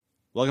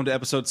Welcome to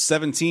episode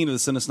 17 of the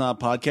Cinesnob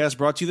podcast,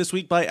 brought to you this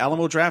week by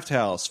Alamo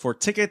Drafthouse. For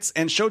tickets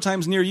and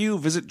showtimes near you,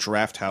 visit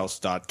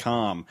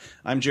drafthouse.com.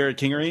 I'm Jared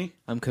Kingery.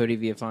 I'm Cody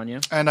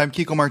Villafana. And I'm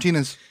Kiko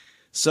Martinez.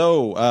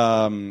 So,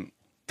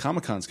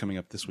 Comic-Con's coming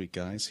up this week,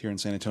 guys, here in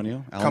San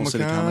Antonio. Alamo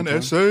City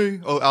Comic-Con SA.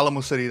 Oh,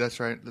 Alamo City,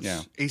 that's right. That's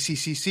yeah.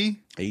 ACCC.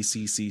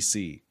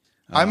 ACCC.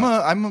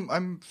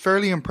 I'm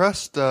fairly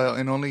impressed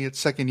in only its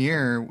second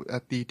year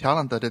at the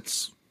talent that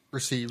it's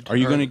received. Are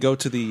you going to go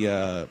to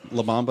the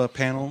La Bamba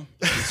panel?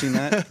 Have you seen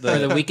that?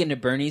 Or the Weekend at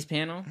Bernie's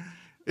panel?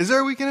 Is there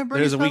a Weekend at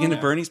Bernie's There's a panel? Weekend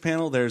at Bernie's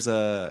panel. There's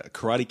a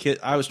Karate Kid.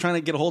 I was trying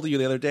to get a hold of you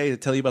the other day to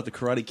tell you about the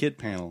Karate Kid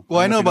panel. Well,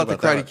 I know about the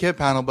Karate Kid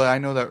panel, but I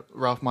know that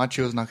Ralph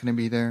Macchio is not going to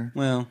be there.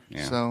 Well,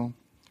 yeah. So,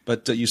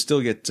 but you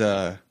still get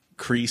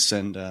Kreese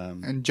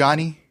and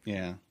Johnny.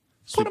 Yeah.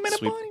 Put him in a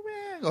body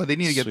bag. Oh, they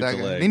need to get that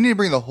guy. leg. They need to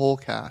bring the whole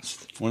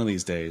cast. One of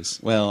these days.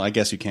 Well, I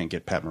guess you can't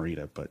get Pat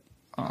Morita, but...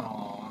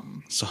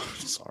 So,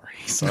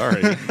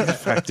 sorry. The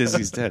fact is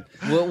he's dead.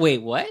 Well,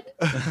 wait, what?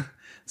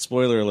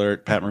 Spoiler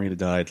alert, Pat Morita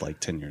died like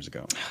 10 years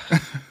ago.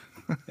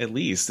 At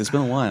least. It's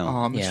been a while.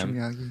 Oh, Mr.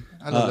 Miyagi.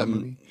 I love that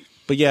movie.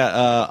 But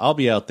yeah, I'll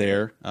be out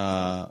there.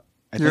 I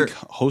think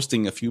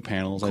hosting a few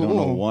panels. Cool. I don't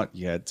know what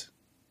yet.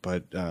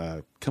 But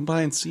come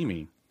by and see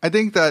me. I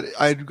think that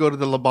I'd go to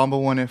the La Bamba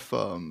one if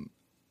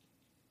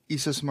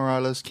Isis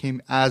Morales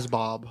came as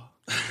Bob.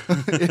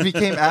 If he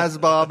came as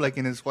Bob, like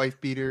in his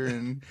wife beater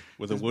and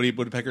with a Woody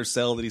Woodpecker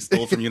cell that he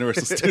stole from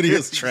Universal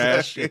Studios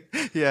trash.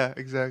 Yeah,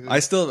 exactly. I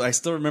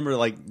still remember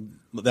like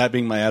that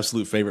being my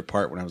absolute favorite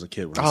part when I was a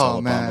kid. When I saw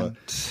La Bamba.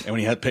 And when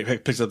he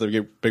picks up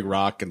the big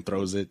rock and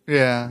throws it.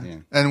 Yeah.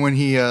 And when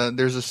he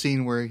there's a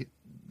scene where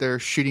they're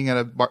shooting at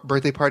a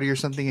birthday party or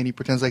something, and he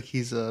pretends like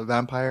he's a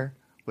vampire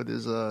with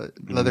his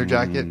leather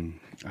jacket.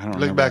 I don't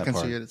look back and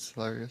part. see it. It's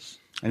hilarious.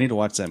 I need to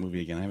watch that movie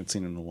again. I haven't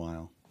seen it in a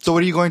while. So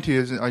what are you going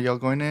to? Are y'all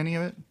going to any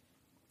of it?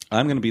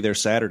 I'm going to be there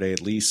Saturday at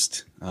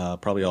least,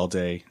 probably all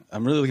day.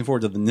 I'm really looking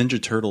forward to the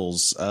Ninja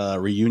Turtles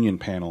reunion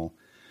panel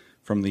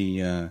from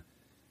the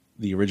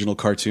original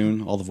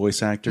cartoon, all the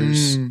voice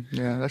actors.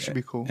 Yeah, that should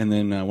be cool. And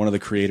then one of the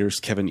creators,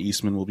 Kevin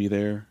Eastman, will be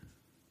there.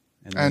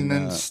 And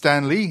then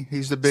Stan Lee.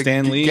 He's the big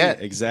Stan Lee,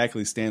 get.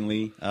 exactly, Stan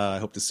Lee. I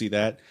hope to see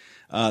that.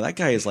 That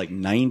guy is like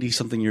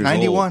 90-something years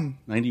 91. old.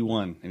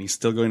 91. And he's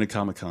still going to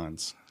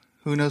Comic-Cons.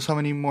 Who knows how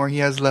many more he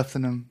has left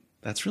in him.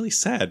 That's really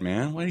sad,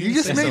 man. Why do you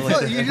just made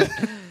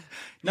fun?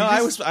 No,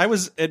 I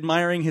was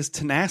admiring his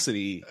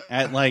tenacity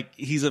at like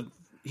he's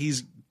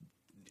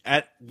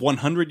at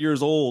 100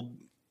 years old.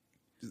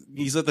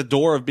 He's at the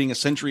door of being a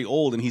century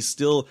old, and he's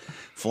still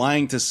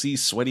flying to see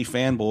sweaty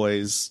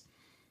fanboys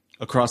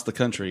across the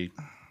country.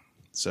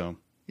 So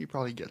he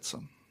probably gets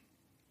some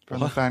from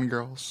the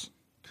fangirls.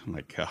 Oh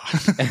my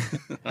god!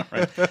 All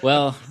right.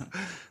 Well,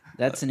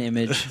 that's an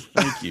image.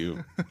 Thank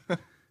you.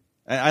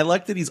 I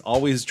like that he's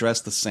always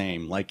dressed the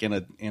same, like in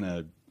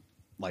a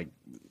like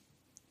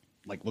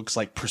looks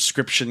like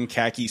prescription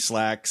khaki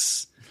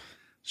slacks,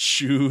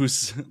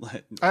 shoes.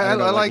 I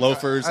like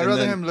loafers. I'd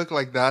rather him look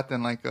like that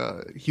than like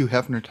a Hugh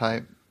Hefner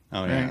type.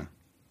 Oh yeah, right?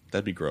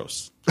 That'd be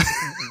gross.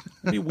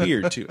 It'd be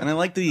weird too. And I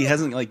like that he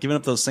hasn't like given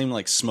up those same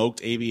like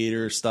smoked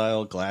aviator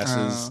style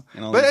glasses.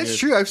 And all but it's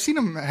true. I've seen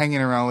him hanging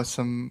around with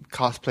some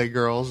cosplay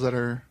girls that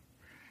are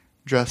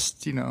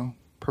dressed,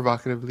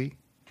 provocatively.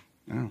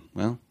 Oh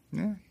well,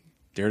 yeah.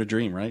 Dare to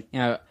dream, right?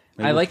 Yeah,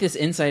 maybe. I like this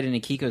insight into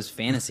Kiko's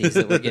fantasies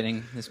that we're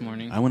getting this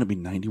morning. I want to be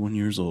 91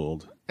 years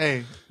old.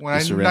 Hey, when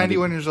I'm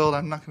 91 years old,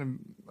 I'm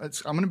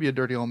gonna be a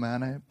dirty old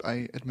man.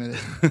 I admit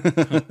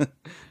it.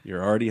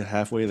 You're already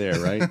halfway there,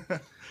 right?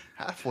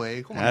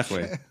 Halfway. Come on.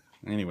 Halfway.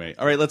 Anyway,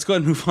 all right, let's go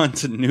ahead and move on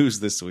to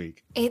news this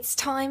week. It's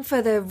time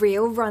for the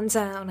Real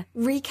Rundown,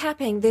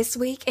 recapping this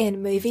week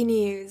in movie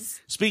news.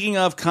 Speaking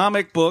of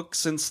comic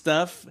books and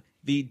stuff,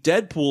 the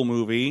Deadpool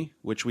movie,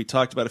 which we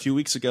talked about a few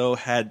weeks ago,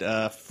 had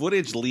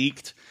footage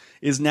leaked,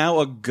 is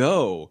now a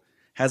go.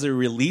 Has a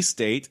release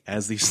date,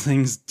 as these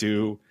things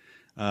do,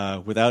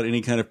 without any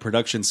kind of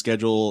production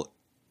schedule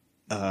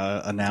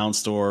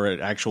announced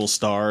or actual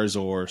stars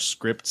or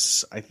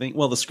scripts. I think,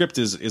 well, the script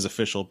is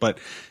official, but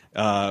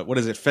what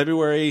is it,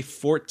 February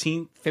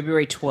 14th?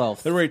 February 12th.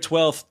 February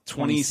 12th,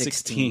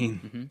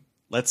 2016. Mm-hmm.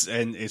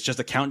 And it's just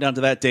a countdown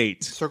to that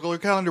date. Circle your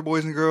calendar,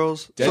 boys and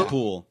girls.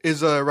 Deadpool. So,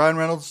 is Ryan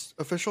Reynolds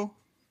official?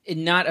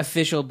 Not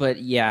official, but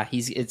yeah,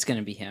 it's going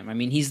to be him. I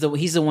mean, he's the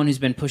one who's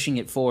been pushing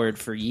it forward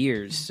for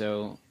years.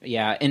 So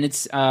yeah, and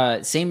it's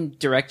same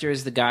director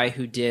as the guy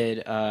who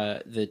did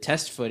the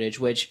test footage,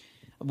 which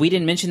we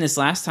didn't mention this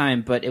last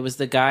time, but it was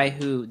the guy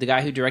who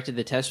directed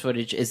the test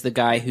footage is the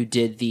guy who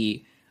did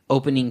the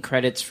opening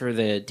credits for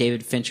the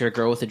David Fincher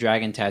Girl with a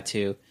Dragon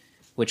Tattoo,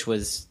 which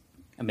was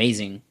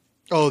amazing.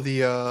 Oh,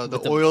 the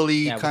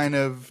oily kind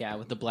of... Yeah,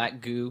 with the black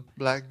goo.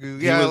 Black goo.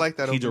 Yeah, I like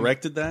that. He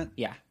directed that?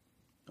 Yeah.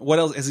 What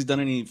else? Has he done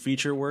any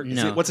feature work?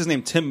 No. What's his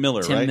name? Tim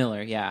Miller, right? Tim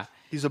Miller, yeah.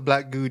 He's a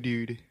black goo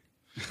dude.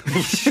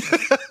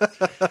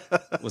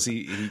 Was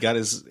he got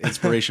his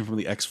inspiration from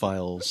the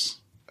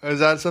X-Files? Is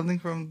that something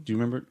from... Do you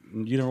remember?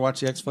 You never watched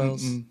the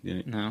X-Files?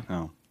 No.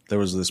 Oh. There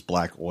was this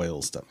black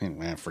oil stuff.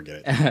 Man,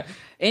 forget it.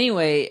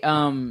 Anyway,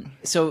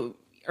 so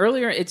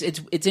earlier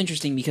it's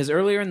interesting because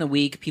earlier in the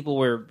week people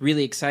were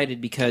really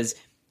excited because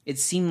it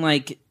seemed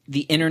like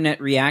the internet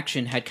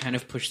reaction had kind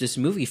of pushed this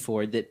movie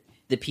forward. That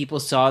people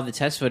saw the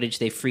test footage,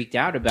 they freaked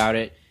out about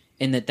it,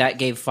 and that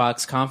gave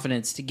Fox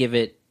confidence to give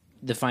it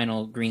the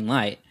final green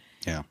light.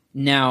 Yeah.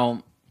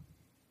 Now,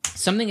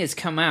 something has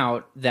come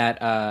out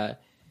that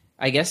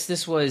I guess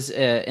this was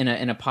in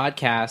a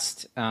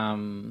podcast.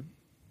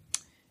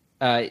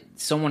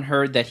 Someone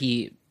heard that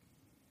he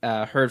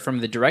heard from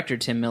the director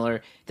Tim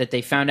Miller that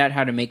they found out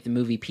how to make the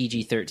movie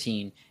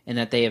PG-13, and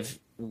that they have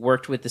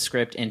worked with the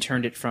script and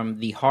turned it from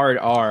the hard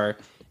R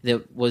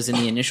that was in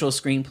the initial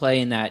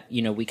screenplay and that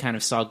we kind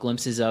of saw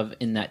glimpses of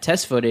in that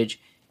test footage,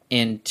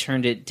 and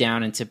turned it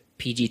down into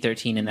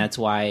PG-13, and that's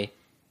why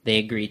they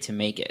agreed to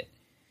make it.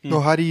 So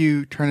how do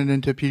you turn it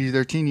into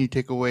PG-13? You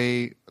take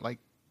away like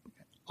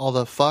all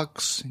the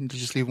fucks and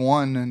just leave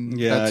one, and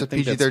that's a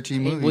PG-13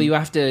 movie. Well, you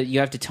have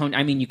to tone.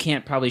 I mean, you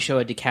can't probably show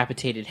a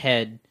decapitated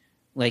head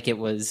like it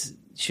was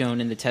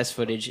shown in the test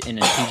footage in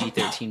a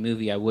PG-13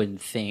 movie. I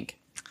wouldn't think.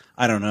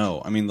 I don't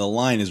know. I mean, the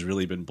line has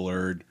really been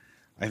blurred.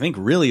 I think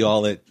really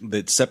all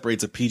that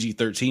separates a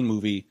PG-13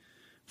 movie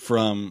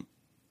from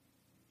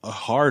a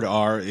hard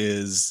R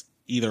is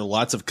either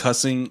lots of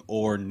cussing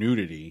or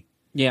nudity.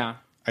 Yeah.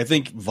 I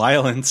think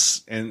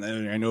violence, and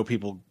I know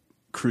people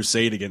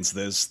crusade against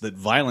this, that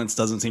violence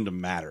doesn't seem to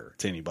matter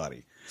to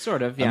anybody.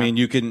 Sort of, yeah. I mean,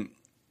 you can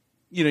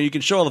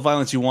show all the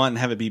violence you want and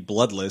have it be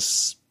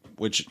bloodless,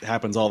 which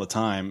happens all the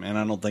time, and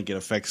I don't think it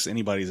affects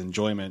anybody's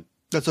enjoyment.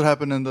 That's what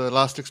happened in the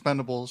last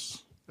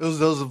Expendables.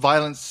 Those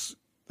violence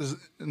is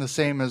the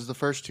same as the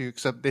first two,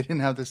 except they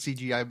didn't have the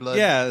CGI blood.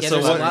 Yeah, so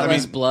there's a lot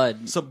less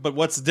blood. So, but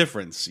what's the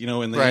difference?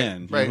 In the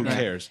end, who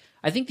cares?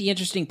 I think the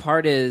interesting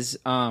part is,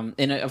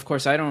 and of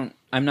course, I'm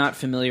not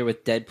familiar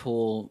with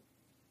Deadpool,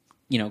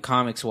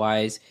 comics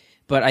wise,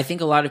 but I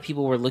think a lot of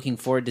people were looking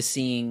forward to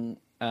seeing,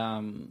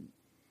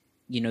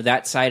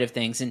 that side of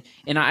things, and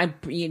I,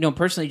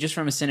 personally, just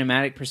from a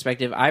cinematic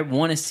perspective, I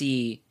want to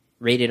see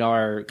rated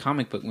R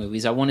comic book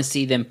movies. I want to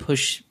see them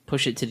push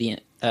it to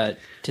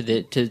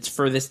its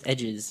furthest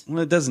edges.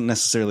 Well, it doesn't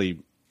necessarily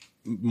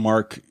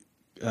mark.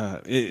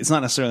 It's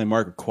not necessarily a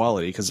mark of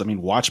quality because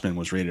Watchmen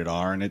was rated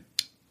R and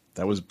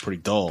that was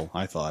pretty dull.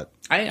 I thought.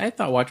 I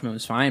thought Watchmen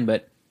was fine,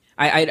 but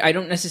I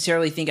don't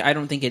necessarily think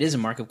it is a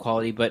mark of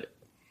quality. But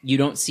you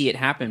don't see it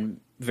happen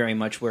very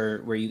much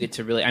where you get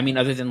to really. I mean,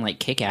 other than like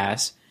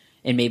Kick-Ass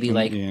and maybe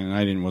like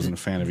I wasn't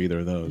a fan of either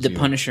of those. The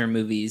Punisher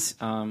movies.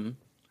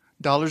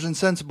 Dollars and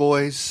cents,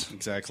 boys.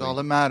 Exactly. That's all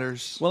that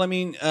matters. Well,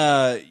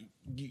 I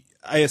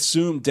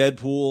assume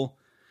Deadpool,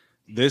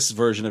 this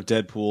version of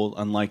Deadpool,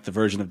 unlike the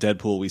version of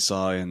Deadpool we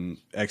saw in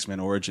X-Men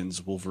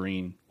Origins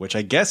Wolverine, which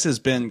I guess has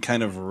been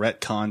kind of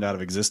retconned out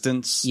of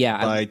existence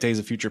by Days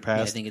of Future Past.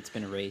 Yeah, I think it's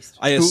been erased.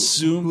 I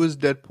assume... Who was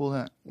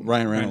Deadpool at?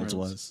 Ryan Reynolds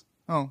was.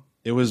 Oh.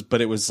 It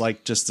was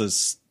like just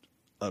this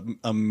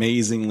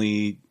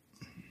amazingly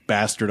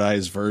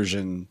bastardized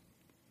version.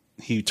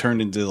 He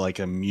turned into like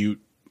a mute...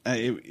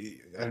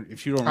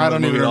 if you don't remember the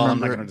movie at all, I'm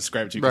not going to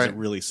describe it to you because it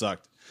really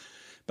sucked.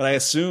 But I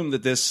assume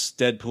that this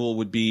Deadpool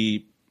would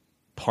be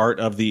part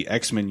of the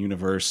X-Men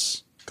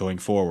universe going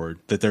forward,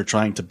 that they're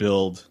trying to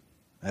build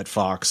at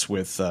Fox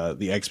with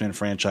the X-Men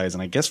franchise,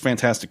 and I guess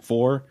Fantastic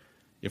Four,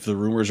 if the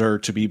rumors are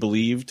to be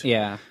believed.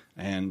 Yeah.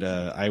 And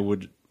I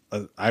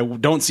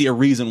don't see a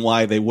reason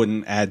why they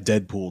wouldn't add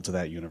Deadpool to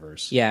that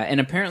universe. Yeah, and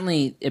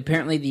apparently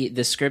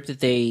the script that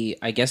they,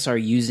 I guess, are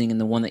using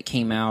and the one that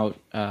came out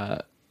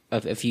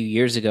of a few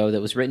years ago,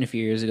 that was written a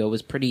few years ago,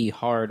 was pretty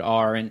hard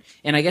R. And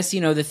I guess,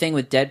 the thing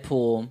with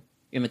Deadpool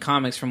in the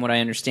comics, from what I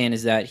understand,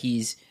 is that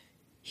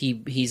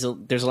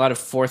there's a lot of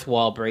fourth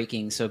wall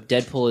breaking. So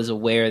Deadpool is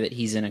aware that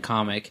he's in a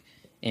comic,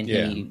 and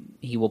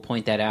he will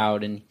point that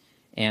out. And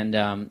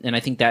I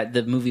think that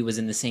the movie was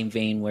in the same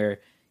vein where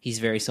he's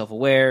very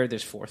self-aware.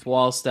 There's fourth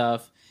wall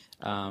stuff.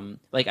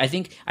 I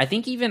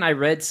think even I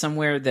read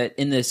somewhere that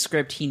in the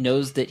script he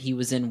knows that he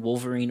was in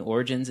Wolverine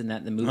Origins and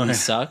that the movie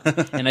sucked,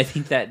 and I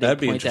think that they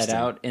point that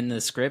out in the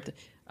script.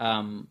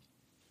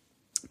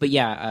 But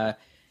yeah,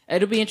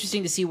 it'll be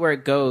interesting to see where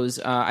it goes.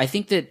 I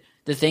think that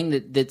the thing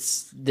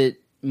that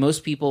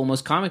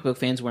most comic book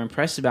fans were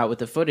impressed about with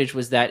the footage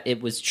was that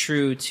it was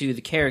true to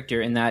the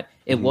character and that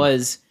it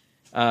was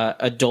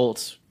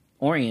adult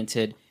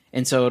oriented,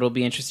 and so it'll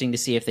be interesting to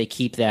see if they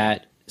keep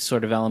that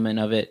sort of element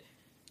of it.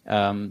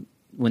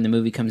 When the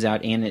movie comes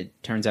out and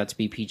it turns out to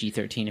be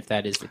PG-13, if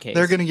that is the case.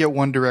 They're going to get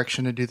One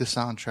Direction to do the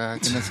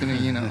soundtrack, and that's going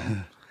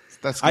to,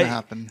 that's going to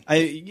happen.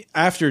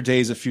 After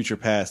Days of Future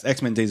Past,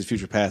 X-Men Days of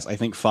Future Past, I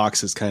think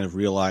Fox has kind of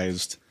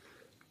realized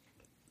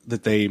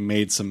that they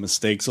made some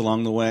mistakes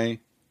along the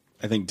way.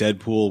 I think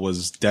Deadpool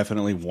was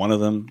definitely one of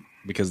them,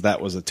 because that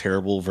was a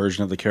terrible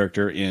version of the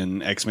character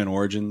in X-Men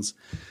Origins.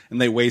 And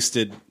they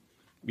wasted,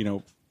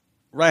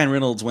 Ryan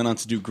Reynolds went on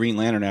to do Green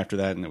Lantern after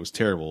that, and it was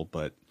terrible,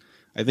 but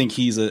I think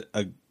he's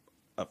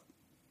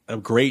a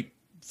great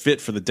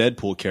fit for the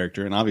Deadpool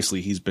character, and obviously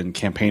he's been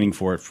campaigning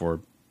for it for,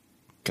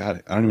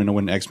 God, I don't even know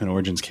when X-Men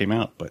Origins came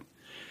out, but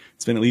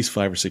it's been at least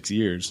 5 or 6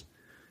 years.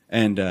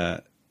 And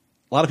a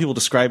lot of people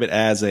describe it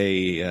as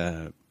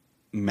a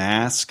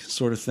mask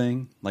sort of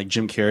thing, like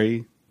Jim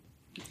Carrey.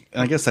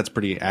 And I guess that's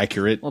pretty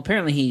accurate. Well,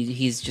 apparently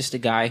he's just a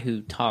guy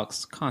who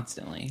talks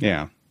constantly.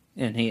 Yeah.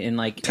 And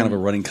like Kind of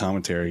a running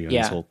commentary on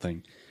this whole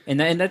thing. And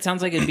that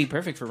sounds like it'd be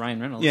perfect for Ryan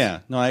Reynolds. Yeah,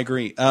 no, I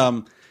agree.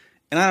 And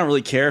I don't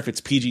really care if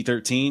it's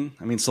PG-13.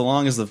 I mean, so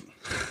long as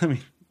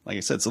like I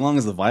said, so long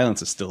as the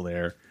violence is still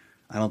there,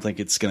 I don't think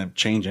it's going to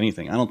change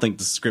anything. I don't think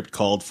the script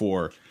called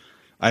for,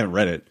 I haven't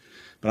read it,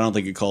 but I don't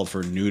think it called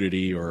for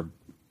nudity or,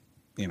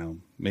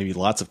 maybe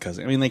lots of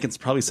cussing. I mean, they can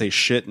probably say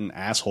shit and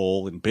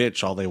asshole and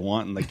bitch all they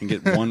want, and they can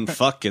get one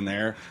fuck in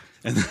there.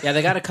 And yeah,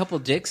 they got a couple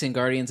dicks in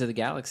Guardians of the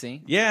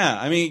Galaxy. Yeah,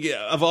 I mean,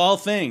 of all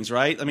things,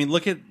 right? I mean,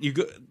 look at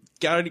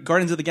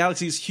Guardians of the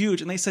Galaxy is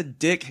huge, and they said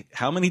dick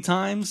how many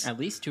times? At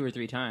least 2 or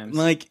 3 times.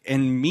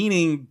 And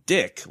meaning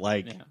dick,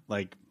 like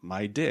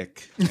my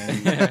dick.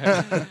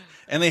 And,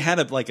 and they had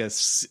a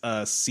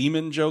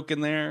semen joke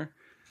in there.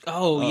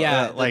 Oh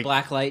yeah, the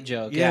black light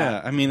joke. Yeah,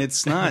 I mean,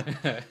 it's not.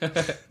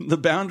 The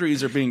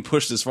boundaries are being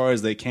pushed as far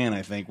as they can,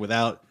 I think,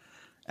 without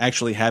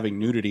actually having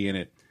nudity in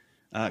it.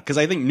 Because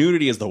I think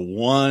nudity is the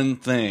one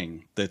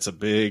thing that's a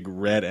big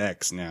red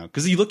X now.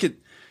 Because you look at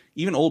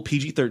even old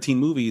PG-13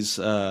 movies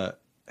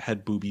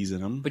had boobies in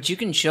them. But you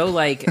can show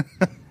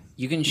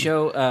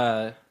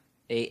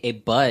a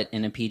butt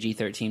in a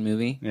PG-13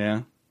 movie.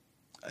 Yeah.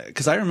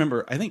 Because I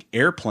remember, I think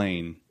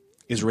Airplane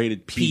is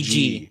rated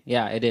PG.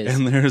 Yeah, it is.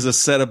 And there's a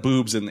set of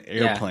boobs in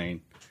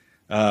Airplane.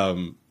 Yeah.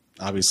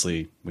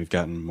 Obviously, we've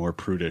gotten more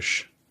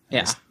prudish.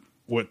 Yeah.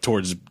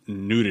 Towards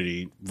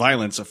nudity,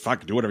 violence.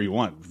 Fuck, do whatever you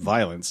want.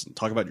 Violence.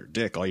 Talk about your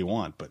dick all you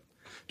want, but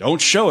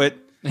don't show it.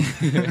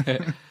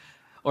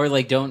 Or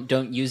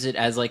don't use it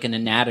as like an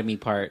anatomy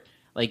part.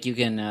 Like you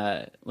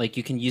can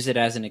use it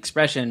as an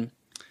expression.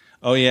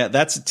 Oh yeah,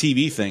 that's a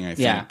TV thing. I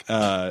think.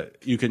 Yeah.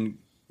 You can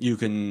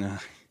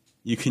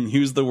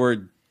use the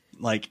word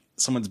like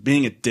someone's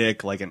being a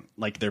dick, like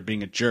they're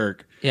being a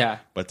jerk. Yeah.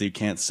 But you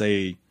can't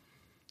say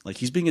like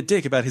he's being a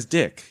dick about his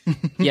dick.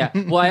 Yeah.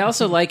 Well, I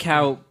also like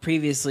how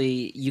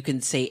previously you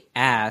can say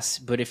ass,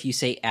 but if you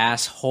say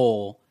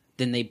asshole,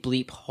 then they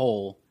bleep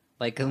hole,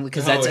 like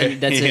because that's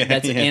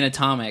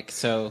anatomic.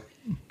 So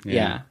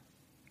yeah.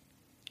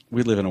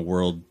 We live in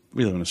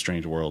a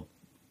strange world.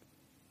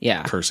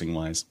 Yeah. Cursing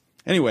wise.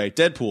 Anyway,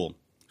 Deadpool,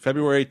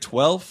 February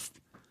 12th,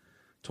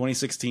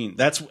 2016.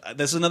 That's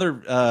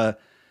another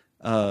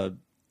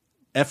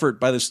effort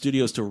by the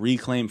studios to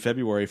reclaim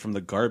February from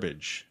the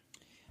garbage.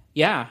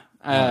 Yeah.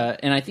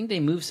 And I think they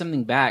moved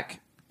something back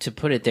to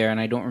put it there, and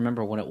I don't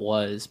remember what it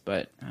was,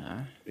 but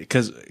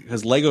because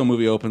Lego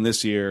Movie opened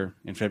this year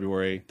in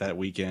February that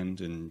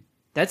weekend, and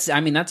that's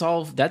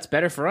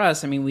better for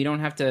us. I mean, we don't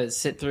have to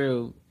sit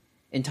through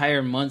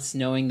entire months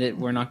knowing that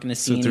we're not going to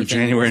see anything through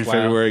January and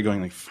worthwhile. February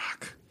going like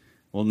fuck.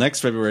 Well, next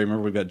February,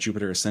 remember we've got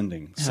Jupiter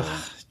Ascending. So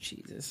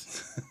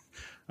Jesus.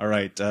 All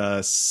right,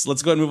 let's go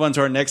ahead and move on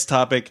to our next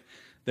topic.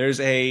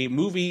 There's a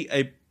movie.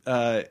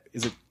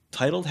 Is it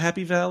titled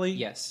Happy Valley?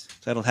 Yes.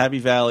 Titled Happy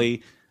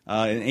Valley,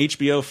 an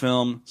HBO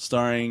film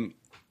starring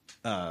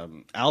Al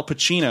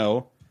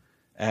Pacino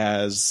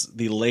as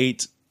the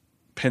late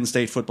Penn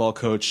State football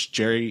coach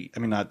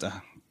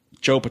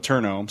Joe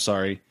Paterno. I'm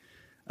sorry,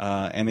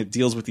 and it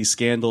deals with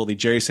the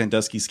Jerry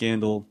Sandusky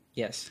scandal.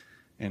 Yes.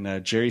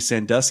 And Jerry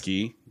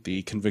Sandusky,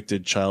 the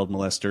convicted child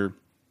molester,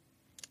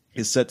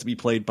 is set to be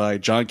played by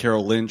John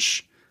Carroll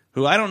Lynch,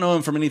 who I don't know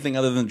him from anything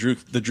other than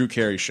the Drew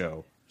Carey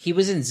Show. He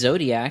was in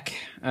Zodiac.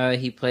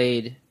 He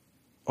played...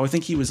 Oh, I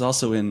think he was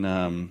also in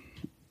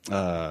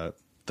the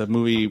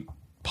movie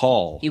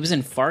Paul. He was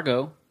in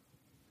Fargo.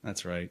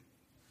 That's right.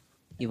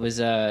 He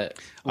was... I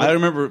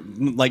remember,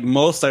 like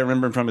most, I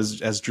remember him from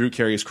as Drew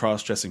Carey's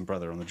cross-dressing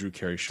brother on the Drew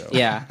Carey Show.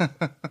 Yeah.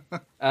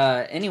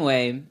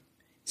 Anyway,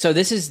 so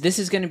this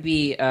is going to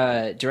be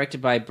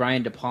directed by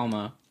Brian De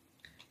Palma.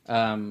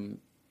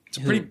 It's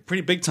a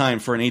pretty big time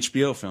for an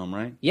HBO film,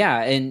 right?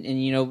 Yeah, and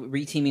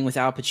reteaming with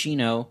Al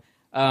Pacino.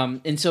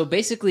 And so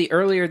basically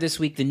earlier this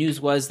week, the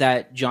news was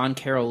that John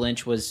Carroll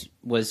Lynch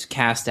was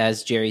cast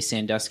as Jerry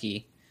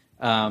Sandusky,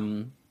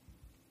 and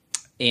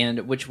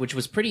which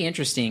was pretty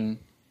interesting,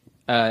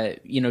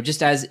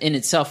 just as in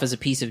itself as a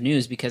piece of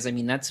news, because I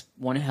mean, that's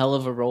one hell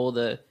of a role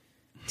to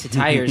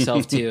tie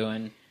yourself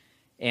to.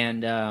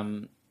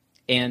 And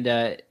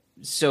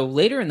so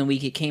later in the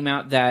week, it came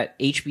out that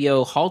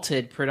HBO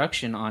halted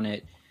production on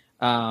it.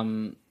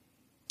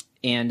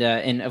 And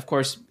of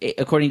course,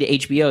 according to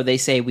HBO, they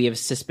say we have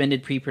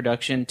suspended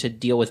pre-production to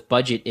deal with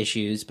budget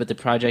issues, but the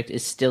project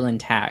is still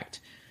intact.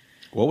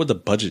 What would the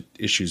budget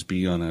issues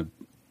be on a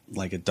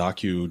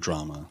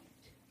docudrama?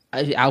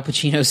 Al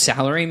Pacino's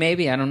salary,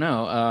 maybe? I don't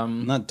know.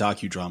 Not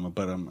docudrama,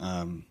 but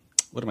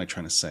what am I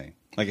trying to say?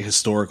 Like a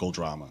historical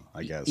drama,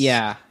 I guess.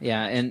 Yeah,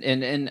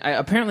 and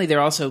apparently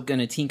they're also going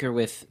to tinker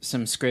with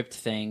some script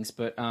things,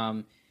 but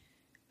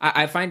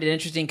I find it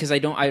interesting because I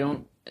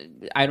don't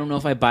know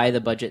if I buy the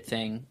budget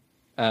thing.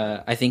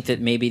 I think that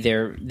maybe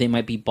they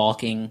might be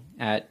balking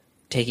at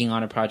taking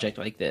on a project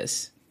like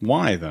this.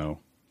 Why, though?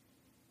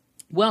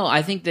 Well,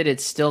 I think that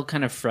it's still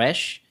kind of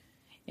fresh,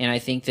 and I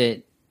think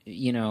that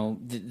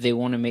they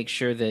want to make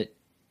sure that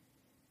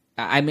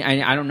I mean,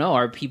 I don't know.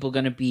 Are people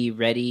going to be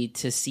ready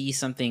to see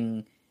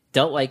something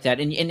dealt like that?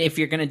 And if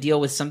you're going to deal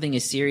with something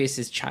as serious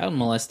as child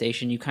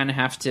molestation, you kind of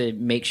have to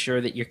make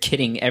sure that you're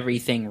getting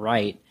everything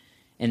right,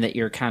 and that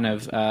you're kind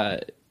of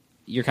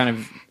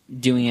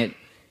doing it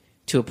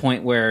to a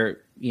point where,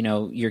 you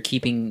know, you're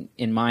keeping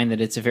in mind that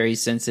it's a very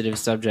sensitive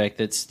subject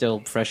that's still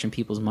fresh in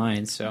people's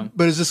minds. So,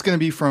 But is this going to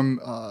be from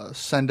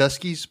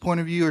Sandusky's point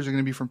of view, or is it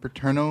going to be from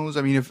Paterno's?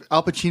 I mean, if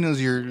Al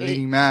Pacino's your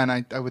leading man,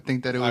 I would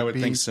think that it would I would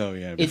be think so.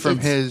 Yeah. from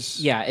his.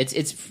 Yeah,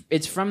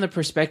 it's from the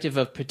perspective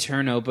of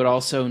Paterno, but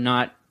also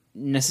not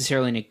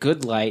necessarily in a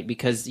good light,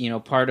 because, you know,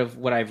 part of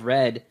what I've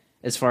read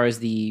as far as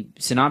the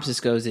synopsis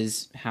goes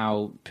is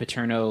how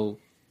Paterno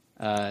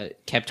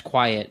kept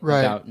quiet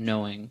about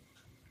knowing.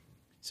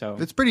 So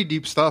It's pretty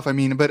deep stuff. I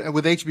mean, but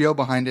with HBO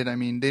behind it, I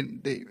mean,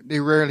 they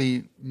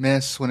rarely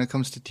miss when it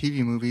comes to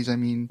TV movies. I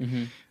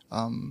mean,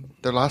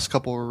 their last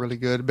couple were really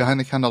good. Behind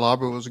the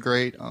Candelabra was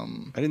great. I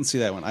didn't see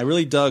that one. I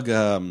really dug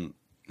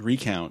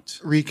Recount.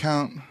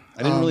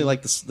 I didn't really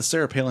like the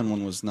Sarah Palin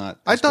one. Was not.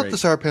 I thought great. the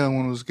Sarah Palin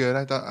one was good.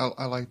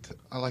 I liked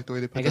the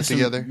way they put that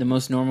together. The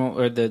most normal,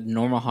 or the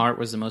Normal Heart,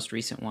 was the most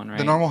recent one, right?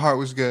 The Normal Heart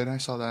was good. I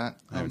saw that.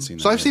 I haven't seen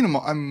that. So I've yet. seen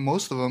them,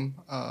 most of them.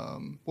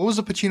 What was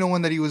the Pacino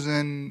one that he was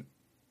in?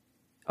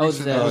 Oh, Was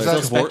the that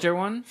Phil Spector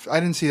one? I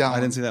didn't see that one.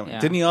 I didn't see that one. Yeah.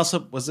 Didn't he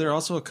also? Was there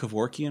also a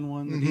Kevorkian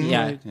one? That he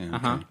Yeah. did?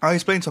 Uh-huh. Okay. Oh,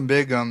 he's playing some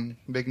big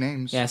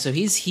names. Yeah, so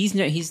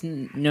he's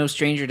no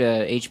stranger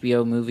to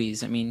HBO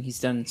movies. I mean, he's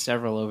done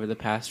several over the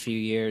past few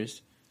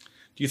years.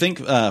 Do you think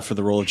for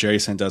the role of Jerry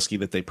Sandusky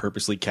that they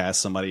purposely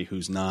cast somebody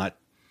who's not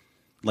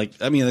like?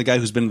 I mean, the guy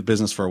who's been in the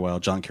business for a while,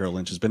 John Carroll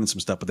Lynch, has been in some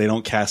stuff, but they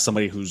don't cast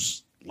somebody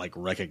who's like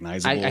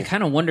recognizable. I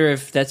kind of wonder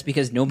if that's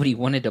because nobody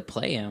wanted to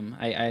play him.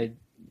 I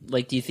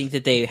like. Do you think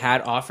that they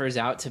had offers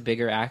out to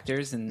bigger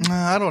actors? And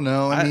I don't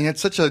know. I mean,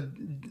 it's such a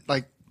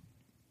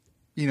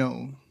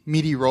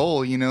meaty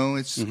role. You know,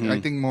 it's.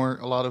 I think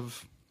a lot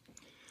of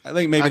I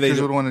think maybe actors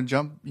they would want to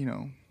jump. You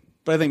know.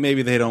 But I think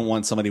maybe they don't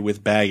want somebody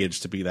with baggage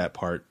to be that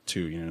part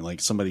too. You know,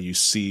 like somebody you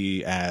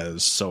see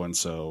as so and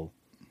so.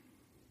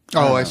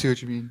 Oh, I see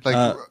what you mean.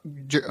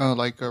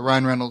 Like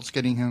Ryan Reynolds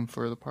getting him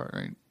for the part,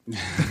 right?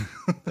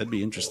 That'd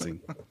be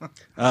interesting.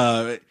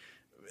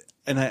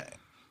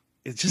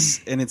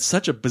 It's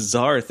such a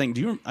bizarre thing.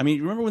 You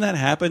remember when that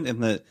happened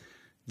in the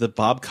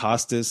Bob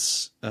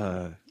Costas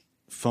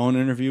phone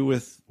interview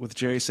with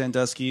Jerry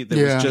Sandusky that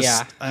was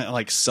just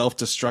like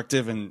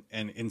self-destructive and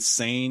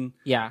insane.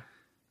 yeah.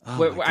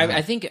 Oh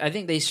I think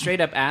they straight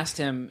up asked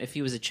him if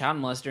he was a child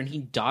molester, and he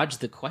dodged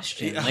the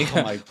question. Like,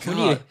 oh my when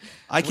god!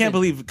 I can't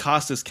believe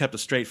Costas kept a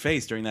straight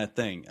face during that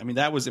thing. I mean,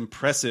 that was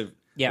impressive.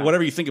 Yeah.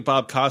 Whatever you think of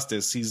Bob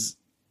Costas,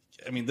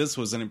 this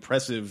was an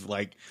impressive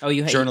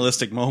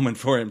journalistic moment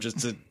for him,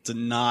 just to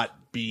not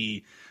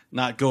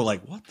go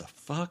like, what the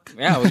fuck?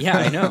 Oh yeah,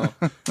 I know.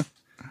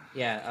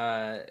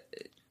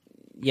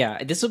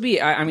 Yeah, this will be.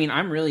 I mean,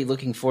 I'm really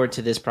looking forward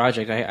to this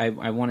project.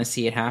 I want to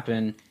see it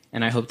happen,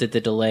 and I hope that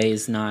the delay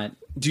is not.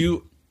 Do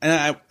you?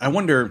 And I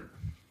wonder,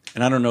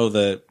 and I don't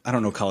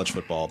know college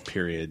football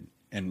period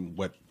and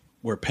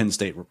where Penn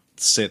State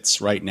sits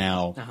right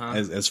now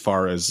as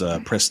far as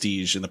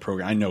prestige in the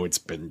program. I know it's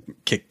been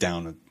kicked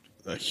down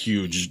a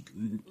huge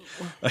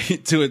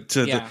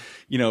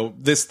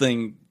this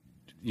thing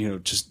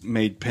just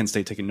made Penn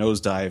State take a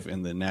nosedive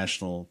in the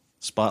national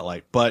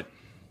spotlight, but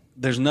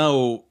there's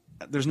no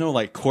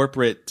like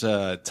corporate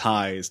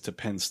ties to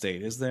Penn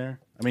State, is there?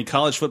 I mean,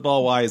 college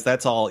football wise,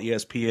 that's all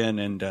ESPN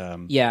and and I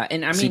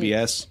mean,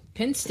 CBS.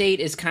 Penn State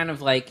is kind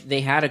of like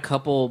they had a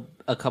couple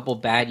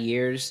bad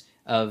years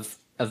of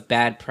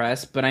bad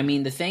press, but I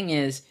mean, the thing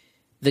is,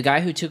 the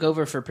guy who took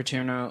over for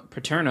Paterno,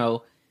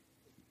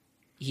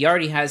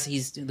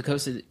 he's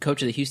the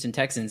coach of the Houston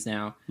Texans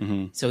now,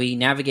 so he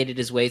navigated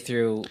his way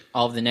through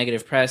all of the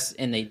negative press,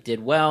 and they did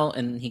well,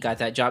 and he got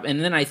that job. And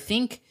then I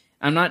think,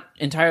 I'm not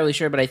entirely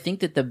sure, but I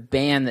think that the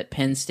ban that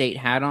Penn State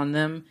had on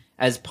them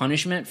as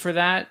punishment for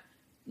that,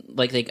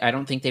 I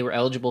don't think they were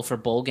eligible for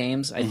bowl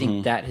games. I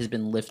think that has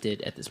been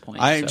lifted at this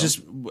point.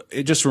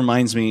 It just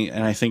reminds me,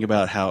 and I think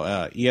about how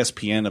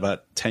ESPN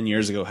about 10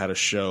 years ago had a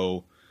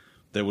show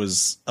that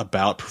was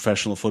about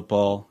professional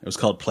football. It was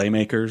called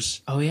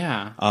Playmakers. Oh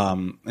yeah.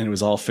 And it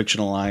was all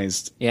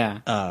fictionalized. Yeah.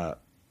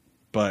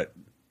 But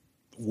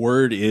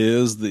rumor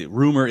is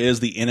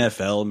the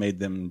NFL made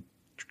them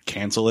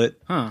cancel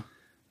it. Huh.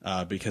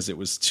 Because it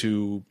was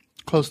too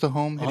close to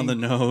home, on the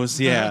nose.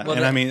 Yeah. Well,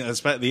 and I mean, the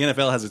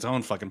NFL has its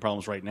own fucking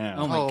problems right now.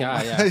 Oh my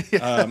god.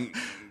 Yeah.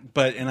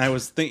 But I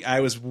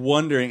was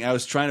wondering, I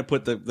was trying to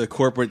put the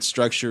corporate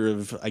structure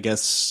of, I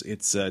guess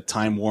it's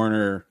Time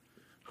Warner,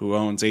 who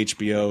owns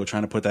HBO,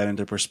 trying to put that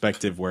into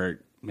perspective, where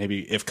maybe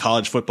if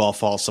college football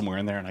falls somewhere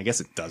in there, and I guess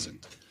it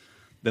doesn't,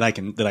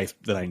 that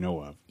I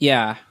know of.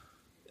 Yeah.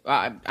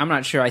 I'm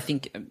not sure. I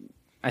think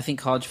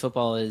college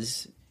football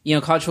is.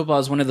 College football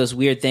is one of those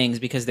weird things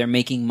because they're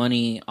making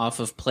money off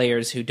of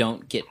players who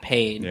don't get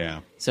paid. Yeah.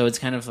 So it's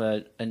kind of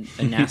a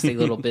nasty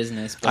little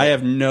business. But I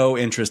have no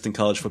interest in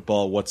college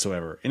football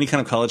whatsoever. Any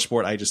kind of college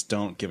sport, I just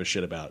don't give a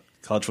shit about.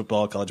 College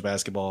football, college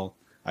basketball,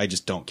 I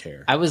just don't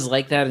care. I was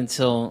like that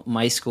until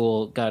my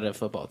school got a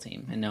football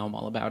team, and now I'm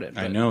all about it.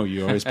 I know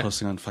you're always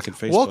posting on fucking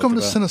Facebook. Welcome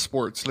to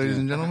Cinesports, ladies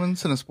and gentlemen.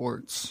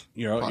 Cinesports.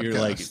 You're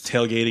like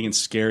tailgating in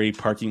scary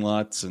parking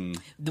lots and.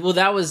 Well,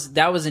 that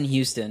was in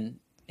Houston,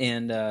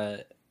 and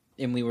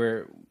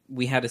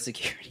we had a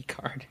security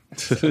card.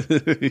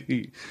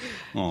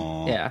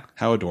 Aw, yeah,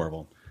 how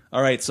adorable.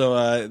 All right,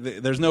 so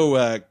there's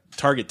no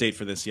target date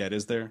for this yet,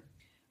 is there?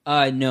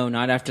 No,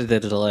 not after the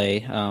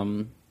delay.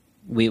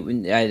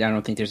 I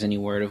don't think there's any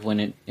word of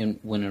when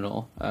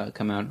it'll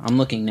come out. I'm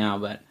looking now,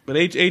 but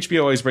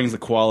HBO always brings the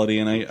quality,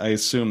 and I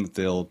assume that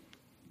they'll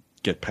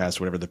get past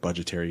whatever the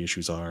budgetary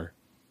issues are.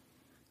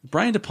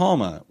 Brian De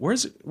Palma,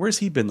 where's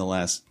he been the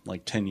last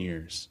 10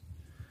 years?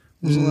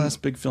 What was the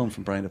last big film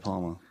from Brian De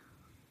Palma?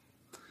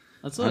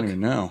 Let's look. I don't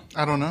even know.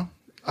 I don't know.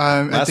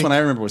 Last one I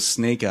remember was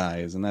Snake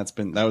Eyes, and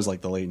that was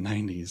like the late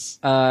 90s.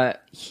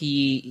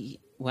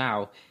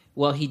 Wow.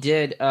 Well, he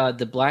did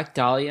the Black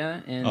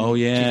Dahlia in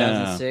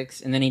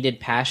 2006, and then he did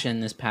Passion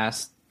this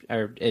past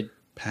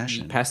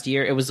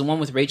year. It was the one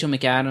with Rachel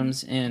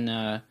McAdams and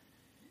Man,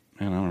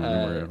 I don't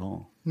remember it at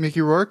all.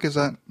 Mickey Rourke, is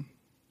that?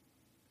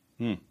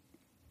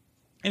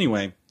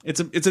 Anyway, it's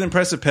an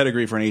impressive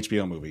pedigree for an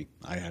HBO movie,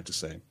 I have to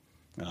say.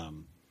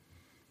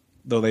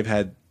 Though they've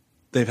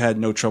had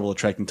no trouble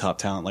attracting top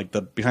talent. Like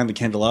the Behind the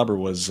Candelabra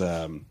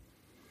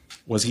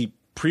was he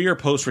pre or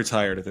post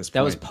retired at this point?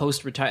 That was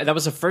post retire. That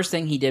was the first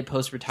thing he did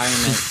post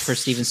retirement for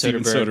Steven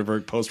Soderbergh. Steven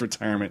Soderbergh post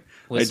retirement.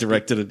 I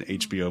directed an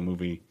HBO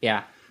movie.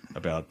 Yeah.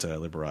 About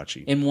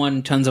Liberace. And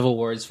won tons of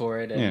awards for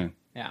it. And,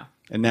 yeah.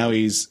 And now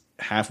he's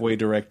halfway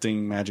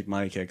directing Magic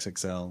Mike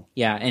XXL.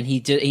 Yeah, and he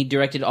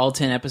directed all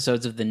 10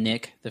 episodes of The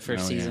Nick the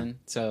first season. Yeah.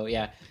 So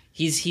yeah,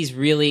 he's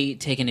really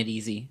taking it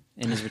easy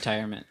in his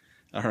retirement.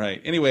 All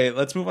right. Anyway,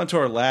 let's move on to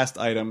our last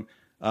item.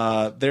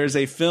 There's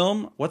a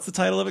film. What's the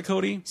title of it,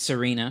 Cody?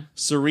 Serena,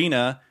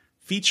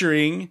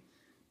 featuring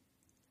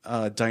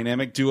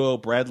dynamic duo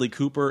Bradley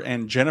Cooper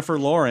and Jennifer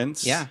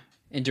Lawrence. Yeah,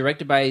 and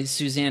directed by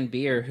Suzanne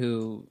Bier,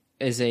 who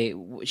is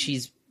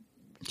she's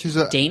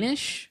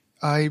Danish.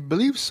 I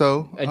believe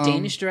so. A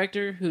Danish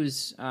director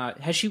who's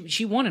has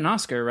she won an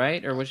Oscar,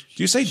 right? Or was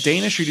do you say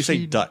Danish or do you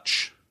say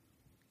Dutch?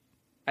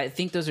 I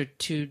think those are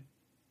two.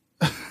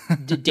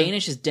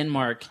 Danish is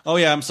Denmark. Oh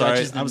yeah, I'm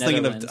sorry. I was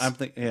thinking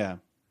of. Yeah.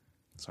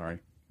 Sorry.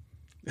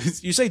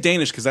 You say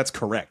Danish because that's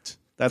correct.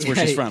 That's where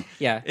she's from.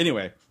 Yeah.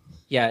 Anyway.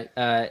 Yeah,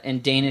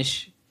 and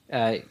Danish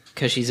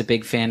because she's a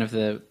big fan of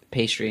the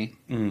pastry.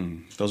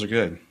 Those are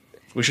good.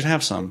 We should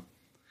have some.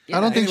 Yeah,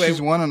 I don't think she's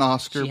won an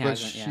Oscar, but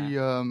she.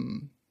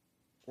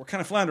 We're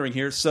kind of floundering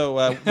here.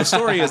 So the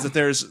story is that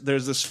there's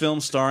this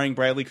film starring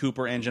Bradley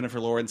Cooper and Jennifer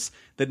Lawrence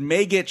that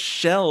may get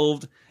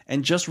shelved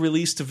and just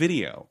released to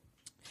video.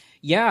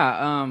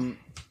 Yeah.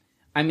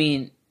 I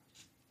mean,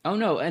 oh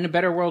no, In a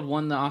Better World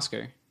won the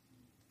Oscar.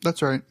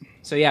 That's right.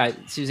 So yeah,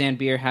 Suzanne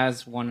Bier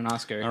has won an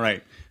Oscar. All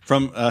right.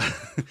 From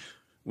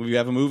we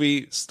have a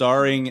movie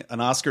starring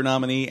an Oscar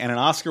nominee and an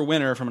Oscar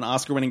winner from an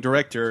Oscar-winning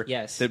director.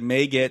 Yes. That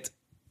may get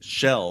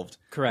shelved.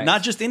 Correct.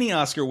 Not just any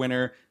Oscar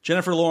winner.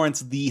 Jennifer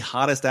Lawrence, the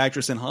hottest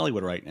actress in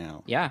Hollywood right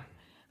now. Yeah.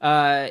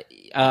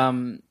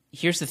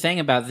 Here's the thing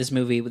about this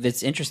movie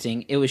that's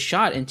interesting. It was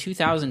shot in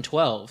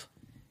 2012,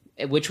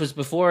 which was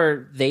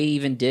before they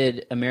even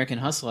did American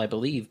Hustle, I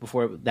believe,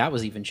 before that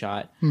was even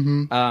shot.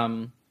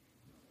 Mm-hmm.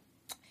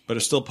 But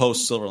it's still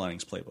post Silver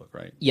Linings Playbook,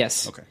 right?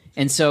 Yes. Okay.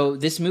 And so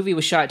this movie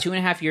was shot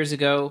 2.5 years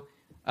ago,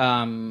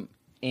 and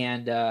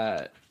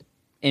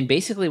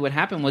basically what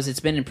happened was it's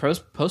been in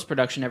post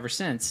production ever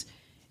since,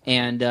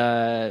 and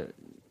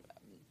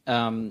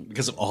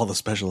because of all the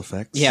special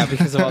effects. Yeah,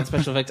 because of all the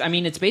special effects. I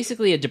mean, it's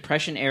basically a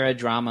Depression era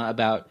drama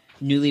about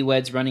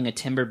newlyweds running a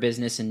timber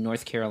business in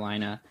North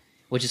Carolina,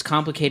 which is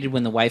complicated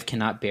when the wife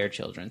cannot bear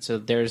children. So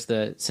there's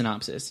the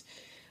synopsis.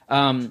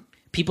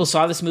 People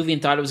saw this movie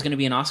and thought it was going to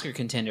be an Oscar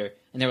contender,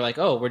 and they were like,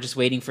 "Oh, we're just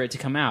waiting for it to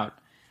come out."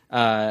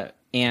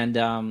 And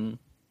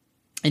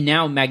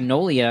now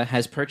Magnolia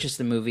has purchased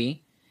the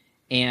movie,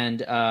 and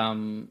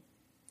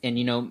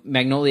you know,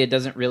 Magnolia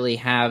doesn't really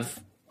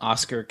have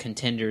Oscar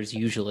contenders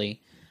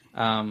usually.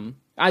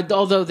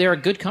 Although they're a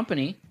good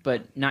company,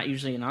 but not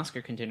usually an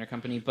Oscar contender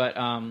company. But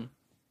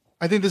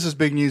I think this is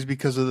big news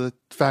because of the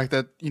fact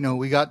that, you know,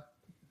 we got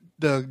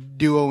the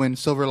duo in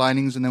Silver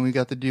Linings, and then we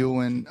got the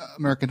duo in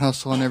American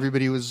Hustle, and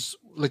everybody was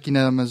looking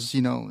at them as,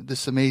 you know,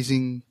 this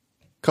amazing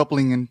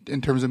coupling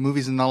in terms of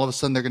movies, and all of a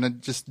sudden they're going to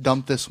just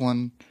dump this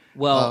one.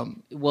 Well,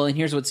 and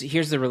here's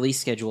the release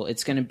schedule.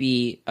 It's going to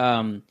be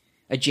a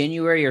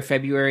January or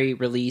February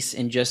release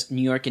in just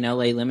New York and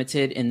LA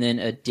limited, and then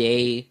a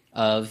day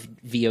of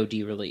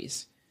VOD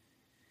release.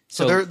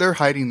 So they're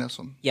hiding this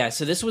one. Yeah,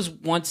 so this was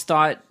once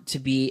thought to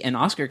be an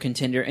Oscar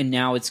contender, and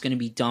now it's going to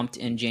be dumped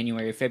in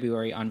January or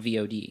February on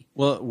VOD.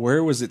 Well,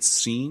 where was it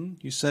seen?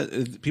 You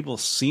said people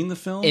seen the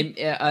film?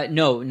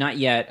 No, not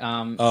yet.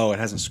 It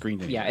hasn't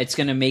screened anymore. Yeah, it's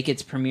going to make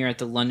its premiere at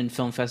the London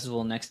Film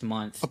Festival next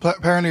month.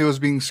 Apparently, it was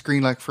being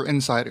screened like for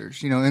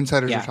insiders. You know,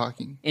 insiders are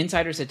talking.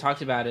 Insiders had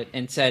talked about it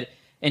and said,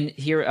 and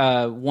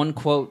here one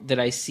quote that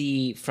I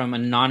see from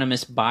an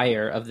anonymous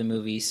buyer of the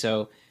movie.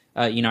 So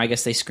I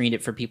guess they screened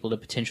it for people to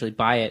potentially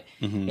buy it.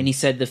 Mm-hmm. And he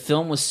said the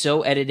film was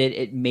so edited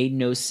it made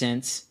no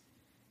sense.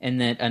 And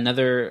that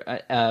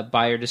another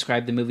buyer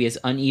described the movie as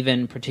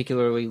uneven,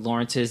 particularly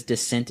Lawrence's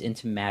descent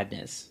into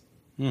madness.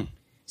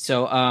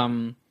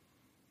 So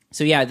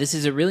yeah, this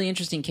is a really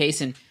interesting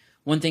case. And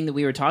one thing that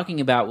we were talking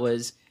about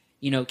was,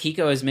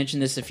 Kiko has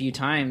mentioned this a few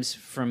times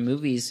from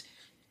movies.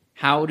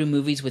 How do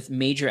movies with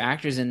major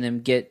actors in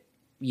them get,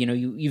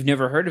 you've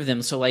never heard of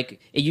them? So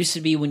like it used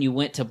to be when you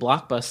went to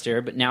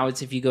Blockbuster, but now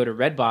it's if you go to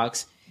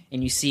Redbox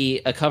and you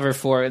see a cover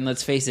for, and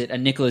let's face it, a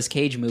Nicolas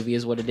Cage movie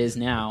is what it is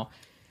now.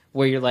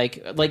 Where you're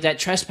like that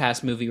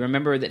Trespass movie,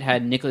 remember, that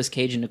had Nicolas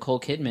Cage and Nicole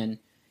Kidman?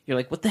 You're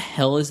like, what the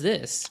hell is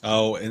this?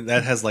 Oh, and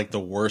that has like the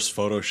worst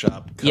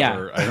Photoshop cover.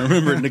 Yeah. I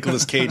remember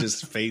Nicolas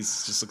Cage's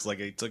face just looks like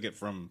he took it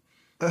from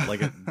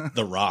like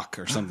The Rock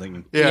or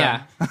something.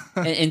 Yeah.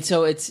 and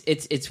so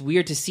it's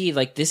weird to see,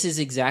 like, this is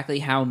exactly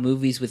how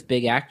movies with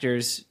big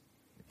actors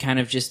kind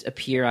of just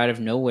appear out of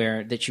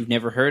nowhere that you've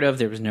never heard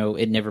of.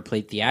 It never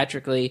played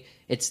theatrically.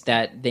 It's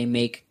that they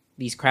make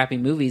these crappy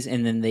movies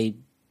and then the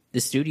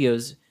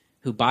studios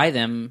who buy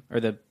them, or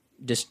the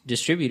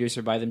distributors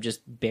who buy them,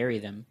 just bury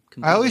them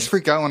completely. I always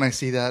freak out when I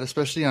see that,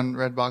 especially on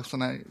Redbox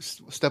when I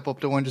step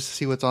up to one just to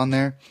see what's on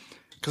there.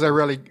 Because I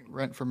rarely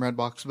rent from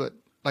Redbox, but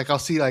like I'll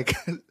see like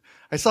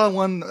I saw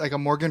one like a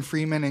Morgan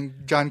Freeman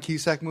and John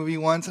Cusack movie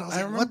once, and I was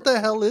like, "What the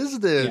hell is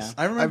this?"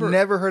 Yeah. I've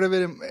never heard of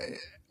it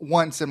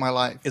once in my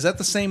life. Is that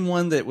the same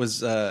one that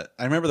was? I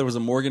remember there was a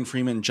Morgan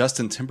Freeman,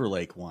 Justin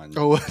Timberlake one.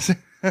 Oh, was it?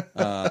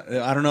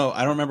 I don't know.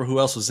 I don't remember who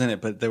else was in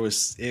it, but there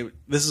was.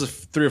 This is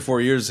 3 or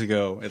 4 years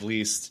ago, at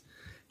least.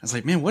 I was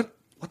like, man, what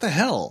the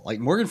hell? Like,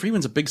 Morgan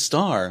Freeman's a big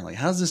star. Like,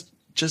 how does this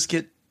just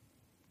get?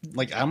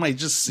 Like, how am I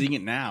just seeing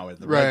it now at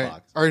the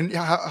Redbox? Or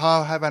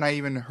how haven't I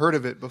even heard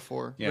of it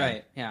before? Yeah.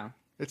 Right. Yeah.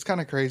 It's kind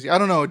of crazy. I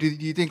don't know. Do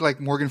you think like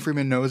Morgan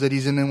Freeman knows that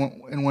he's in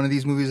one of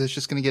these movies that's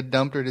just going to get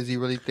dumped, or does he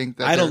really think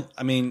that?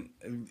 I mean,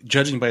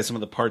 judging by some of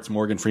the parts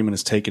Morgan Freeman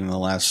has taken in the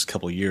last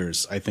couple of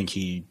years, I think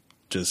he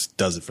just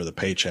does it for the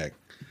paycheck.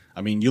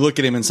 I mean, you look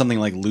at him in something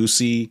like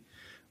Lucy,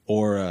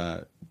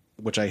 or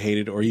which I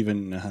hated, or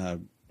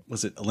even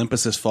was it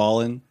Olympus Has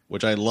Fallen,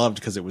 which I loved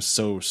because it was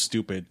so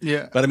stupid.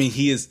 Yeah. But I mean,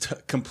 he is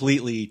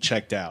completely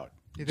checked out.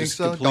 You think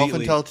so?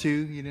 Dolphin Tale 2?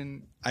 You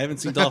didn't? I haven't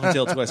seen Dolphin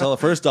Tale 2. I saw the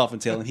first Dolphin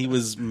Tale, and he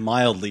was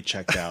mildly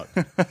checked out.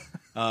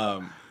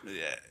 And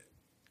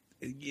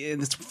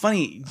it's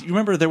funny. You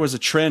remember there was a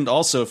trend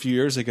also a few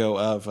years ago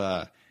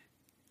of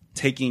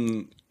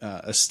taking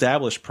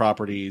established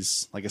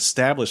properties, like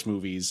established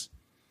movies,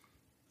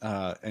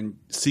 and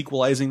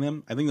sequelizing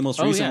them. I think the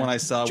most recent one I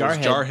saw was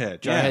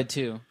Jarhead. Jarhead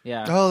 2.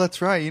 Yeah. Oh,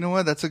 that's right. You know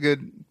what? That's a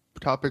good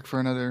topic for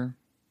another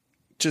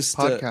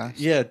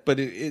podcast. But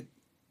it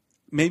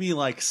maybe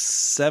like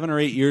 7 or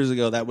 8 years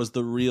ago, that was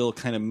the real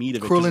kind of meat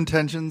of it. Cruel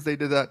Intentions. They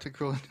did that to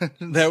Cruel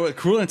Intentions.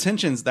 Cruel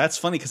Intentions. That's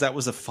funny because that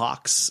was a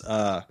Fox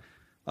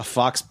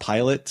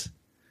pilot.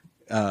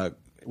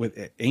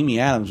 With Amy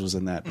Adams was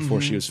in that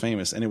before she was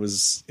famous, and it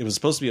was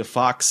supposed to be a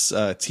Fox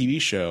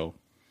TV show,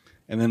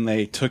 and then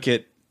they took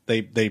it.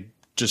 They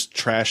just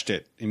trashed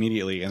it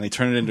immediately, and they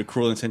turned it into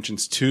Cruel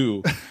Intentions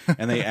 2,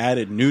 and they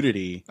added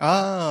nudity.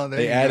 Oh,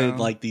 they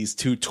added like these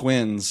two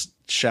twins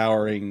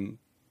showering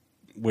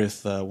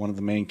with one of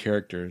the main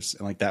characters,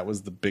 and like that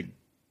was the big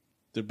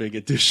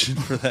addition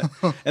for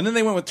that. And then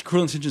they went with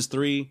Cruel Intentions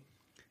 3,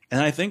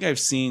 and I think I've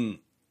seen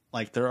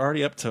like they're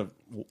already up to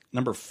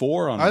number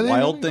 4 on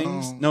Wild really?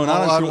 Things. Oh. No,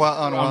 not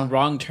on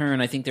Wrong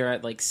Turn. I think they're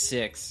at like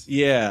 6.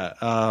 Yeah.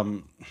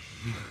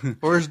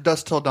 Where's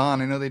Dust Till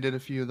Dawn? I know they did a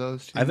few of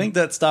those too. I think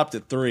that stopped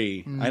at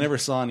 3. I never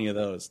saw any of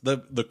those.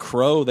 The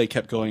Crow they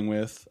kept going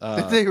with.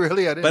 Did they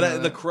really? I didn't know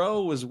that. The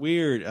Crow was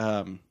weird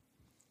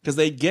because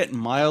they get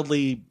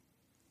mildly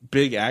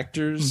big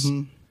actors.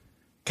 Mm-hmm.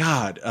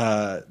 God,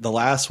 the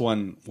last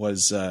one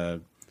was I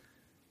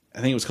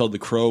think it was called The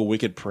Crow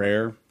Wicked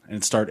Prayer, and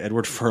it starred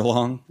Edward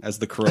Furlong as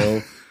the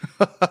Crow,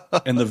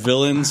 and the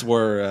villains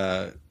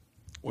were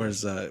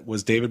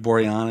was David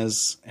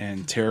Boreanaz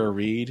and Tara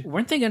Reid.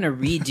 Weren't they going to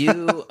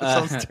redo?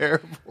 Sounds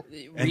terrible.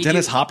 And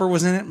Dennis Hopper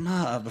was in it.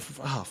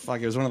 Oh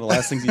fuck! It was one of the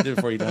last things he did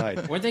before he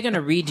died. Weren't they going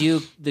to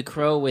redo The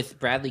Crow with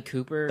Bradley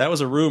Cooper? That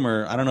was a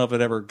rumor. I don't know if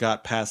it ever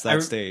got past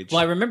that stage.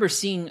 Well, I remember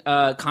seeing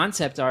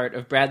concept art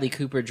of Bradley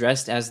Cooper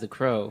dressed as the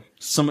Crow.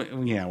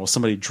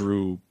 Somebody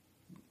drew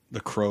the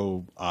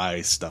Crow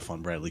eye stuff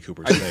on Bradley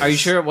Cooper's face. Are you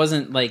sure it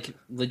wasn't like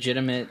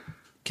legitimate?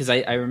 Because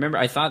I remember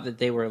I thought that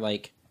they were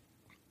like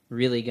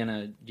really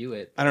gonna do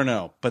it. I don't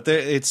know, but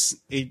it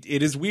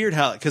is weird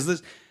how, because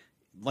this,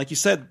 like you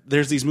said,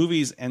 there's these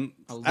movies, and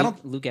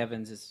Luke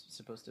Evans is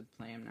supposed to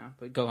play him now,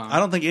 but go on. I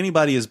don't think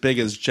anybody as big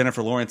as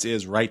Jennifer Lawrence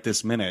is right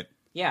this minute.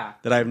 Yeah,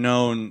 that I've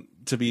known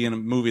to be in a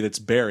movie that's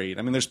buried.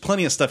 I mean, there's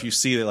plenty of stuff you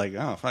see that like,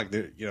 oh fuck,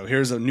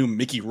 here's a new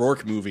Mickey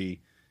Rourke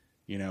movie,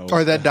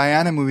 or that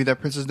Diana movie,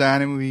 that Princess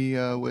Diana movie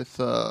with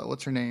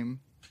what's her name,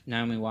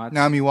 Naomi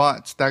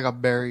Watts. That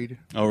got buried.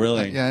 Oh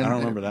really? Yeah, I don't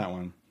remember that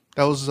one.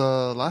 That was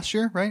last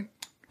year, right?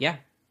 Yeah.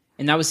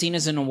 and that was seen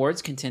as an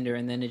awards contender,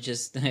 and then it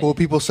just Well,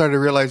 people started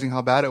realizing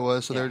how bad it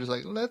was, so they were just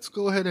like, let's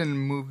go ahead and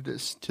move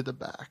this to the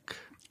back.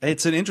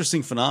 It's an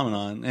interesting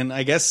phenomenon, and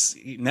I guess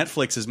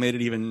Netflix and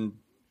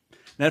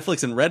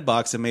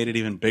Redbox have made it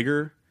even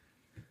bigger.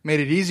 Made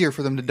it easier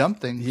for them to dump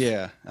things.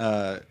 Yeah.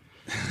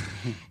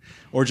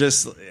 Or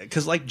just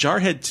because like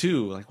Jarhead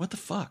 2, like what the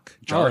fuck?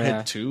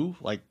 Jarhead 2?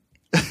 Like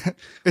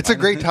It's a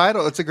great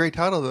title. It's a great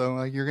title though.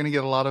 Like you're gonna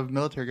get a lot of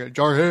military guys.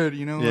 Jarhead,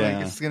 you know, yeah,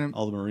 like it's gonna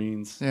all the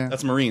Marines. Yeah.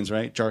 That's Marines,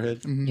 right?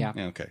 Jarhead? yeah.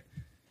 Okay.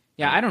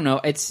 Yeah, I don't know.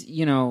 It's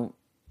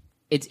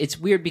it's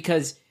weird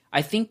because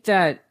I think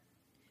that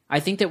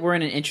we're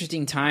in an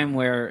interesting time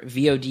where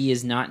VOD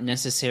is not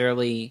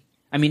necessarily.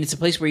 I mean, it's a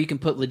place where you can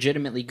put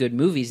legitimately good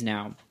movies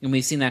now, and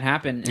we've seen that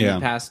happen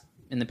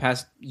in the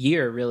past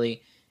year,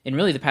 really, and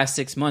really the past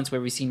 6 months, where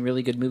we've seen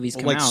really good movies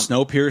come like out.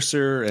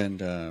 Snowpiercer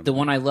and The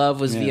One I Love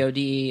was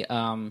VOD.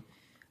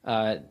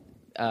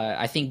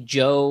 I think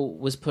Joe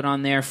was put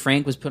on there.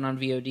 Frank was put on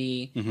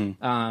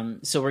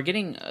VOD. So we're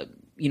getting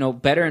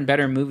better and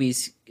better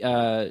movies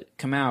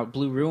come out.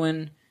 Blue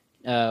Ruin,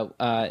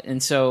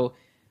 and so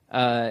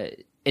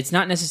it's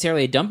not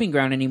necessarily a dumping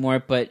ground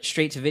anymore, but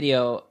straight to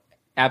video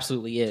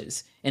absolutely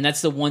is. And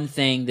that's the one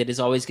thing that is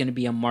always going to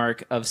be a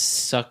mark of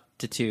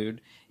suctitude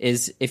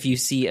is if you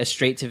see a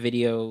straight to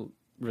video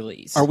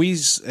release.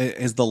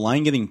 Is the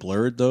line getting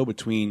blurred though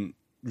between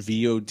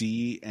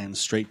VOD and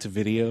straight to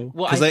video?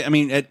 Well, because I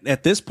mean,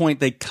 at this point,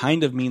 they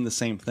kind of mean the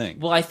same thing.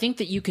 Well, I think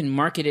that you can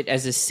market it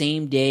as a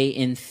same day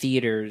in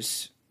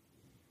theaters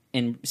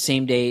and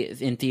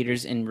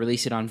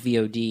release it on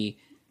VOD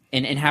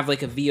and have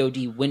like a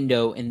VOD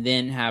window and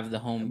then have the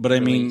home. But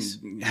release.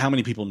 I mean, how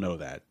many people know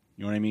that?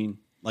 You know what I mean?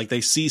 Like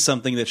they see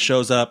something that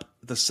shows up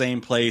at the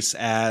same place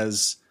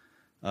as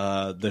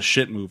the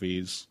shit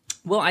movies.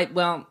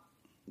 Well,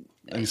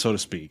 so to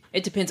speak.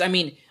 It depends. I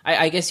mean,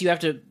 I guess you have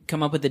to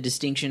come up with a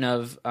distinction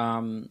of,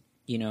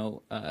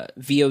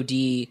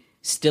 VOD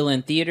still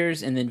in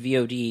theaters and then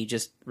VOD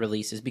just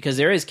releases. Because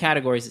there is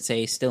categories that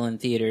say still in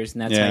theaters,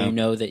 and that's how you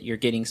know that you're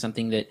getting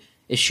something that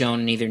is shown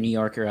in either New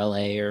York or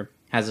LA or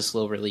has a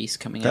slow release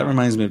coming out. That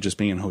reminds me of just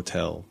being in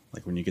hotel.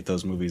 Like when you get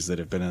those movies that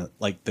have been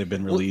they've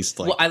been released.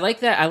 Well, I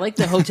like that. I like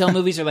the hotel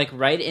movies are like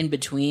right in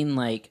between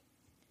like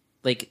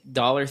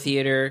dollar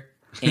theater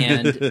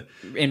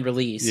and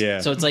release. Yeah.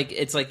 So it's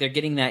like they're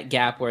getting that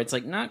gap where it's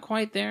like not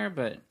quite there,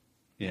 but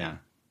yeah.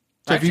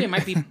 So actually, it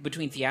might be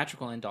between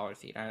theatrical and dollar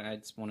theater.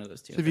 It's one of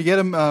those two. So if you get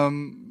a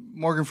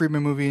Morgan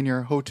Freeman movie in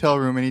your hotel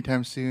room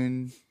anytime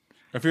soon,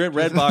 Or if you're at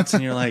Redbox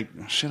and you're like,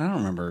 shit, I don't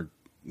remember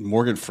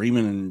Morgan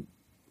Freeman and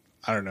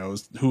I don't know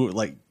who,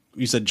 like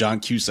you said, John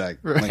Cusack.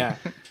 Right. Like, Yeah.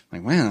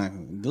 like,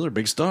 man, those are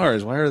big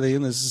stars. Why are they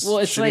in this It's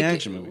shitty like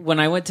action movie? when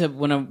I went to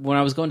when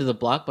I was going to the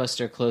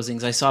Blockbuster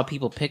closings, I saw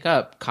people pick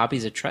up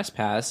copies of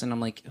Trespass, and I'm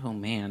like, oh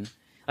man.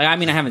 Like, I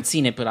mean, I haven't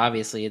seen it, but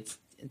obviously it's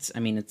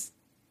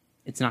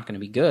not going to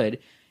be good.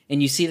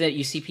 And you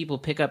see people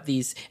pick up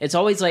these. It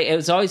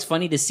was always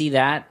funny to see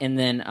that. And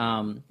then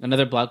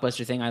another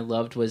Blockbuster thing I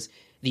loved was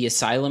the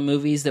Asylum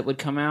movies that would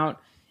come out,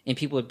 and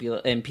people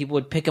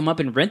would pick them up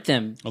and rent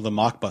them. Oh, the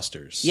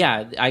Mockbusters.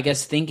 Yeah, I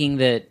guess thinking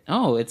that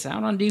it's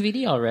out on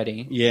DVD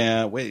already.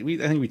 Yeah, I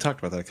think we talked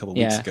about that a couple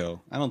weeks Yeah.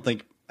 ago.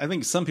 I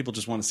think some people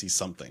just want to see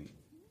something.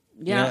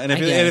 Yeah, You know? I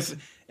guess.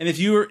 if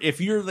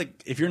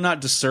you're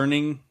not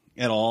discerning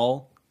at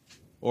all,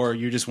 or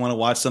you just want to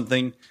watch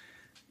something,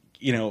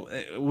 you know,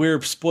 we're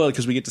spoiled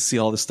because we get to see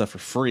all this stuff for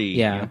free.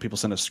 Yeah. You know, people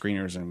send us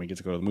screeners and we get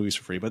to go to the movies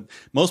for free. But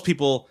most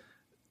people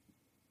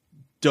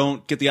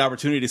don't get the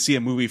opportunity to see a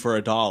movie for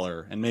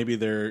 $1. And maybe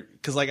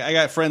because like I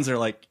got friends that are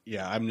like,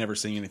 yeah, I'm never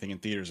seeing anything in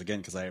theaters again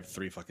because I have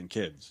 3 fucking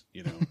kids,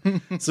 you know?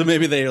 So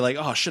maybe they're like,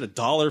 oh shit,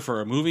 $1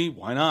 for a movie?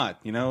 Why not?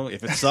 You know,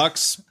 if it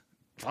sucks,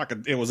 fuck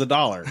it was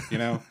 $1, you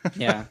know?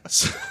 Yeah.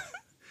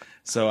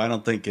 So I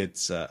don't think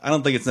it's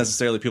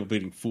necessarily people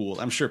being fooled.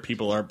 I'm sure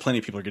plenty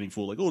of people are getting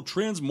fooled. Like, oh,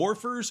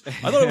 Transmorphers?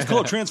 I thought it was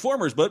called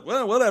Transformers, but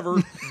well,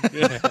 whatever.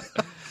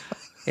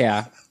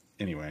 Yeah.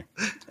 Anyway,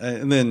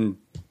 and then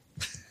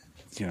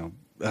you know,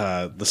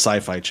 the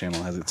Sci-Fi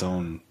Channel has its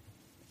own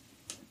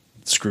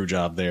screw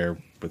job there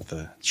with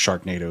the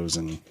Sharknadoes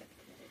and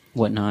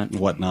Whatnot.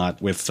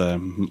 with but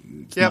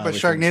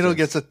Sharknado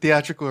gets a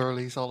theatrical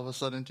release all of a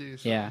sudden too.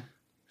 So. Yeah.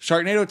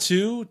 Sharknado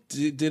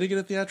 2. Did it get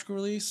a theatrical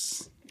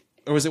release?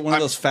 Or was it one of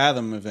those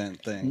Fathom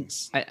event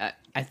things?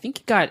 I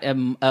think it got a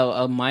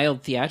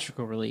mild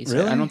theatrical release.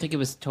 Really? I don't think it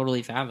was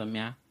totally Fathom,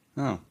 yeah.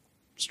 Oh,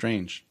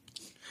 strange.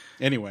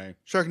 Anyway,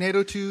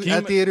 Sharknado 2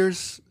 at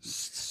theaters.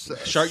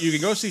 You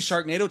can go see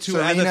Sharknado 2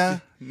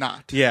 Serena,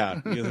 not.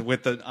 Yeah,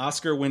 with the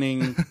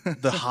Oscar-winning,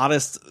 the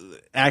hottest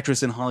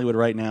actress in Hollywood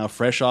right now,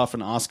 fresh off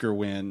an Oscar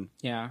win.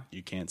 Yeah.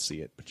 You can't see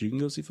it, but you can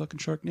go see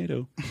fucking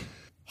Sharknado.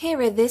 Here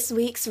are this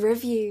week's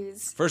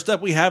reviews. First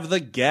up, we have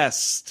The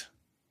Guest.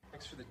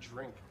 Thanks for the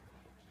drink.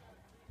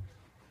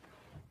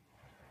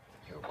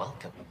 You're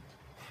welcome.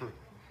 I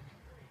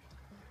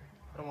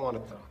don't want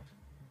it, though.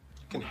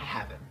 You can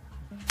have it.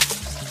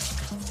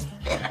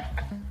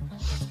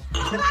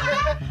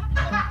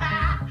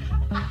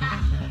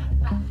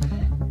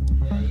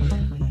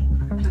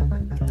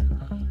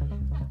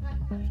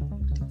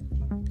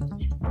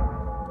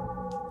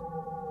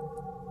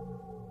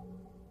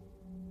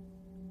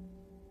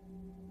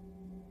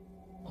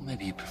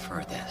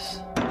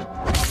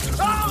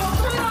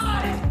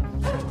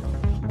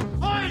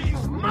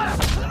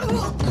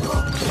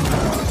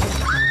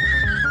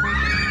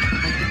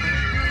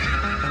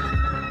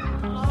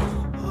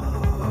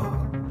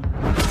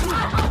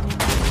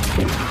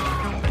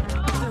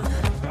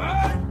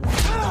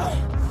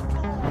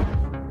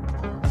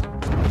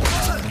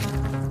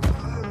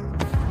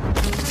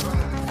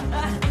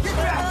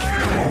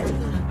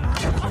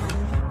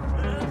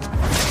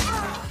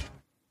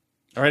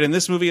 All right, in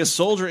this movie, a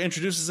soldier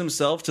introduces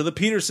himself to the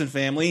Peterson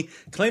family,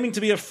 claiming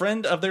to be a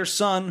friend of their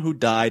son who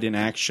died in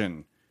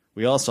action.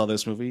 We all saw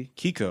this movie,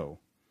 Kiko.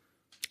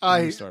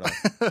 I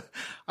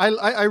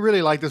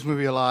really like this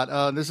movie a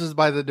lot. This is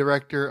by the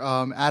director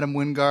Adam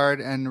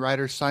Wingard and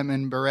writer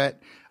Simon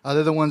Barrett.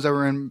 They're the ones that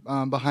were in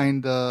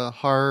behind the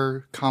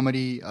horror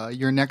comedy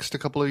You're Next a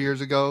couple of years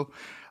ago.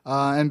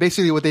 And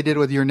basically what they did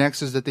with You're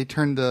Next is that they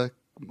turned the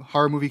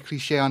horror movie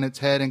cliche on its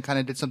head and kind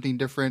of did something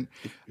different.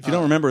 If you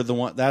don't remember,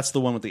 that's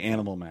the one with the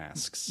animal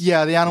masks.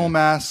 Yeah, the animal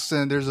masks,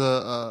 and there's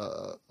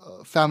a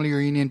family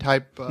reunion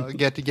type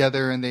get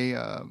together, and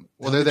they're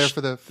there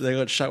for the. They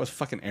got shot with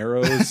fucking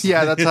arrows.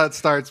 Yeah, that's how it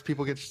starts.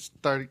 People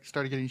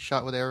started getting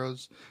shot with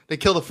arrows. They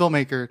kill the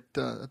filmmaker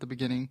at the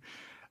beginning.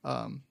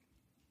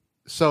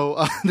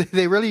 So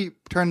they really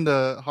turned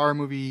the horror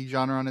movie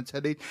genre on its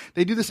head.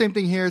 They do the same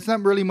thing here. It's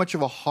not really much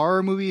of a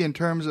horror movie in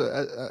terms of,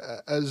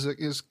 as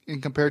is in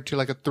compared to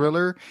like a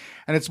thriller,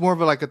 and it's more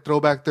of a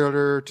throwback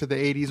thriller to the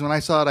 80s. When I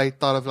saw it, I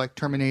thought of like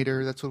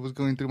Terminator. That's what was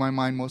going through my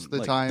mind most of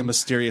the time. The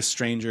Mysterious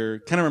Stranger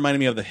kind of reminded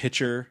me of The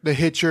Hitcher. The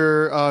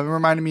Hitcher it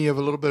reminded me of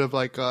a little bit of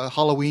like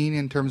Halloween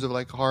in terms of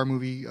like a horror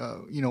movie.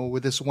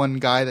 With this one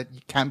guy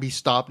that can't be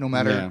stopped no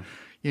matter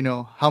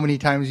how many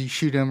times you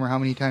shoot him or how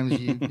many times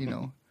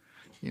you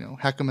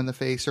hack him in the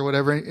face or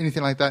whatever,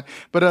 anything like that.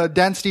 But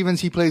Dan Stevens,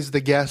 he plays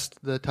the guest,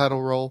 the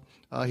title role.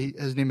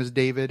 His name is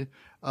David.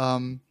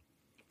 And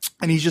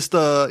he's just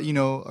a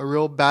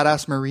real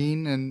badass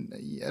Marine.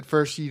 And at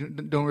first you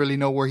don't really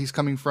know where he's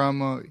coming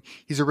from.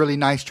 He's a really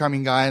nice,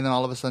 charming guy. And then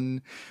all of a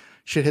sudden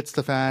shit hits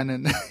the fan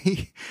and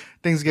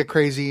things get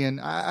crazy. And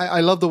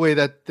I love the way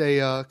that they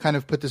kind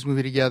of put this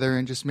movie together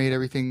and just made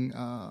everything,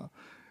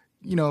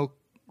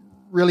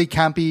 really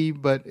campy,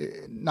 but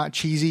not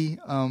cheesy.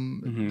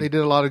 They did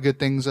a lot of good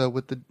things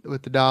with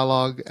the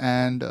dialogue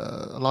and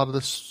a lot of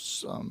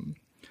this.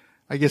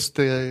 I guess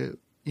the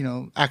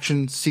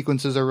action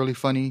sequences are really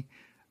funny.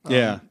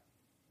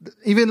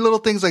 Even little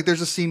things like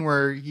there's a scene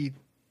where he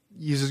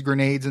uses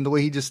grenades and the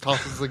way he just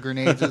tosses the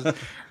grenades is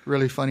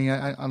really funny.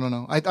 I don't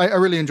know. I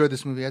really enjoyed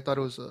this movie. I thought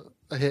it was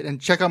a hit.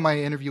 And check out my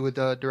interview with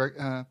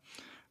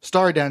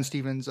star Dan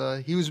Stevens.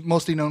 He was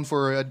mostly known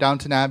for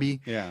Downton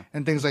Abbey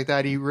and things like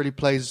that. He really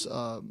plays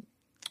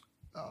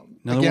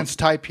against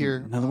type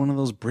here. Another one of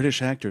those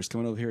British actors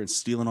coming over here and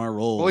stealing our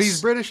roles. Well,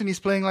 he's British and he's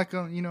playing like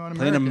an American.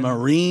 Playing a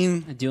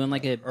Marine. Doing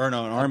like an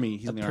army.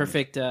 He's in the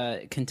perfect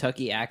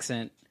Kentucky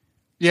accent.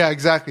 Yeah,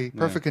 exactly.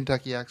 Perfect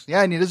Kentucky accent.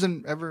 Yeah, and he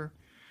doesn't ever...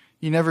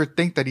 You never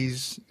think that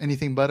he's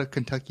anything but a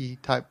Kentucky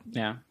type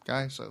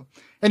guy. So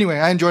anyway,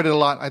 I enjoyed it a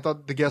lot. I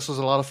thought The Guest was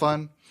a lot of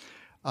fun.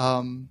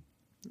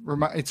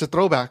 It's a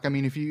throwback. I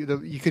mean, if you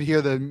could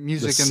hear the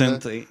music and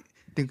the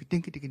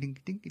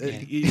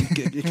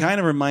it kind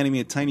of reminded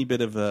me a tiny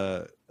bit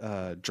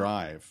of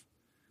Drive.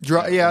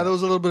 Yeah, there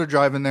was a little bit of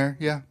Drive in there.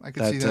 Yeah, I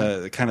could see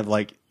that. Kind of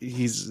like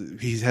he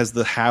has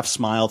the half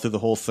smile through the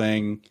whole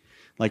thing,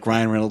 like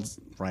Ryan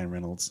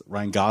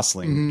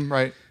Gosling.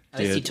 Right. At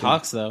least he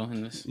talks though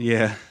in this.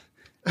 Yeah.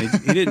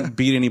 He didn't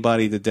beat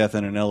anybody to death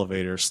in an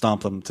elevator,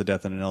 stomp them to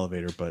death in an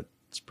elevator, but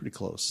it's pretty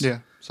close. Yeah.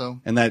 So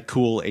and that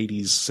cool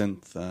 '80s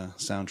synth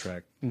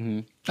soundtrack,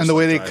 and the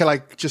way they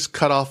just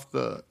cut off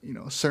the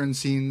certain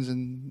scenes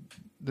and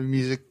the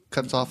music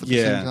cuts off at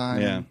the same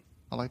time. Yeah,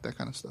 I like that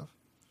kind of stuff.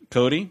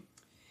 Cody.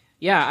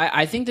 Yeah,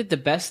 I think that the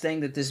best thing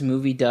that this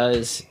movie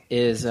does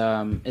is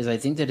I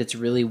think that it's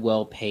really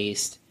well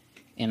paced,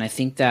 and I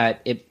think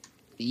that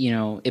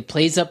it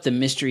plays up the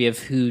mystery of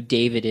who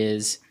David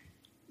is.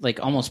 Like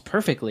almost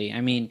perfectly.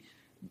 I mean,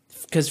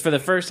 because for the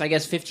first, I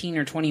guess, 15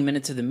 or 20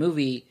 minutes of the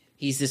movie,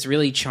 he's this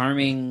really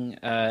charming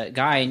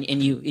guy,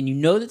 and you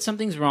know that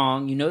something's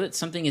wrong. You know that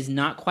something is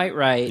not quite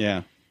right.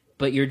 Yeah.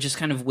 But you're just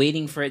kind of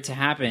waiting for it to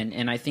happen,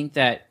 and I think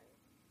that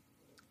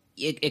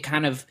it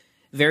kind of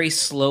very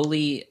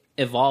slowly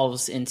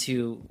evolves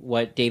into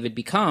what David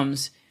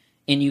becomes,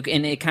 and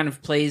it kind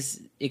of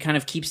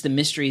keeps the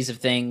mysteries of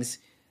things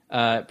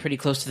pretty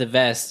close to the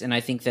vest, and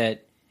I think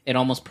that it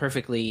almost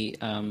perfectly.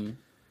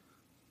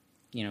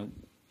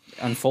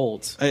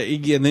 Unfolds.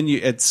 And then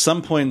at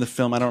some point in the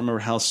film, I don't remember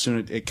how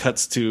soon it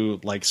cuts to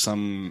like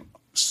some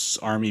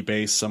army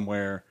base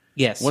somewhere.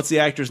 Yes. What's the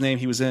actor's name?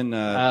 He was in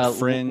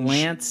Fringe.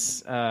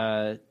 Lance.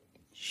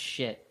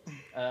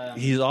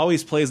 He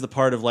always plays the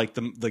part of like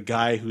the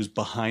guy who's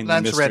behind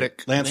Lance the mystery.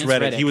 Reddick. Lance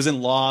Reddick. He was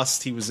in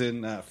Lost. He was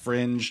in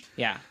Fringe.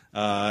 Yeah.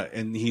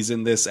 And he's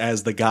in this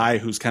as the guy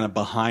who's kind of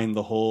behind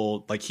the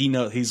whole. Like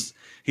he's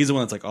the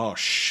one that's like, oh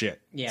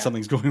shit,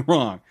 something's going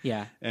wrong.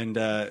 Yeah.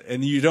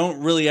 And you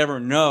don't really ever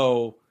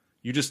know.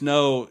 You just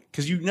know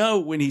because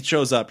when he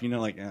shows up,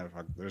 like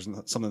fuck, there's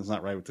something that's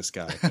not right with this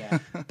guy. Yeah.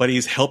 But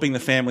he's helping the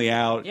family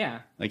out. Yeah.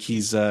 Like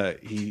he's the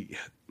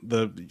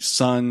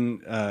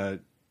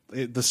son.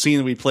 The scene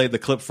that we played the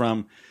clip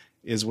from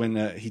is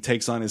when he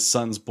takes on his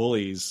son's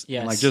bullies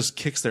and like just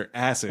kicks their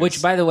asses.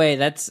 Which, by the way,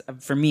 that's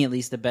for me at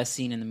least the best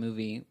scene in the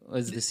movie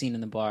was the scene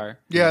in the bar.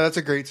 Yeah, that's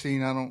a great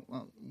scene. I don't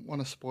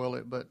want to spoil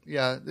it, but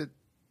yeah,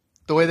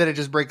 the way that it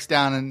just breaks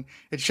down, and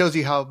it shows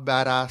you how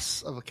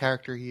badass of a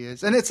character he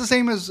is. And it's the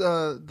same as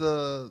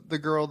the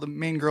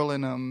main girl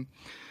in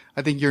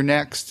I Think You're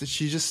Next.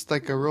 She's just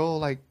like a real,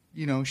 like,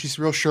 you know, she's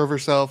real sure of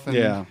herself,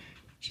 and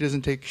she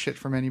doesn't take shit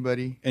from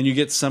anybody. And you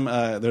get some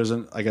there's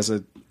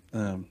a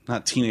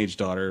not teenage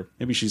daughter,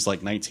 maybe she's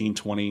like 19,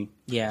 20.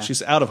 Yeah,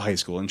 she's out of high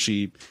school, and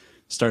she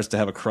starts to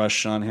have a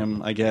crush on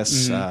him, I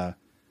guess.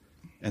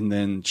 And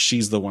then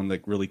she's the one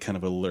that really kind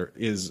of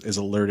is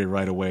alerted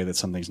right away that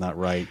something's not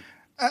right.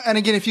 And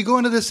again, if you go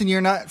into this and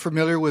you're not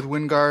familiar with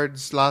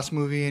Wingard's last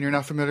movie, and you're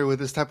not familiar with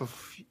this type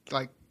of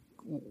like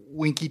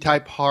winky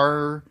type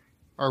horror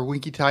or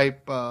winky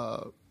type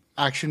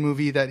action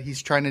movie that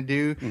he's trying to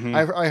do,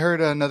 I heard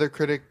another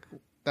critic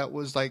that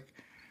was like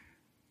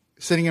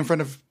sitting in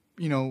front of,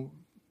 you know,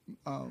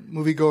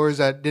 moviegoers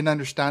that didn't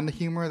understand the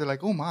humor. They're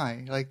like, oh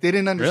my, like they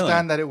didn't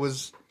understand that it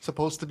was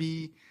supposed to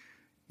be,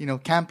 you know,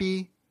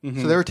 campy.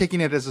 So they were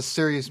taking it as a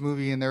serious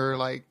movie, and they were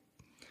like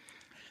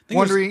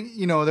wondering,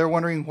 you know, they're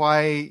wondering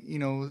why, you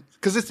know,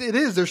 because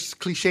there's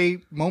cliche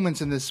moments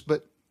in this,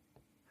 but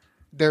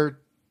they're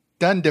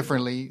done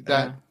differently.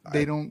 That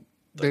they don't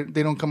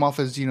come off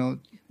as, you know.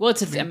 Well,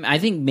 I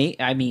think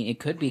it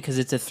could be because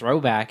it's a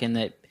throwback, and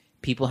that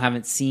people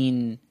haven't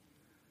seen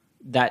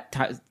that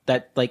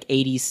like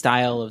 80s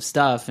style of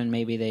stuff, and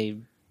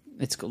maybe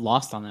it's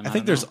lost on them. I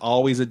think there's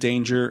always a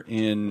danger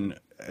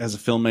as a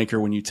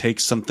filmmaker when you take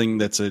something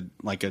that's a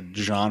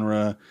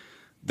genre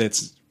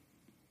that's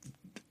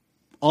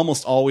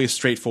almost always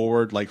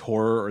straightforward, like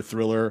horror or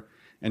thriller,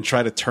 and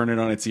try to turn it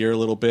on its ear a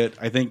little bit.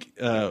 I think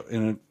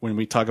when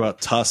we talk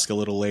about Tusk a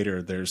little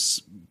later,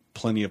 there's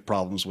plenty of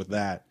problems with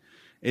that.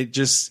 It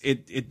just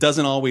it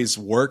doesn't always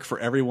work for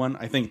everyone.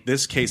 I think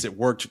this case it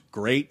worked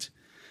great,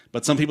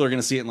 but some people are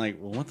going to see it and like,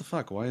 well, what the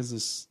fuck? Why is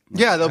this?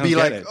 Yeah, they'll be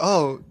like,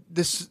 oh,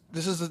 this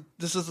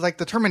is like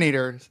the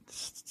Terminator.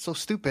 It's so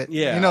stupid.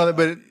 Yeah, you know,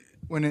 but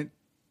when it,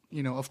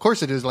 you know, of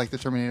course it is like the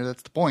Terminator.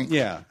 That's the point.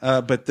 Yeah,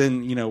 but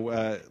then, you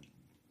know,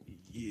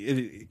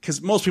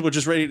 because most people are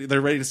just ready.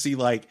 They're ready to see,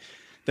 like,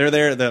 they're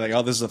like,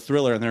 oh, this is a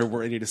thriller, and they're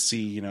ready to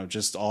see, you know,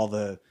 just all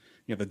the,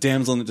 you know, the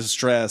damsel in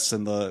distress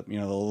and the, you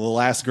know, the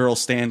last girl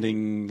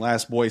standing,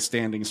 last boy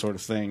standing sort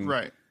of thing.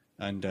 Right.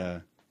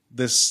 And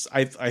this,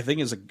 I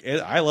think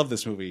I love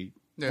this movie.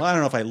 Yeah. Well, I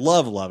don't know if I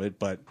love it,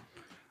 but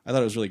I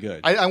thought it was really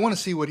good. I want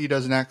to see what he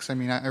does next. I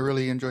mean, I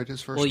really enjoyed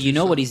his first. Well, you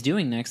know what he's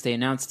doing next. They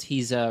announced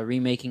he's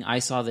remaking I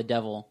Saw the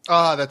Devil.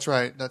 Ah, that's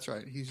right.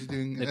 He's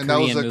doing, and that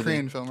was a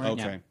Korean film, right?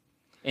 Okay. Yeah.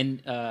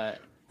 And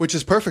which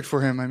is perfect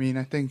for him. I mean,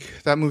 I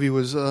think that movie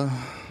was kind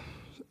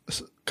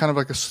of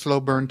like a slow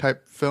burn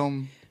type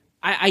film.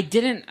 I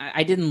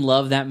didn't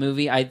love that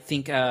movie. I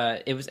think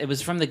it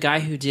was from the guy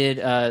who did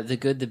The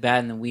Good, the Bad,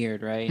 and the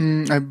Weird, right?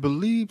 I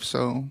believe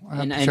so.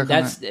 And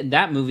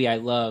that movie I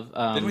love.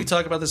 Didn't we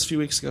talk about this a few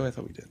weeks ago? I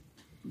thought we did.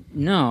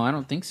 No, I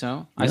don't think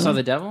so. I Saw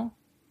the Devil.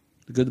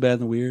 The Good, the Bad,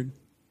 and the Weird.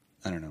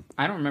 I don't know.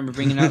 I don't remember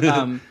bringing it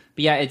up. But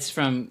yeah, it's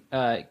from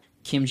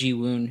Kim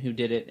Ji-woon who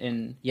did it,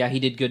 and yeah, he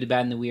did Good, the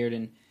Bad, and the Weird,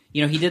 and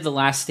you know he did The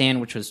Last Stand,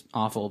 which was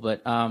awful,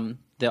 but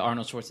the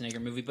Arnold Schwarzenegger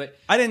movie. But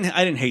I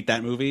didn't hate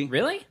that movie.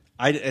 Really?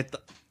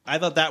 I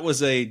thought that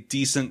was a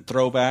decent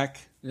throwback.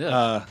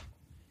 Yeah.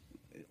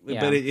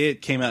 But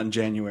it came out in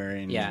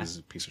January, and it was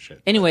a piece of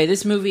shit. Anyway,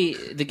 this movie,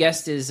 The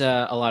Guest, is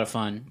a lot of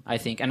fun, I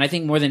think, and I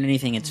think more than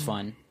anything, it's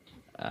fun.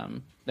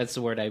 That's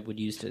the word I would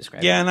use to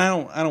describe it. Yeah, and I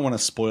don't want to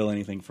spoil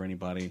anything for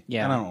anybody.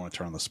 Yeah, and I don't want to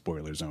turn on the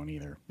spoiler zone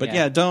either. But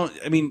yeah, don't.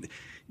 I mean,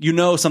 you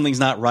know something's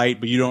not right,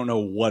 but you don't know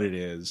what it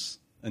is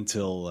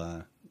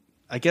until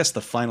I guess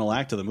the final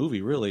act of the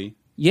movie. Really,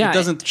 it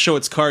doesn't show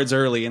its cards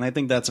early, and I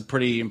think that's a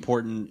pretty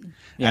important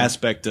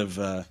aspect of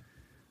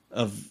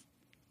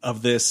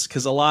this,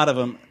 because a lot of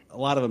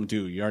them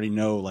do. You already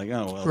know, like,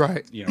 oh, well,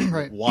 right, you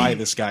know, why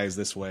this guy is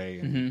this way,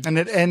 and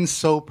it ends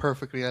so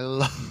perfectly. I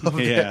love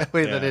the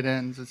way that it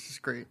ends. It's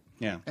just great.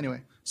 Yeah.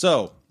 Anyway,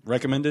 so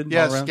recommended.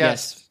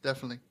 Yes,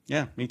 definitely.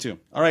 Yeah, me too.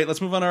 All right, let's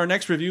move on to our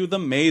next review, The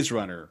Maze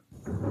Runner.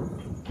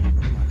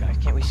 Guys,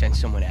 can't we send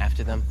someone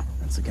after them?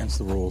 That's against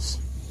the rules.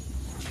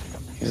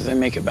 Either they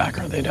make it back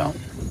or they don't.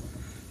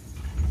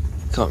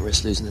 Can't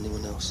risk losing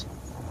anyone else.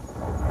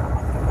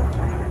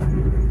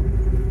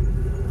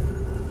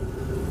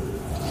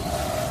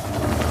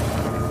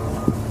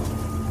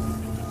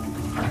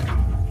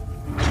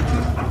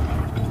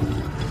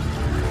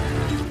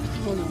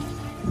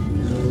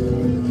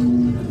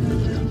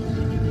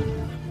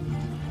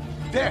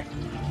 There!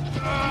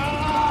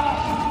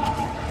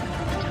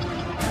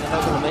 They're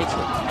not gonna make it.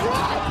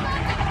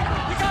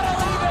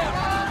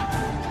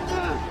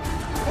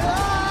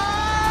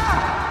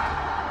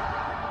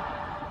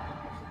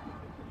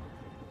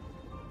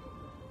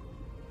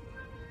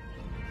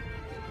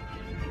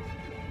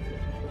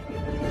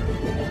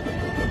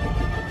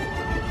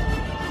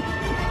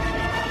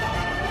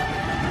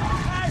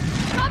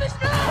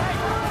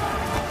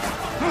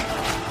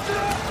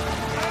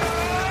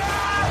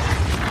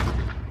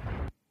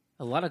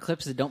 A lot of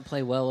clips that don't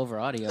play well over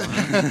audio.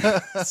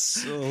 Huh?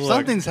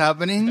 Something's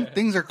happening.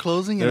 Things are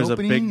closing and There's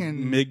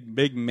opening. a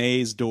big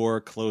maze door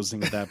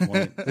closing at that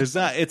point. There's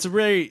not. It's a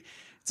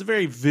It's a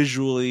very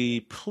visually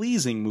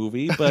pleasing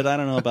movie, but I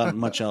don't know about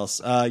much else.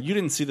 You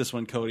didn't see this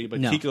one, Cody, but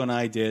No. Kiko and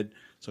I did.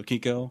 So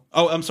Kiko.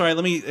 Oh, I'm sorry.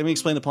 Let me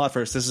explain the plot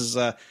first. This is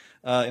in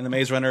the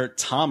Maze Runner.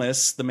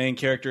 Thomas, the main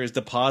character, is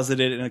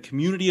deposited in a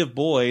community of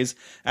boys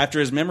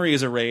after his memory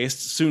is erased.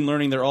 Soon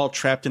learning they're all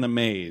trapped in a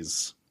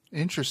maze.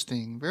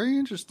 Interesting. Very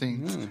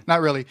interesting.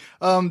 Not really.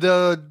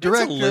 The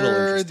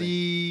director,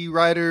 the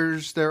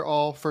writers, they're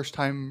all first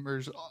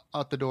timers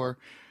out the door.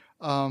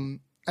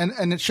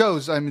 And it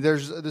shows. I mean,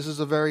 this is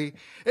a very.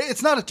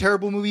 It's not a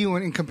terrible movie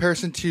when in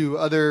comparison to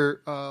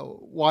other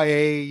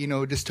YA,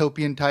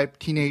 dystopian type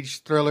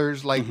teenage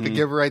thrillers like The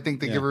Giver. I think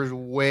The Giver is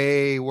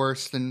way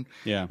worse than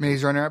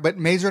Maze Runner. But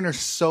Maze Runner's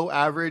so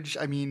average.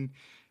 I mean,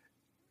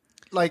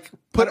 like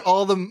put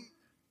all the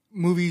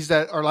movies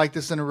that are like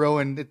this in a row,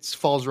 and it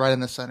falls right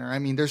in the center. I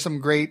mean, there's some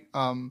great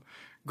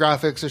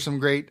graphics. There's some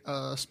great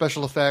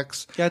special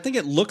effects. Yeah, I think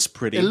it looks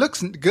pretty. It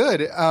looks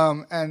good.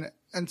 And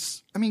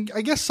I mean,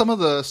 I guess some of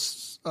the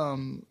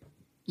some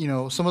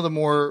of the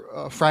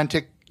more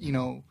frantic,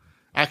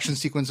 action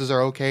sequences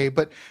are okay,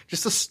 but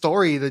just the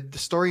story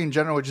in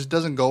general, it just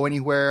doesn't go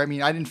anywhere. I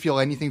mean, I didn't feel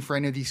anything for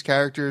any of these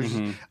characters.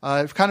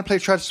 It kind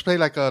of tries to play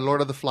like a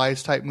Lord of the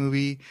Flies type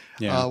movie,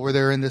 where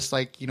they're in this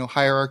like,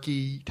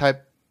 hierarchy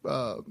type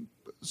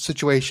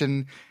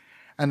situation,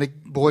 and the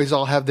boys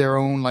all have their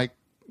own like,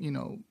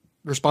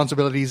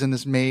 responsibilities in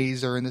this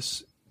maze or in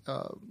this,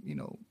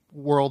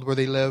 world where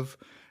they live,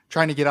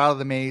 trying to get out of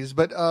the maze.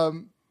 But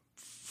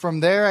from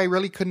there, I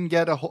really couldn't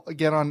get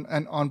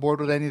on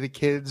board with any of the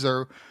kids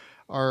or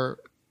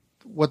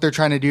what they're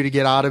trying to do to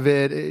get out of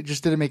it. It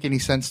just didn't make any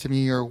sense to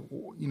me, or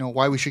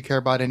why we should care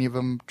about any of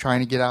them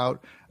trying to get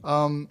out.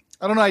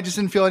 I don't know. I just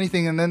didn't feel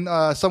anything. And then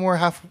somewhere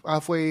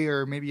halfway,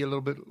 or maybe a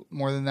little bit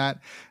more than that,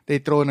 they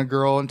throw in a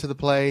girl into the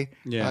play.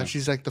 Yeah,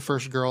 she's like the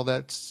first girl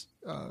that's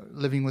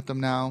living with them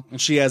now, and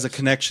she has a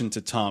connection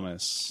to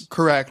Thomas.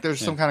 Correct.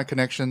 There's some kind of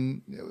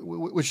connection,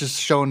 which is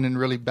shown in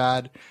really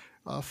bad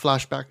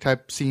flashback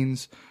type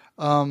scenes.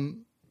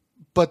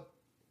 But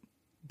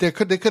they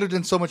could have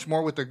done so much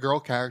more with the girl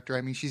character.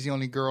 I mean, she's the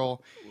only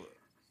girl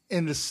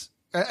in this.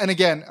 And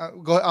again,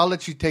 I'll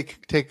let you take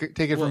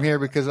it from here,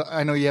 because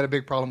I know you had a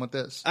big problem with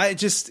this.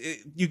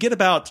 You get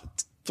about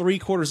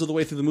 3/4 of the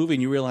way through the movie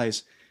and you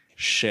realize,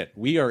 shit,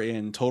 we are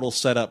in total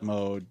setup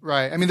mode.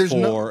 Right. I mean, there's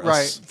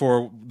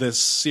for this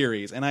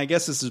series, and I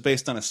guess this is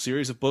based on a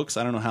series of books.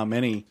 I don't know how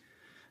many,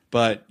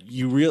 but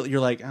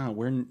you're like,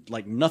 we're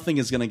like nothing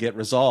is going to get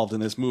resolved in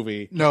this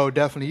movie. No,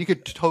 definitely, you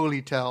could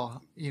totally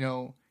tell.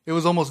 It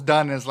was almost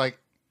done as like.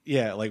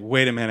 Yeah, like,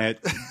 wait a minute,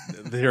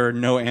 there are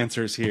no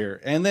answers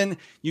here. And then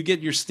you get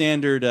your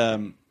standard,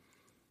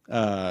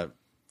 I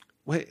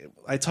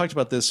talked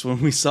about this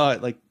when we saw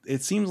it, like,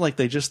 it seems like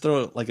they just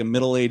throw, like, a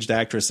middle-aged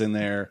actress in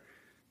there.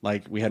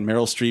 Like, we had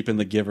Meryl Streep in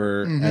The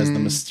Giver as the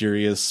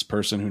mysterious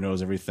person who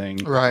knows everything.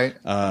 Right.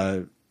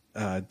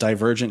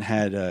 Divergent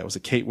had, was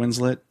it Kate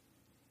Winslet?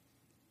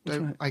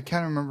 I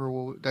can't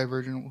remember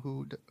Divergent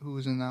who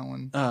was in that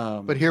one.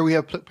 But here we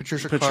have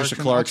Patricia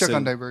Clarkson. I'll check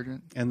on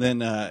Divergent. And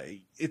then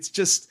it's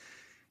just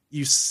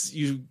you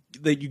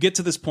get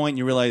to this point and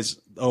you realize,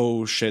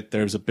 oh shit,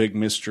 there's a big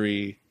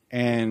mystery,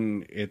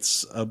 and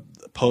it's a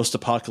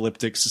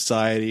post-apocalyptic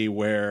society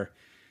where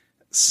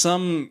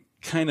some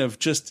kind of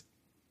just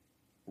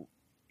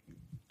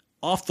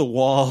off the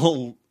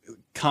wall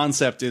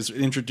concept is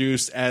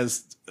introduced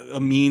as a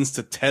means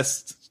to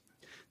test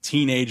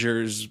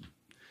teenagers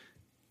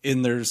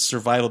in their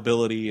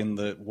survivability in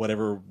the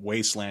whatever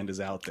wasteland is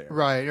out there.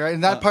 Right.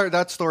 And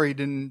that story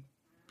didn't,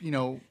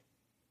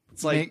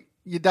 it's like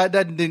that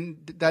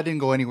didn't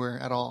go anywhere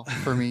at all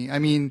for me. I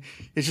mean,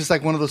 it's just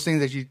like one of those things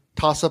that you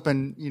toss up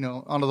and,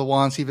 onto the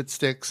wall and see if it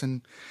sticks.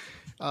 And,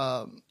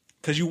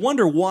 cause you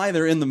wonder why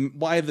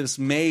why this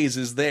maze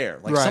is there.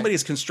 Like somebody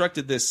has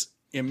constructed this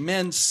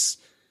immense,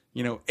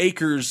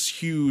 acres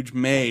huge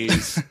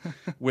maze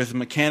with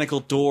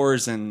mechanical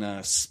doors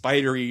and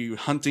spidery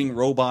hunting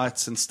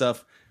robots and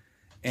stuff.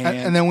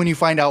 And then when you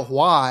find out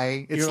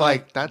why, it's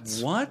like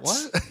that's what?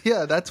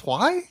 Yeah, that's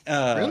why.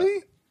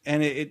 Really?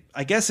 And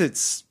I guess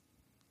it's,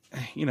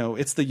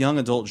 it's the young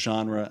adult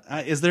genre.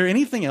 Is there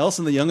anything else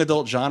in the young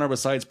adult genre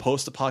besides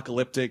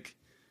post-apocalyptic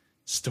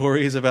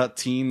stories about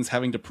teens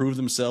having to prove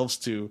themselves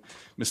to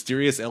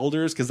mysterious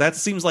elders? Because that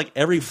seems like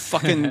every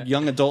fucking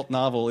young adult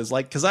novel is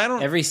like. Because I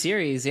don't. Every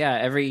series, yeah,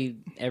 every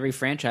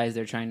franchise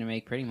they're trying to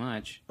make, pretty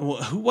much.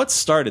 Well, what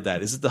started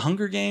that? Is it the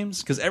Hunger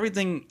Games? Because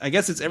everything, I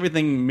guess, it's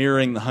everything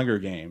mirroring the Hunger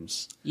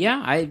Games.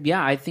 Yeah,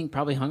 I think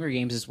probably Hunger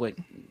Games is what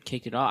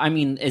kicked it off. I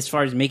mean, as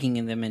far as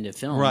making them into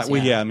films, right?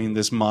 Well, yeah, I mean,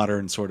 this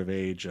modern sort of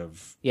age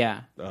of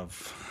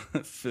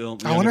film.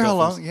 I wonder how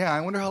long. Yeah, I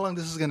wonder how long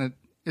this is gonna.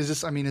 Is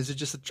this? I mean, is it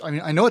just?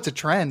 I know it's a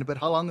trend, but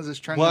how long is this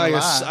trend?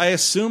 Well, I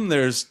assume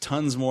there's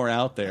tons more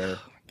out there.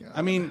 Oh,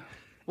 I mean,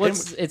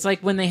 it's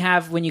like when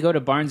you go to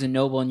Barnes and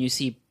Noble and you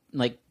see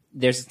like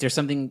there's a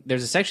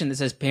section that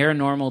says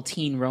paranormal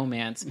teen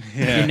romance.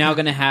 Yeah. You're now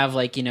going to have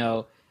like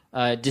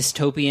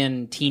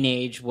dystopian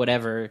teenage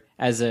whatever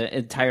as an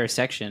entire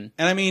section.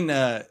 And I mean,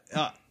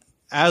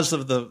 as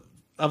of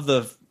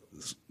the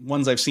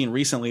ones I've seen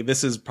recently,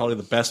 this is probably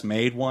the best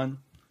made one.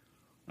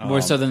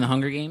 More so than the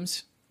Hunger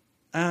Games.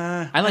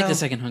 I like well, the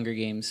second Hunger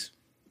Games.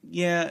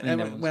 Yeah. that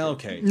one's Well,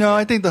 good. okay. No,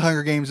 I think the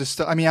Hunger Games is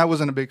still. I mean, I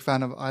wasn't a big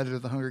fan of either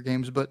of the Hunger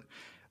Games, but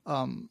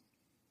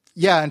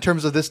yeah, in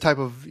terms of this type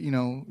of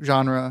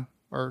genre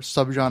or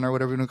subgenre, or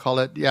whatever you want to call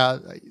it, yeah,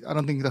 I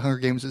don't think the Hunger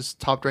Games is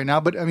topped right now.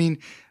 But I mean,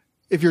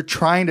 if you're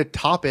trying to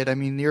top it, I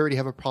mean, you already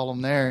have a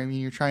problem there. I mean,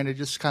 you're trying to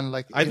just kind of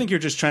like. I think you're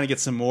just trying to get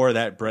some more of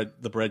that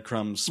the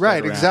breadcrumbs.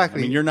 Right, around. exactly.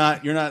 I mean, you're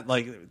not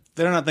like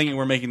they're not thinking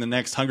we're making the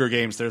next Hunger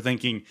Games. They're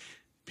thinking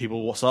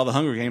people saw the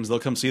Hunger Games, they'll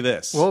come see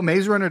this. Well,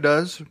 Maze Runner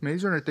does.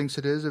 Maze Runner thinks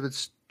it is if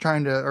it's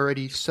trying to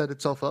already set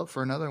itself up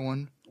for another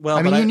one. Well,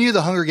 I mean, but you knew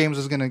the Hunger Games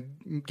was going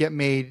to get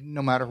made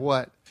no matter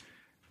what.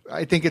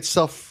 I think it's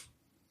a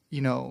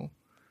little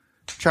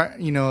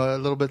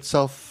bit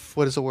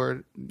what is the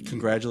word?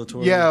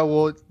 Congratulatory. Yeah,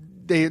 well,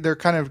 they're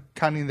kind of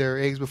counting their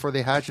eggs before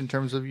they hatch in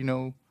terms of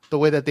the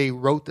way that they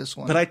wrote this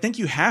one. But I think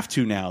you have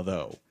to now,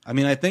 though. I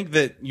mean, I think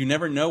that you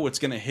never know what's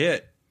going to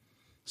hit.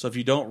 So if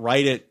you don't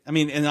write it, I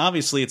mean, and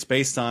obviously it's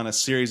based on a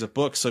series of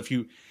books. So if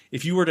you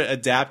were to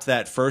adapt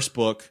that first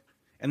book,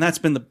 and that's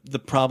been the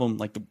problem,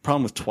 like the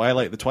problem with the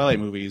Twilight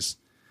movies,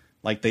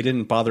 like they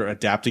didn't bother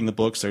adapting the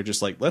books. They're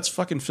just like, let's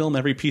fucking film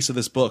every piece of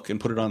this book and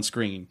put it on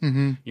screen.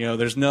 Mm-hmm.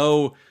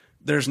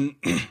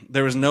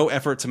 There was no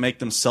effort to make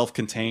them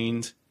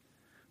self-contained.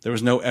 There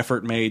was no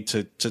effort made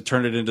to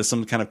turn it into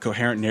some kind of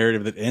coherent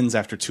narrative that ends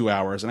after 2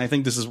 hours. And I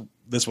think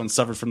this one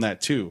suffered from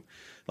that too.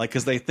 Like,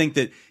 because they think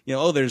that,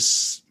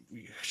 there's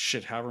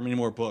however many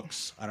more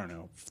books. I don't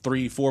know,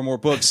 3-4 more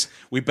books.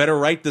 We better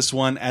write this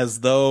one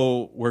as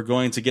though we're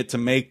going to get to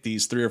make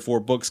these 3 or 4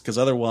 books, because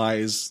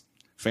otherwise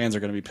fans are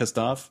going to be pissed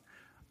off.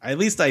 At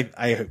least I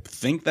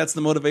think that's the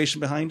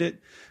motivation behind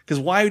it. Because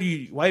why would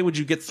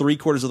you get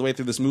 3/4 of the way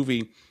through this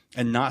movie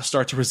and not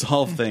start to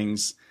resolve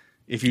things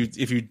if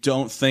you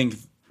don't think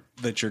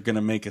that you're going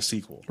to make a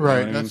sequel? Right,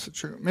 You know what I that's mean?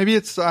 true. Maybe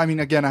it's. I mean,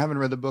 again, I haven't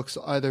read the books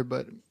either,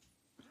 but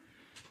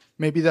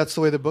maybe that's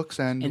the way the books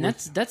end. And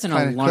that's an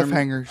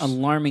cliffhangers.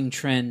 alarming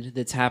trend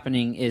that's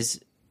happening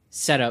is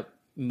setup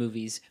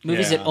movies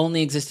that Yeah.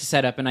 only exist to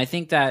set up. And I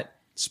think that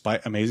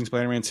Amazing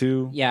Spider-Man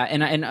 2. yeah,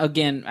 and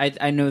again,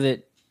 I know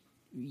that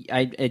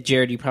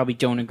Jared, you probably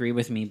don't agree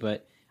with me,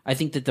 but I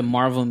think that the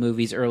Marvel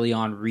movies early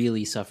on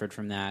really suffered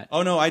from that.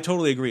 Oh no, I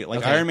totally agree. Like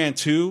Okay. Iron Man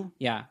 2.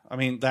 Yeah, I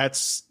mean,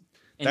 that's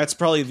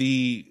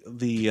probably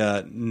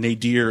the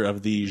nadir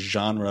of the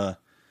genre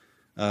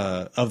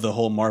of the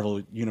whole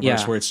Marvel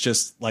universe, Yeah. where it's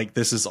just like,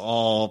 this is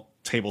all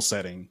table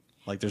setting.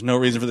 Like, there's no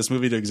reason for this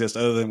movie to exist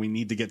other than we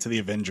need to get to the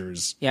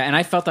Avengers. yeah, and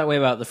I felt that way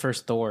about the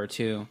first Thor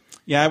too.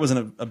 Yeah, I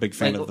wasn't a big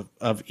fan Like-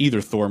 of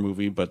either Thor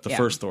movie, but the Yeah.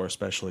 first Thor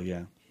especially.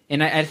 Yeah,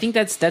 And I think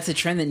that's a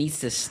trend that needs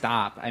to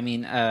stop. I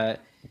mean,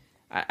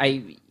 it's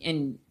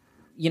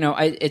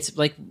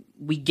like,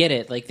 we get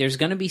it. Like, there's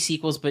going to be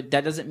sequels, but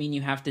that doesn't mean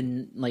you have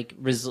to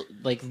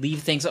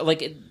leave things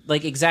like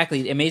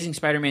exactly. Amazing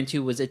Spider-Man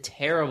 2 was a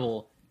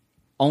terrible,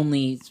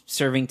 only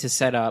serving to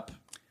set up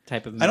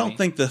type of movie. I don't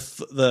think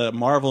the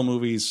Marvel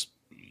movies.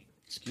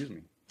 Excuse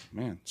me,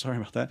 man. Sorry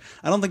about that.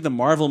 I don't think the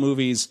Marvel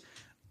movies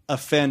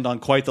offend on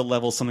quite the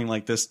level something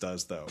like this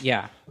does, though.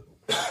 Yeah.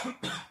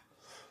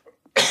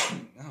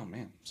 Oh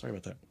man, sorry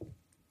about that.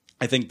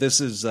 I think this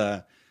is,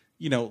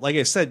 like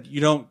I said,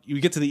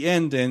 you get to the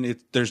end and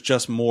there's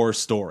just more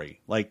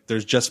story. Like,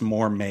 there's just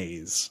more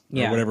maze or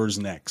Yeah. whatever's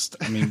next.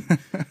 I mean,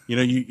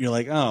 you're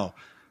like, oh,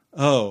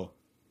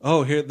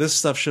 here, this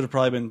stuff should have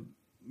probably been,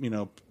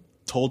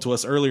 told to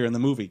us earlier in the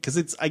movie.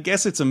 Cause I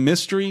guess it's a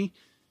mystery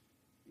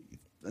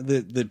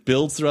that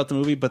builds throughout the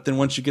movie. But then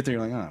once you get there,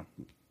 you're like, oh,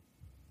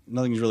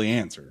 nothing's really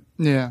answered.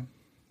 Yeah.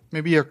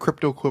 Maybe a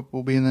crypto quip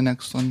will be in the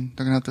next one.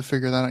 They're gonna have to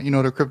figure that out. You know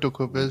what a crypto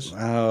quip is?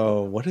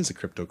 Oh, what is a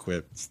crypto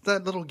quip? It's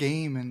that little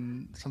game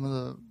in some of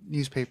the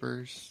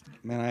newspapers.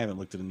 Man, I haven't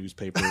looked at a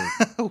newspaper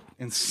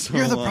in so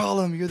You're the long.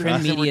 problem. You're the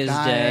Print reason we're media is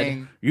dead.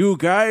 dying. You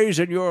guys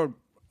and your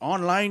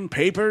online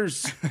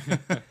papers.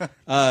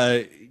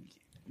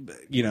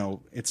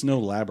 It's no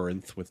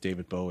Labyrinth with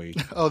David Bowie.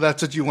 Oh,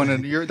 that's what you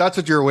wanted. That's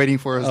what you were waiting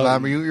for.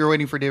 You're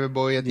waiting for David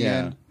Bowie at the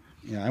end.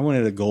 Yeah, I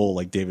wanted a goal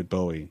like David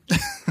Bowie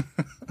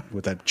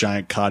with that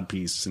giant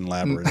codpiece in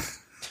Labyrinth.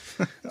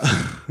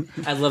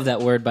 I love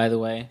that word, by the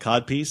way.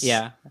 Codpiece?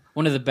 Yeah.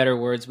 One of the better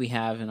words we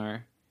have in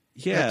our...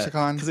 Yeah,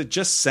 lexicon. because it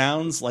just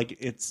sounds like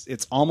it's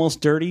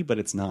almost dirty, but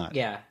it's not.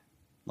 Yeah.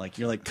 Like,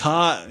 you're like,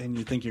 "Ca," and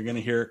you think you're going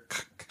to hear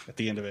at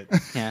the end of it.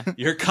 Yeah.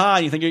 You're "ca,"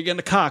 and you think you're getting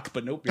a cock,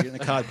 but nope, you're getting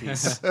a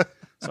codpiece.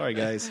 Sorry,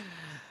 guys.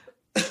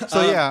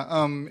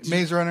 So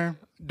Maze Runner.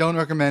 Don't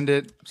recommend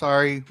it.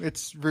 Sorry,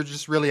 we're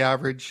just really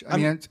average.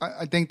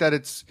 I think that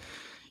it's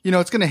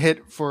it's going to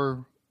hit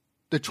for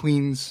the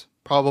tweens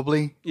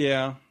probably.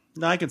 Yeah,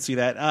 no, I can see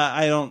that.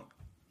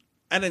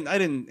 I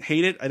didn't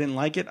hate it. I didn't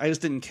like it. I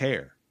just didn't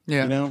care.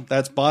 Yeah.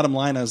 That's bottom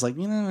line. I was like,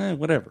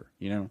 whatever.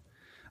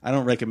 I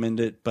don't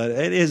recommend it, but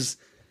it is.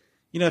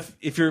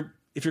 If you're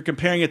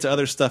comparing it to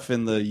other stuff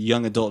in the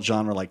young adult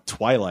genre like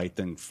Twilight,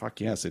 then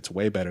fuck yes, it's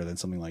way better than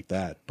something like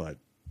that. But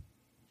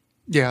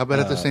Yeah, but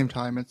at the same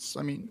time,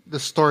 the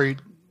story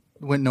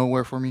went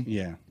nowhere for me.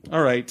 Yeah.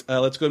 All right.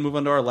 Let's go and move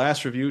on to our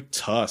last review,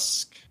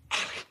 Tusk.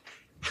 Ellie,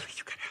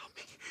 you gotta help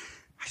me.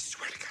 I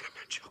swear to God, I'm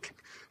not joking.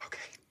 Okay.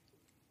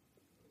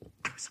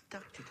 I was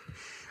abducted.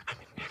 I'm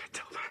in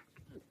Manitoba.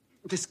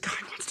 This guy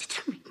wants to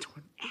turn me into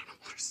an animal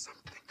or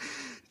something.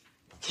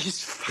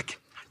 He's fucking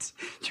nuts.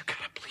 You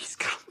gotta please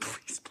come.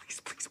 Please,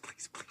 please, please,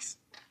 please, please.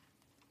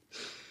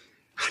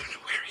 I don't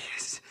know where he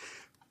is,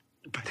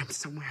 but I'm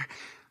somewhere.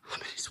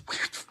 I'm in his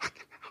weird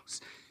fucking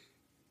house.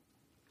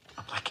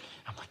 I'm like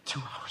 2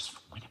 hours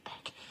from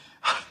Winnipeg.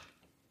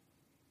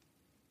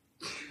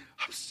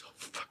 I'm so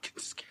fucking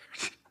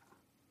scared.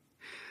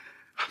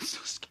 I'm so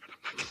scared I'm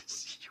not gonna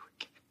see you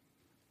again.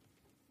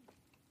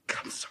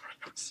 I'm sorry,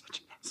 I was such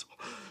an asshole.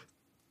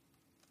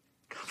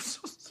 I'm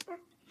so sorry.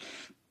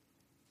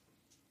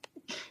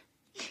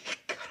 You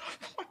cut off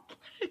my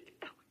leg,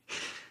 Ellie.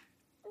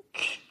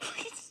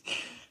 Please.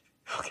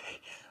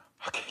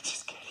 Okay,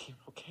 just get here,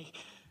 okay?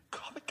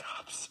 Call the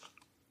cops.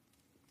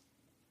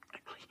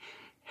 Ellie,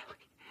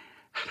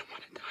 I don't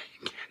want to die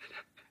in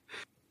Canada.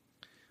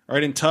 All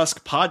right, in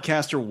Tusk,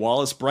 podcaster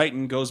Wallace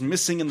Brighton goes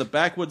missing in the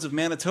backwoods of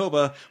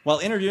Manitoba while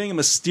interviewing a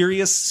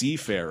mysterious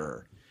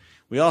seafarer.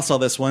 We all saw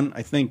this one.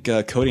 I think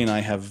Cody and I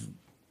have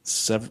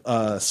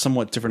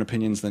somewhat different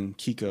opinions than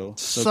Kiko.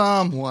 So,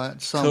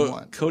 Somewhat.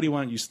 Cody,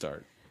 why don't you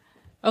start?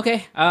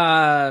 Okay.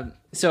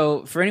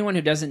 So for anyone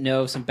who doesn't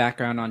know some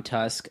background on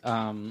Tusk,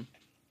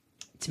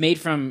 it's made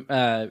from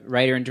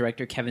writer and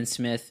director Kevin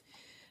Smith,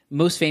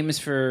 most famous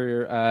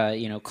for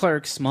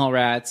Clerks,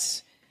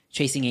 Mallrats,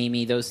 Chasing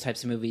Amy, those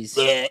types of movies.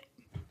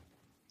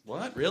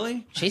 What?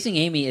 Really? Chasing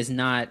Amy is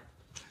not.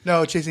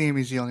 No, Chasing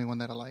Amy's the only one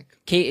that I like.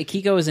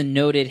 Kiko is a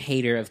noted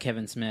hater of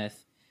Kevin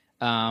Smith.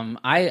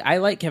 I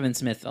like Kevin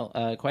Smith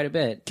quite a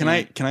bit. Can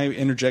I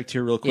interject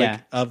here real quick? Yeah.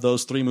 Of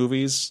those three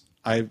movies,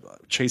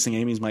 Chasing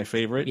Amy is my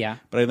favorite. Yeah.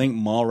 But I think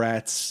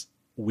Mallrats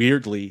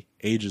weirdly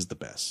ages the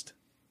best.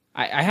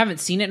 I haven't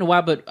seen it in a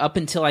while, but up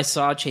until I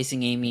saw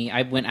Chasing Amy,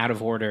 I went out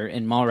of order,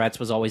 and Mallrats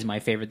was always my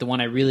favorite. The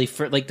one I really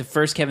the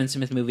first Kevin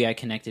Smith movie I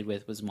connected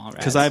with was Mallrats.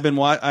 Because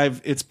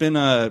it's been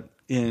a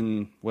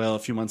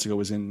few months ago,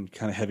 was in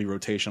kind of heavy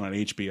rotation on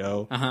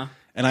HBO. Uh-huh.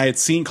 And I had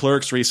seen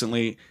Clerks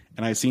recently,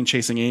 and I had seen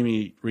Chasing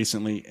Amy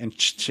recently,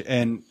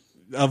 and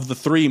of the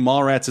three,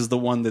 Mallrats is the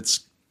one that's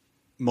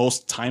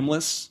most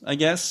timeless, I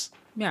guess.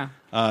 Yeah.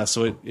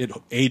 So it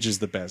ages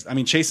the best. I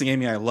mean, Chasing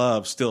Amy I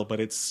love still,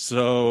 but it's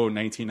so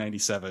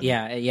 1997.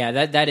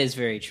 Yeah, that is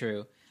very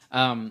true.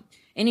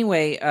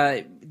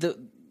 Anyway,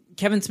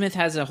 Kevin Smith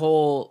has a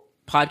whole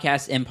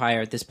podcast empire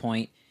at this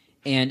point,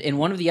 and in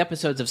one of the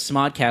episodes of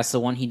Smodcast, the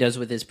one he does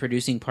with his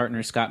producing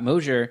partner Scott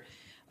Mosier,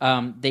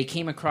 they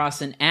came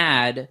across an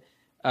ad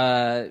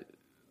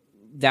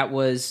that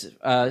was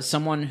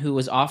someone who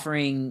was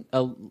offering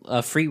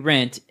a free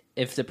rent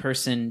if the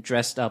person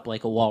dressed up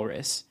like a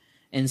walrus.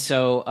 And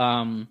so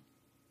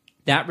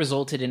that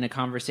resulted in a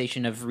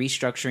conversation of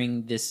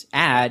restructuring this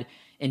ad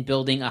and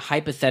building a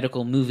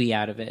hypothetical movie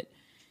out of it.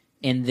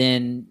 And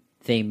then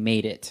they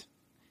made it.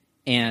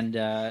 And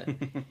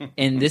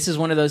and this is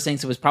one of those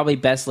things that was probably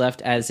best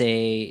left as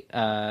a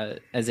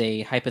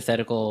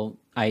hypothetical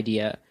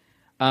idea.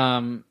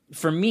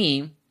 For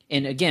me,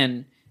 and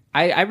again,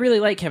 I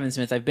really like Kevin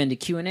Smith. I've been to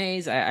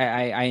Q&As.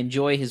 I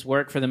enjoy his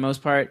work for the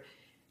most part.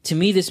 To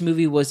me, this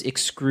movie was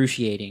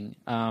excruciating.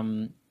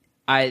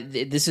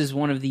 This is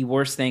one of the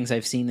worst things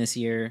I've seen this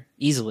year,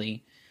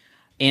 easily,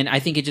 and I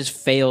think it just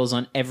fails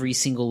on every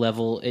single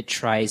level it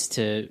tries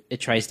to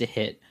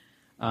hit.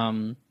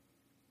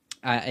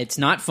 It's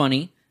not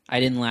funny.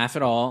 I didn't laugh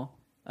at all.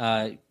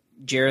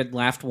 Jared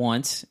laughed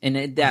once,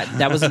 and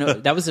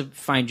that was a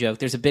fine joke.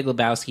 There's a Big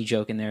Lebowski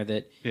joke in there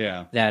that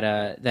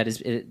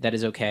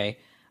is okay.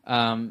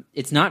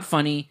 It's not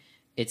funny.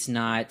 It's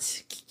not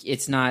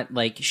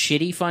like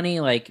shitty funny,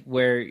 like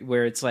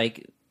where it's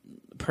like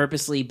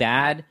purposely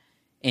bad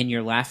and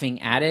you're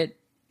laughing at it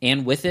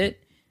and with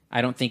it.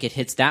 I don't think it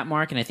hits that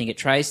mark, and I think it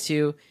tries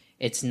to.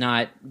 It's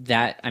not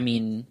that. I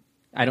mean,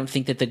 I don't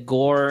think that the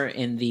gore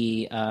and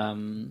the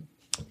I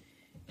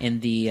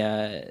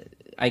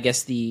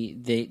guess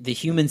the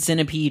human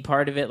centipede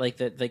part of it, like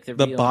the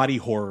real, body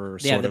horror,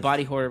 the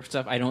body horror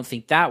stuff. I don't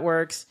think that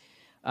works.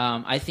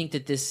 I think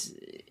that this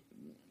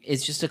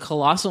is just a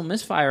colossal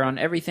misfire on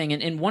everything,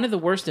 and one of the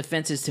worst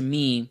offenses to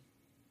me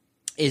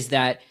is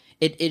that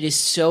it is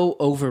so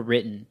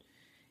overwritten.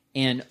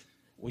 And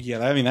well,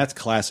 yeah, I mean that's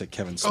classic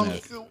Kevin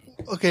Smith.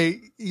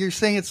 Okay, you're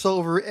saying it's so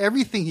over.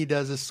 Everything he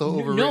does is so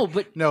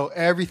overwritten. No,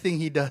 everything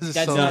he does is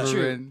so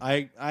overwritten.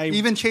 I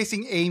even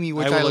Chasing Amy,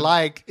 which I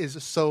like,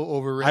 is so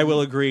overwritten. I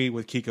will agree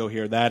with Kiko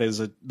here. That is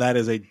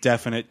a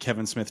definite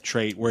Kevin Smith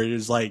trait where it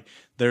is like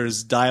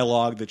there's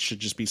dialogue that should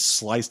just be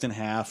sliced in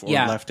half or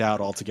left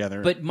out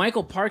altogether. But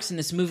Michael Parks in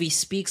this movie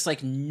speaks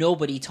like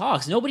nobody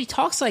talks. Nobody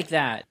talks like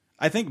that.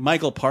 I think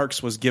Michael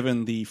Parks was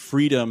given the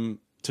freedom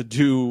to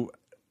do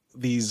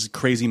these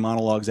crazy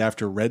monologues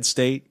after Red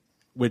State,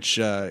 which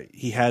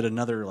he had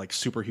another like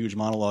super huge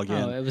monologue in.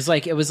 Oh, it was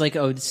like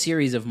a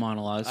series of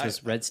monologues.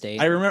 Was Red State?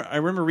 I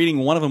remember reading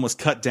one of them was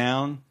cut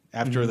down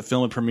after the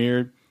film had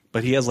premiered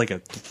but he has like a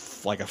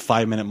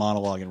 5-minute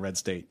monologue in Red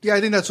State. Yeah,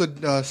 I think that's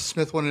what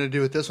Smith wanted to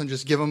do with this one.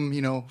 Just give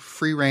him,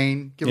 free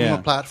reign, give him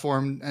a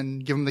platform,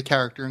 and give him the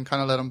character, and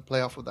kind of let him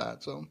play off with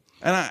that. So,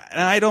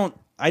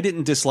 I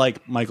didn't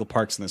dislike Michael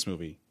Parks in this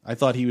movie. I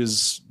thought he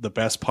was the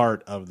best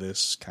part of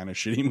this kind of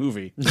shitty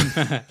movie.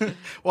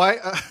 Well,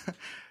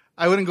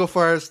 I wouldn't go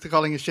far as to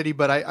calling it shitty,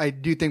 but I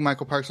do think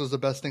Michael Parks was the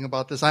best thing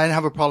about this. I didn't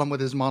have a problem with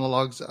his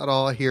monologues at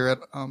all here.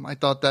 I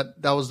thought that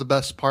was the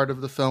best part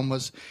of the film,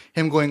 was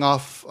him going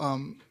off,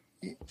 knowing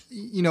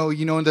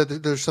that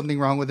there's something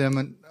wrong with him,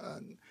 and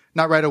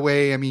not right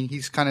away. I mean,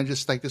 he's kind of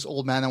just like this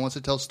old man that wants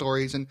to tell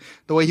stories, and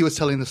the way he was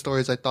telling the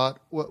stories, I thought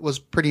was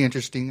pretty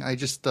interesting. I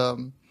just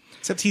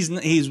except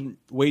he's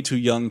way too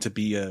young to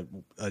be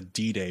a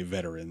D-Day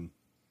veteran.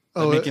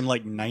 I make him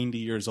like 90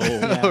 years old.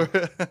 Yeah.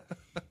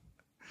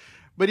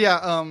 But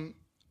yeah,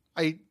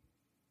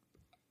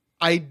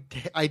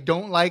 I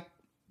don't like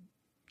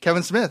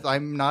Kevin Smith.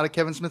 I'm not a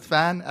Kevin Smith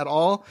fan at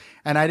all,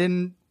 and I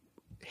didn't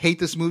hate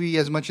this movie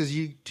as much as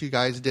you two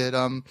guys did.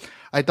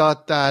 I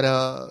thought that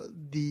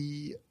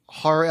the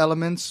horror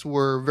elements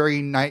were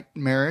very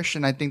nightmarish,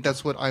 and I think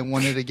that's what I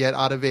wanted to get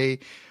out of a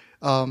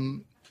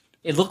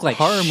it looked like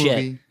horror shit.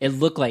 movie. It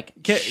looked like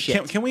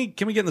shit. Can we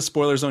get in the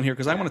spoiler zone here?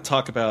 Because I want to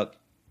talk about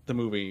the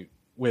movie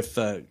with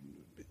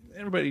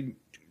everybody.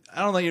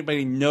 I don't think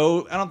anybody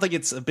know. I don't think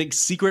it's a big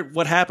secret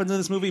what happens in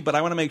this movie, but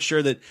I want to make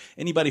sure that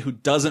anybody who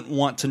doesn't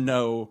want to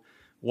know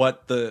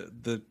what the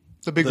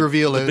big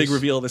reveal is, the big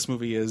reveal of this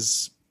movie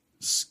is,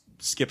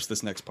 skips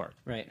this next part.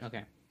 Right.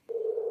 Okay.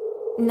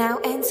 Now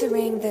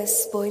entering the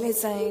spoiler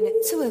zone.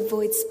 To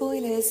avoid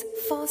spoilers,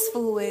 fast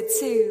forward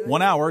to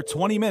 1 hour,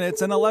 20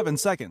 minutes, and 11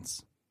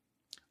 seconds.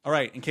 All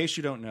right. In case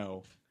you don't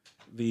know,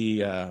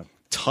 the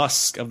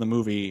Tusk of the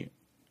movie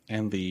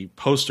and the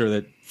poster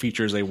that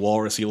features a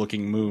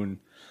walrusy-looking moon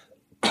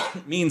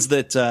means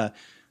that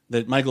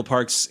Michael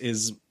Parks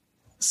is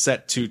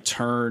set to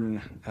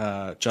turn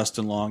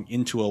Justin Long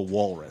into a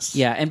walrus.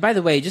 Yeah, and by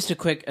the way, just a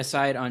quick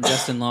aside on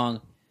Justin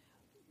Long.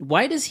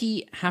 Why does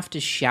he have to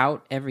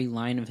shout every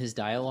line of his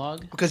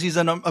dialogue? Because he's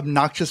an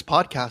obnoxious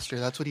podcaster.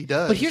 That's what he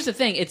does. But here's the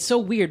thing. It's so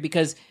weird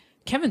because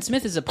Kevin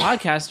Smith is a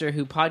podcaster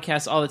who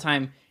podcasts all the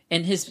time,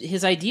 and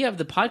his idea of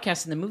the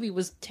podcast in the movie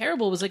was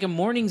terrible. It was like a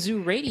morning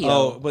zoo radio.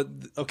 Oh, but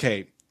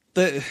okay.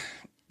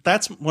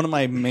 That's one of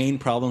my main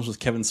problems with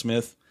Kevin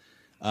Smith,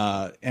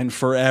 and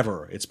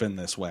forever it's been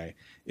this way,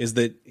 is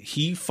that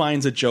he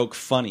finds a joke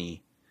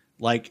funny.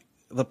 Like,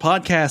 the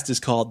podcast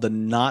is called The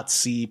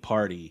Nazi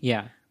Party.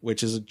 Yeah.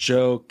 Which is a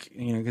joke,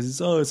 because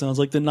it sounds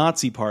like the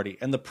Nazi Party.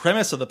 And the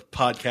premise of the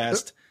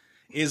podcast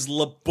is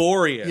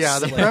laborious. Yeah,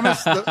 the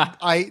premise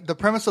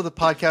of the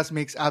podcast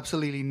makes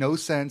absolutely no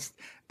sense.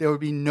 There would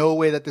be no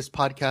way that this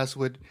podcast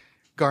would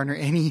garner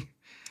any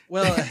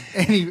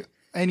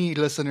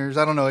listeners.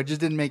 I don't know. It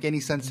just didn't make any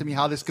sense to me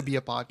how this could be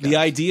a podcast. The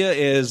idea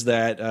is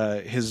that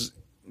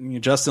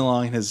Justin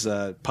Long and his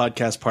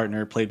podcast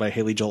partner, played by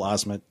Haley Joel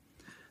Osment,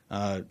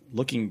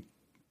 looking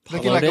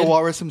like a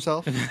walrus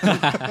himself.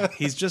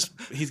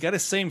 He's got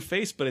his same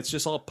face, but it's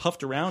just all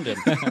puffed around him.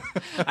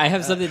 I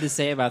have something to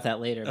say about that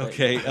later. But...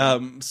 Okay.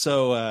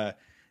 So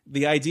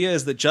the idea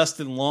is that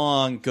Justin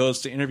Long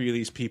goes to interview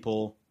these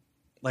people,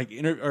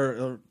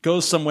 or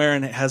goes somewhere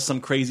and has some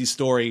crazy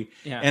story,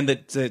 and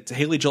that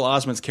Haley Joel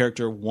Osment's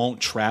character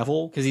won't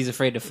travel because he's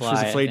afraid to fly.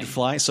 He's afraid to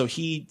fly, so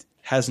he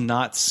has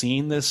not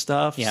seen this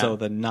stuff. Yeah. So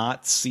the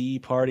Nazi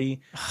Party,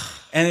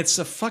 and it's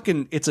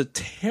a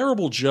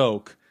terrible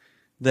joke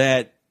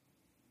that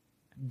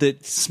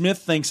Smith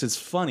thinks is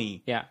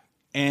funny. Yeah,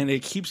 and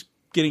it keeps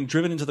getting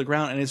driven into the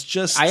ground, and it's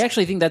just. I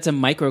actually think that's a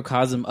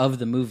microcosm of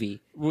the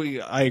movie.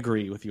 I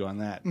agree with you on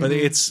that, but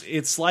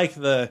it's like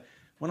one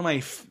of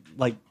my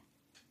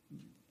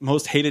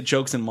most hated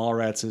jokes in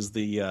Mallrats is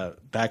the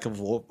back of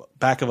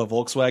a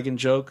Volkswagen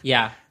joke.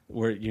 Yeah,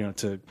 where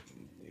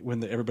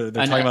everybody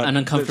they're talking about an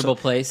uncomfortable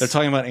place. They're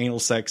talking about anal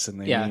sex,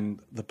 and they mean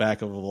the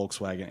back of a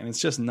Volkswagen, and it's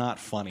just not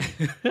funny.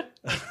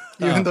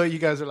 Even though you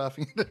guys are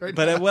laughing at it right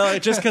now.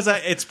 Just because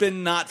it's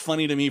been not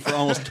funny to me for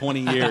almost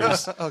 20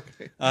 years.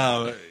 Okay.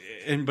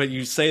 But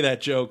you say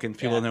that joke, and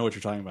people know what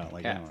you're talking about.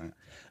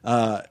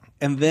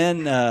 And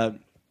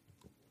then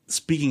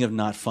speaking of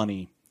not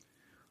funny,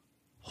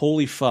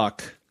 holy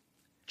fuck,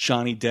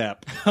 Johnny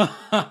Depp.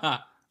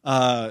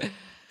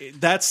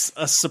 That's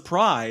a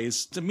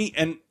surprise to me,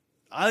 and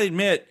I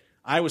admit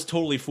I was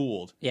totally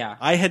fooled. Yeah.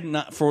 I had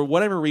not, for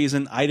whatever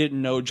reason, I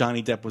didn't know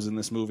Johnny Depp was in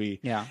this movie.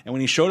 Yeah. And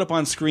when he showed up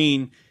on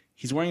screen,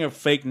 he's wearing a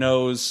fake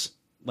nose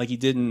like he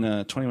did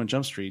in 21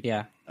 Jump Street.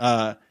 Yeah.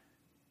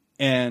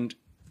 And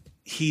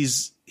he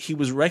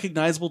was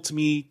recognizable to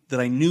me, that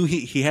I knew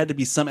he had to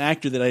be some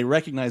actor that I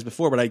recognized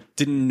before, but I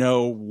didn't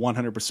know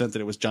 100%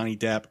 that it was Johnny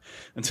Depp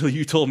until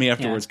you told me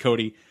afterwards,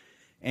 Cody.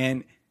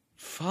 And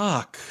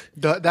fuck.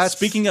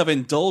 Speaking of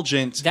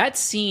indulgent. That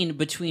scene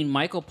between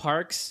Michael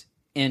Parks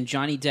and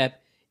Johnny Depp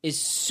is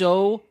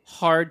so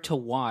hard to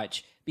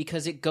watch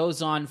because it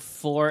goes on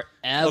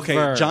forever.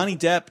 Okay, Johnny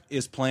Depp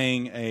is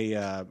playing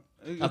a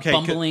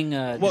bumbling.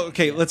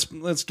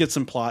 Let's get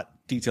some plot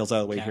details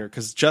out of the way here,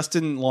 because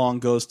Justin Long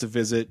goes to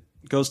visit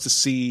goes to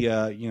see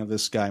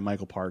this guy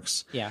Michael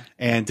Parks, Yeah.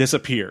 and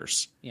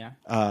disappears. Yeah.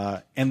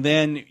 And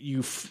then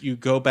you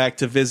go back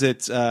to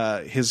visit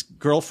his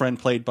girlfriend,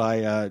 played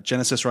by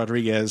Genesis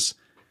Rodriguez.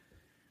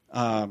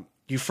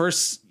 You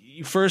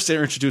first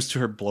are introduced to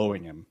her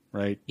blowing him,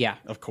 right? Yeah.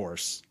 Of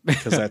course,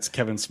 because that's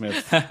Kevin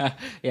Smith.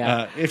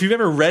 Yeah. If you've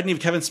ever read any of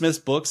Kevin Smith's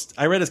books,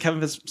 I read his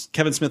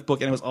Kevin Smith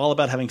book, and it was all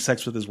about having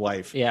sex with his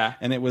wife. Yeah.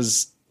 And it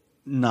was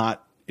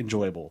not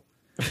enjoyable.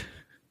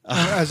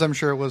 As I'm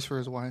sure it was for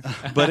his wife.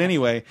 But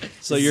anyway,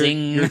 so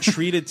Zing. you're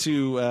treated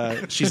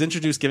to. She's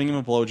introduced giving him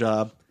a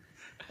blowjob,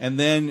 and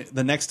then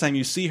the next time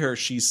you see her,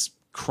 she's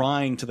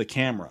crying to the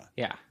camera.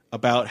 Yeah.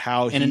 About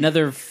how And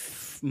another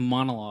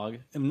monologue.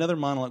 Another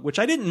monologue, which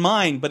I didn't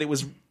mind, but it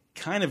was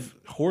kind of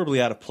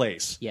horribly out of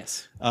place.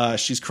 Yes.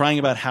 She's crying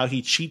about how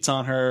he cheats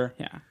on her.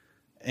 Yeah.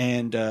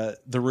 And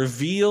the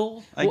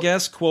reveal, I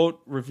guess, quote,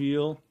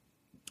 reveal.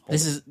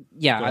 This is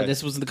Go ahead.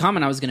 this was the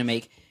comment I was going to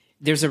make.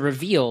 There's a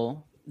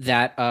reveal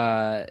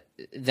that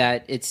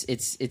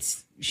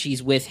it's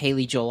she's with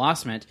Haley Joel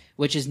Osment,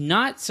 which is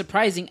not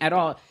surprising at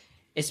all,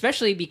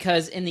 especially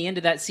because in the end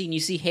of that scene you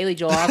see Haley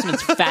Joel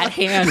Osment's fat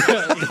hand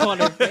go on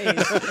her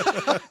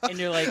face, and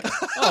you're like,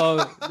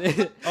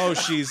 oh,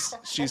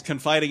 she's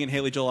confiding in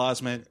Haley Joel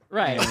Osment,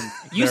 right?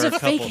 Use a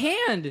fake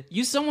hand.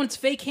 Use someone's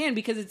fake hand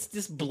because it's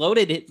this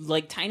bloated,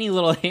 like tiny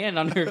little hand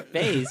on her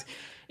face,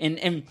 and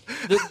the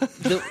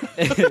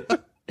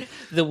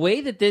the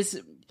way that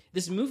this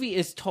movie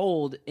is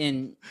told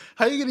in...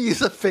 How are you going to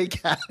use a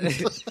fake hand?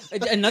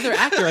 Another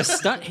actor, a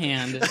stunt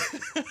hand.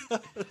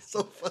 That's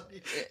so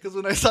funny. Because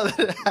when I saw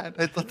that hand,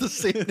 I thought the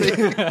same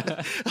thing.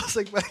 I was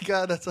like, my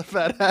God, that's a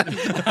fat hand.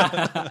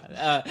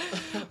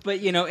 But,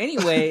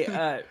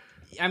 anyway,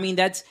 I mean,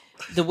 that's...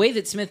 The way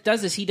that Smith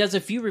does this, he does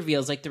a few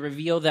reveals, like the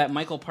reveal that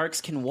Michael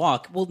Parks can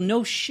walk. Well,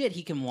 no shit,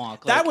 he can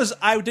walk.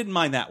 I didn't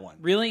mind that one.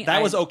 Really?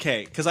 That was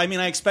okay. Because, I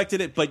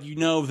expected it, but you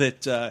know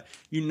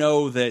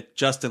that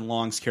Justin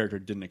Long's character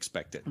didn't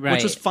expect it. Right.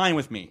 Which was fine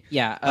with me.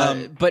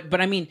 Yeah.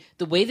 But I mean,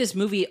 the way this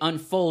movie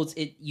unfolds,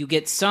 you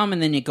get some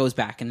and then it goes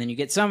back, and then you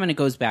get some and it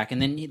goes back.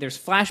 And then there's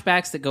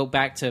flashbacks that go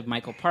back to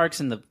Michael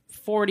Parks in the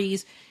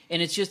 40s.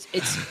 And it's just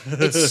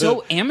it's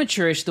so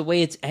amateurish the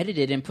way it's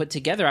edited and put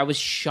together. I was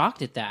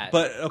shocked at that.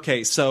 But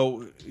okay,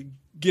 so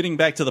getting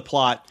back to the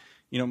plot,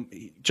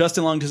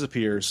 Justin Long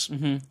disappears.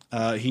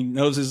 Mm-hmm. He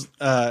knows his.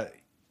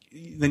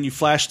 Then you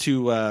flash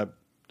to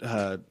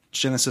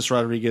Genesis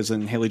Rodriguez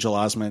and Haley Joel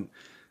Osment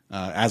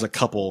as a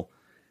couple,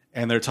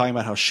 and they're talking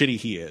about how shitty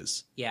he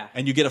is. Yeah,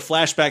 and you get a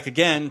flashback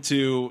again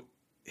to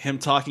him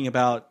talking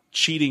about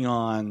cheating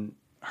on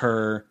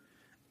her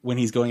when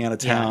he's going out of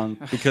town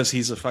because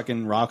he's a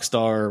fucking rock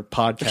star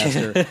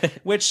podcaster.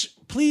 Which,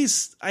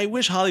 please, I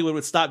wish Hollywood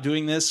would stop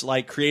doing this,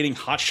 like creating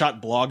hotshot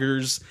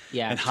bloggers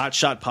and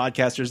hotshot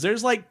podcasters.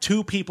 There's like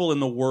 2 people in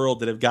the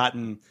world that have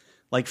gotten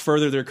like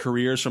further their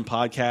careers from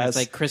podcasts. It's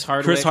like Chris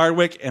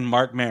Hardwick and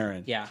Mark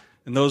Maron. Yeah.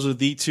 And those are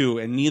the 2,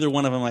 and neither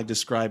one of them I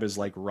describe as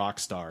like rock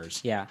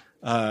stars. Yeah.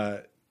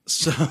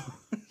 So,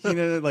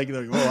 like,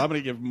 I'm going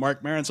to give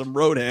Mark Maron some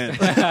Rodan.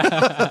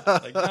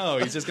 Like, no,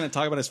 he's just going to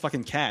talk about his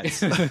fucking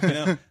cats.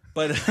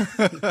 But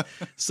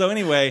so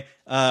anyway,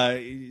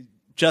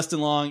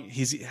 Justin Long,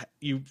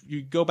 you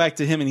go back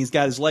to him, and he's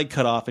got his leg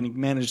cut off, and he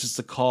manages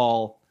to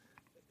call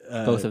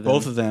both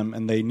of them,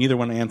 and they neither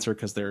want to answer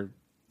because they're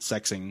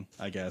sexing,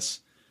 I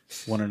guess,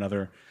 one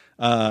another.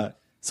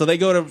 So they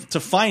go to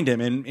find him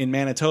in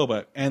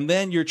Manitoba, and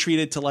then you're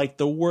treated to like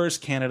the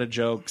worst Canada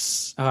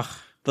jokes. Ugh.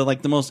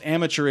 The most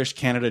amateurish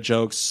Canada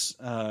jokes,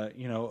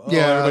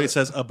 everybody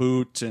says a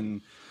boot,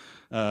 and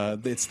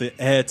it's the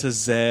E to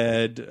Z.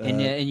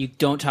 And you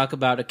don't talk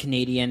about a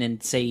Canadian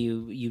and say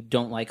you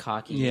don't like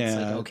hockey. Yeah. It's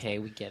like, okay,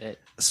 we get it.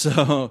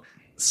 So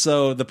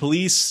the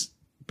police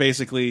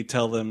basically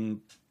tell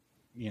them,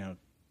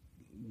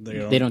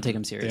 they don't take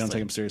him seriously. They don't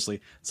take him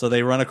seriously. So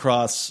they run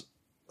across,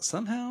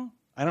 somehow,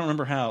 I don't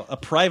remember how, a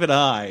private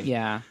eye.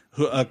 Yeah.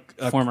 Who a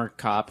former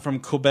cop from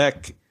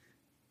Quebec.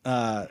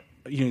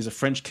 He's a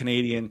French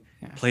Canadian,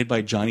 played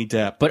by Johnny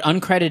Depp, but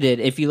uncredited.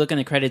 If you look in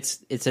the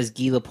credits, it says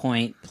Guy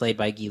Lapointe, played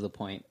by Guy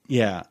Lapointe.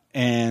 Yeah,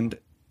 and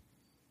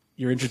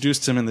you're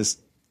introduced to him in this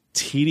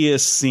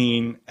tedious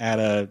scene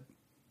at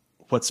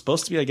what's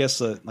supposed to be, I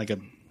guess, like a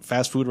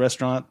fast food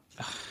restaurant.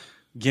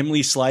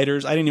 Gimli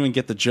sliders. I didn't even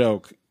get the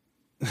joke.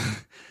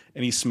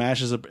 And he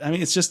smashes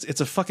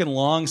it's a fucking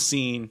long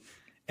scene,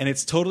 and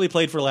it's totally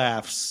played for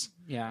laughs.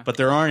 Yeah, but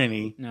there aren't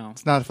any. No,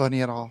 it's not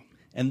funny at all.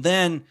 And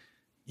then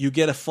you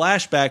get a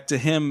flashback to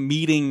him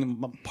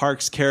meeting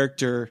Park's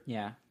character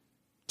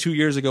 2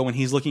 years ago when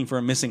he's looking for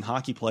a missing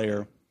hockey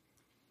player.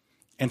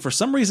 And for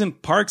some reason,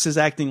 Parks is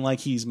acting like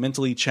he's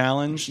mentally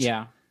challenged.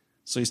 Yeah.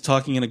 So he's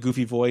talking in a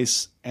goofy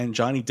voice, and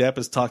Johnny Depp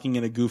is talking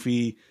in a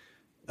goofy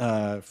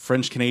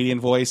French-Canadian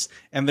voice.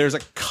 And there's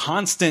a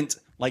constant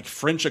like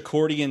French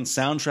accordion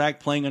soundtrack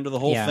playing under the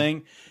whole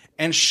thing.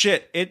 And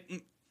shit,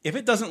 if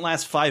it doesn't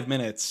last 5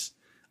 minutes,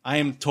 I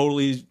am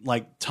totally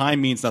like time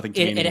means nothing to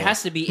me anymore. It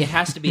has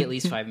to be at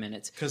least 5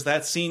 minutes. Because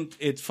that scene,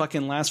 it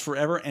fucking lasts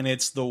forever, and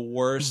it's the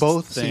worst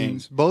Both thing.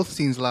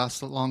 scenes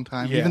last a long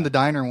time. Yeah. Even the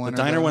diner one.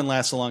 The diner one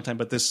lasts a long time,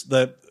 but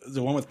the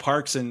one with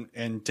Parks and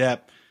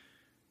Depp,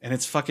 and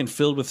it's fucking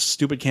filled with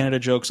stupid Canada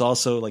jokes.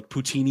 Also, like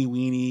poutine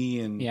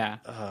weenie and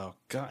oh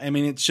god, I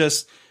mean, it's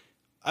just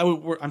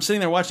I'm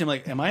sitting there watching. I'm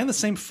like, am I in the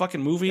same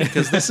fucking movie?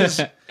 Because this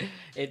is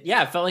it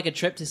felt like a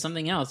trip to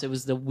something else. It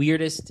was the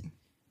weirdest.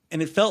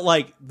 And it felt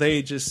like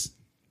they just,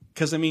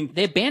 because I mean,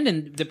 they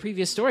abandoned the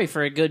previous story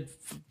for a good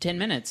 10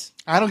 minutes.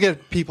 I don't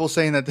get people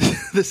saying that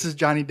this is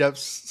Johnny Depp's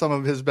some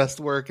of his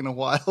best work in a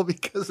while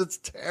because it's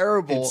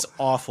terrible. It's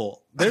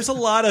awful. There's a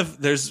lot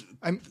of there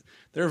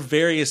are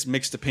various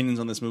mixed opinions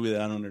on this movie that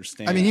I don't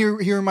understand. I mean,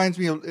 he reminds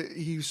me of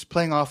he's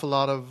playing off a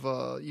lot of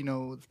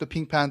the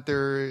Pink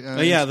Panther.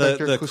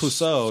 The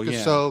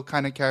Clouseau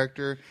kind of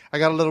character. I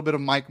got a little bit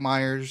of Mike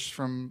Myers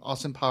from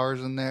Austin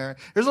Powers in there.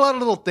 There's a lot of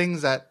little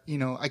things that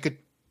I could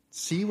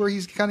see where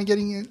he's kind of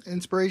getting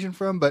inspiration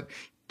from,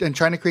 and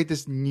trying to create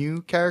this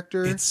new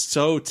character. It's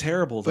so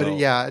terrible, though.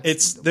 But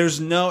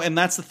there's no, and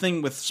that's the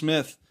thing with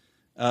Smith.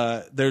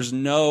 There's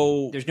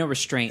no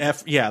restraint.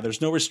 There's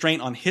no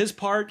restraint on his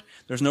part.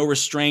 There's no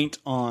restraint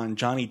on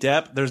Johnny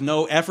Depp. There's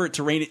no effort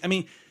to rein it. I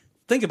mean,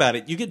 think about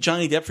it. You get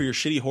Johnny Depp for your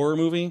shitty horror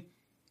movie,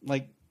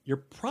 like you're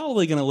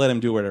probably going to let him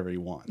do whatever he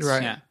wants,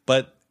 right? Yeah.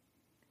 But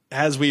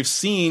as we've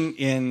seen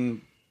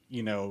in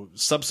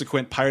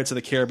subsequent Pirates of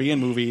the Caribbean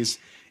movies,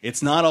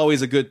 it's not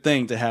always a good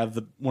thing to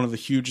have one of the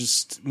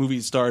hugest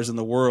movie stars in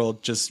the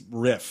world just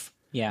riff.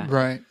 Yeah.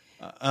 Right.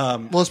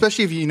 Well,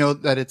 especially if you know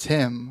that it's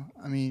him.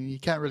 I mean, you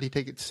can't really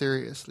take it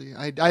seriously.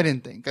 I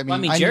didn't think. I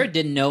mean, Jared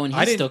didn't know, and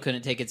he still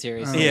couldn't take it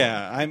seriously.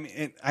 Yeah.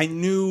 I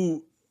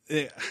knew.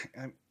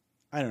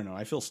 I don't know.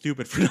 I feel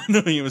stupid for not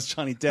knowing it was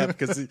Johnny Depp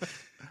because.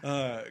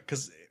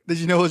 Did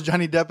you know it was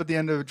Johnny Depp at the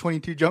end of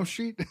 22 Jump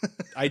Street?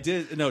 I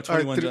did. No,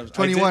 21 Jump Street.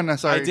 21,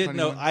 sorry. I did 21.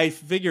 know. I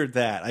figured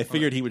that. I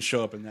figured he would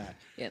show up in that.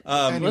 Yeah.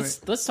 Anyway.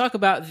 Let's talk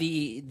about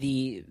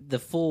the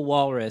full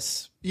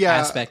walrus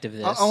aspect of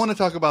this. I want to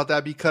talk about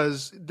that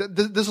because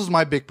this was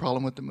my big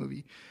problem with the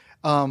movie.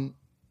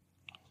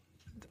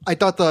 I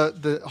thought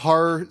the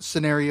horror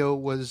scenario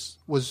was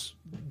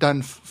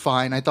done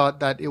fine. I thought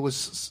that it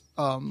was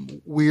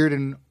weird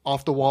and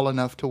off the wall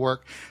enough to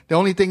work. The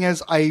only thing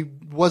is, I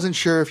wasn't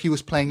sure if he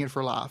was playing it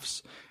for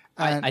laughs.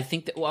 I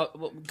think that.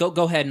 Well,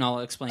 go ahead and I'll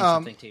explain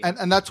something to you.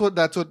 And that's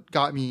what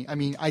got me. I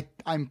mean,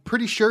 I'm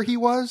pretty sure he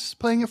was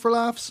playing it for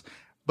laughs,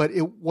 but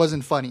it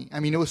wasn't funny.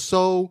 I mean, it was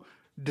so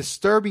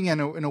disturbing in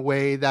a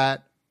way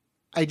that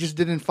I just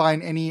didn't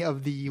find any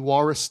of the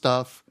walrus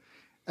stuff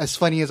as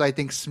funny as I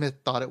think Smith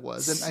thought it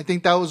was. And I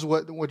think that was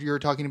what you were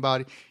talking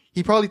about.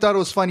 He probably thought it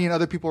was funny, and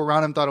other people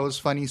around him thought it was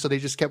funny, so they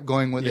just kept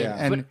going with it.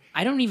 And but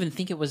I don't even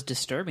think it was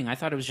disturbing. I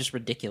thought it was just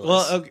ridiculous.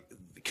 Well,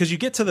 because you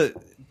get to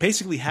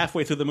basically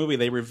halfway through the movie,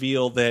 they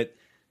reveal that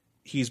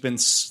he's been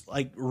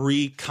like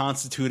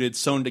reconstituted,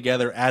 sewn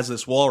together as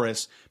this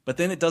walrus, but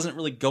then it doesn't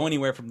really go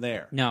anywhere from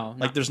there. No,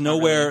 like there's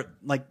nowhere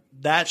like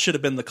that should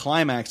have been the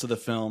climax of the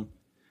film.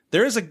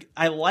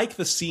 I like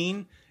the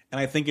scene,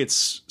 and I think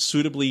it's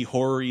suitably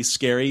horror-y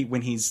scary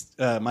when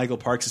Michael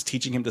Parks is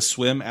teaching him to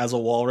swim as a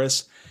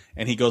walrus,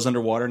 and he goes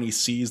underwater and he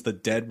sees the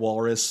dead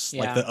walrus,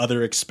 like the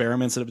other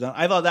experiments that have done.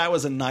 I thought that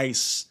was a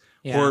nice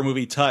horror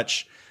movie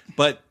touch,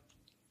 but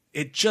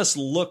it just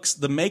looks,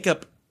 the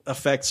makeup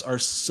effects are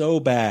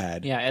so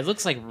bad. Yeah, it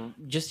looks like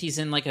just he's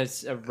in like a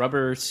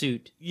rubber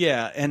suit.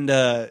 Yeah, and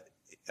I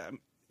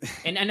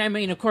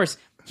mean, of course,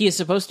 he is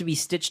supposed to be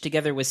stitched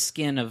together with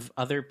skin of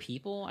other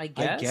people, I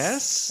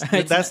guess.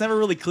 But that's never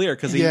really clear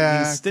because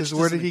because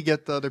where did he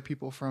get the other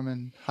people from,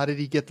 and how did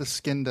he get the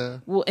skin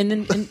to? Well, and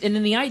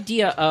then the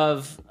idea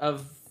of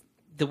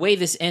the way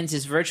this ends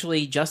is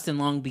virtually Justin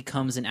Long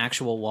becomes an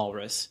actual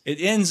walrus. It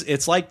ends.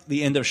 It's like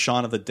the end of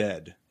Shaun of the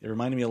Dead. It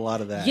reminded me a lot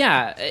of that.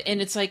 Yeah,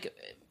 and it's like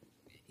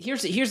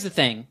here's the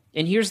thing,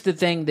 and here's the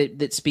thing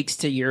that speaks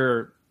to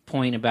your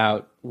point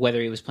about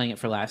whether he was playing it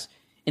for laughs.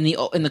 In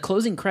the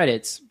closing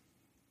credits,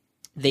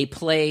 they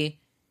play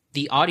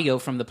the audio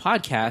from the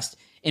podcast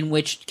in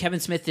which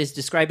Kevin Smith is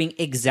describing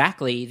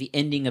exactly the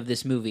ending of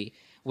this movie,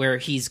 where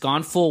he's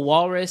gone full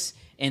walrus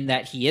and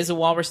that he is a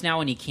walrus now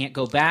and he can't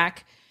go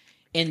back.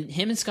 And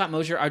him and Scott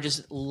Mosier are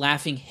just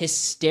laughing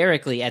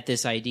hysterically at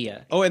this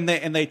idea. Oh, and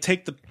they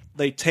take the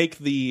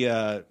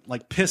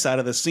like piss out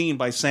of the scene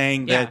by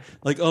saying that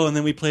like, oh, and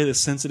then we play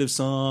this sensitive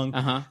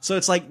song. So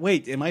it's like,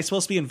 wait, am I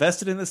supposed to be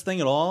invested in this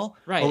thing at all?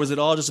 Right. Or was it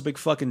all just a big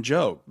fucking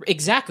joke?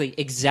 Exactly.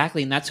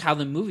 And that's how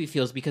the movie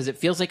feels, because it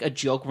feels like a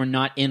joke we're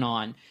not in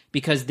on,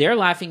 because they're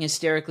laughing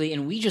hysterically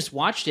and we just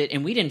watched it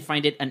and we didn't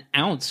find it an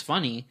ounce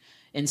funny.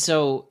 And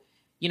so,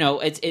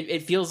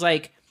 it feels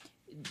like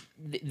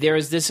there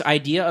is this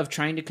idea of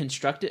trying to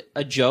construct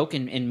a joke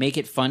and make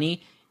it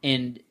funny,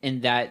 and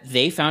that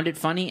they found it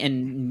funny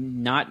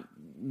and not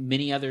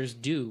many others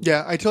do.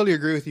 Yeah, I totally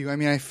agree with you. I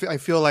mean, I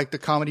feel like the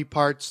comedy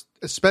parts,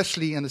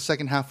 especially in the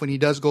second half when he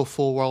does go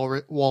full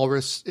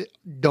walrus,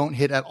 don't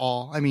hit at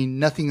all. I mean,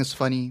 nothing is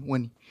funny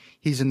when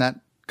he's in that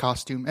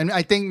costume. And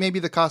I think maybe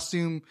the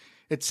costume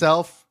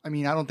itself, I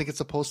mean, I don't think it's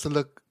supposed to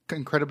look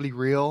incredibly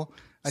real.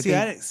 I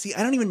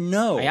don't even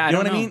know. Yeah, you know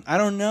what I mean? I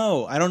don't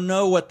know. I don't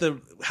know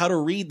how to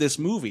read this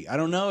movie. I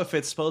don't know if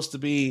it's supposed to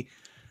be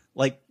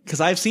like, because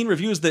I've seen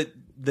reviews that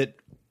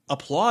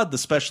applaud the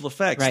special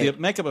effects, the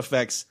makeup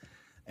effects,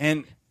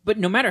 but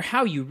no matter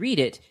how you read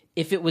it,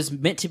 if it was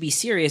meant to be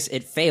serious,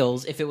 it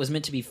fails. If it was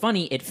meant to be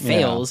funny, it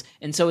fails.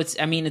 Yeah. And so it's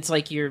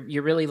like you're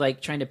really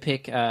like trying to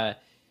pick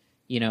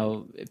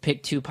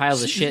pick two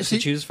piles of shit to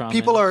choose from.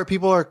 People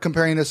are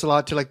comparing this a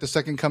lot to like the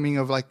second coming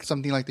of like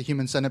something like the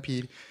Human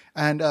Centipede.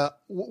 And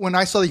when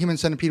I saw the Human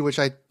Centipede, which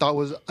I thought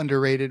was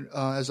underrated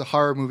as a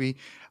horror movie,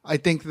 I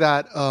think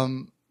that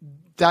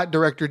that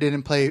director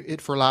didn't play it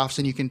for laughs,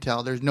 and you can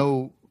tell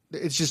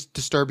it's just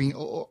disturbing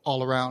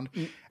all around.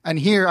 And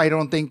here, I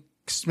don't think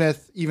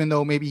Smith, even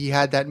though maybe he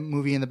had that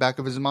movie in the back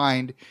of his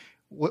mind,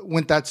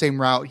 went that same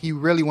route. He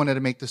really wanted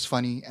to make this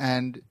funny,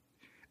 and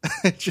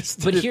it just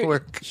didn't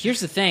work. Here's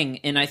the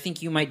thing, and I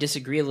think you might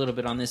disagree a little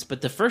bit on this,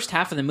 but the first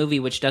half of the movie,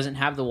 which doesn't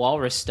have the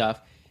walrus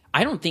stuff,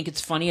 I don't think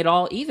it's funny at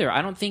all either.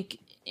 I don't think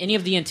any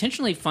of the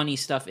intentionally funny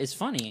stuff is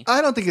funny.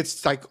 I don't think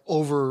it's like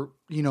over,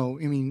 I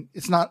mean,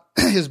 it's not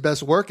his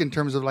best work in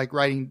terms of like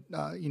writing,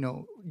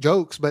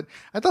 jokes, but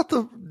I thought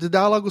the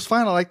dialogue was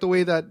fine. I like the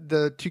way that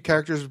the two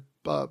characters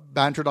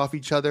bantered off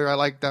each other. I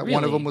like that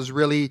one of them was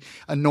really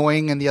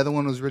annoying and the other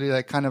one was really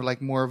like kind of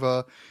like more of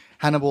a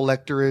Hannibal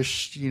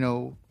Lecter-ish,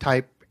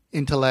 type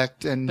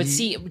intellect. But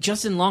see,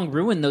 Justin Long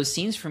ruined those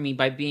scenes for me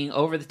by being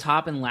over the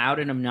top and loud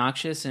and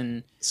obnoxious.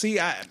 And see,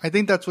 I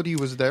think that's what he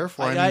was there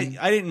for. I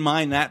didn't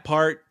mind that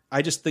part.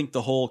 I just think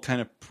the whole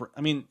kind of,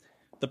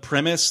 the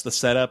premise, the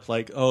setup,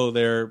 like, he's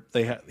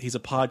a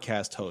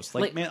podcast host.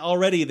 Like, man,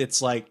 already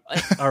it's like,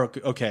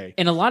 okay.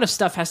 And a lot of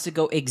stuff has to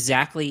go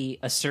exactly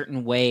a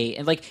certain way.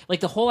 And like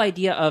the whole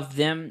idea of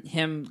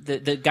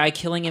the guy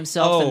killing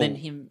himself and then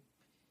him.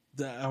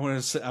 I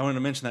want to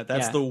mention that.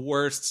 That's the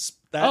worst.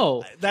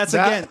 That's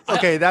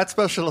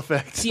special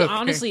effects. See,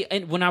 honestly,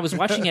 and when I was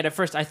watching it at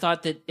first, I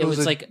thought that it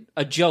was like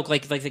a joke,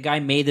 like the guy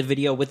made the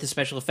video with the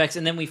special effects,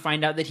 and then we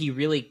find out that he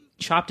really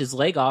chopped his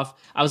leg off.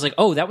 I was like,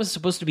 oh, that was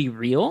supposed to be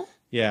real?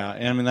 Yeah,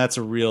 I mean, that's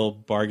a real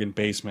bargain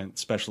basement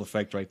special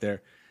effect right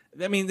there.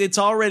 I mean, it's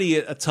already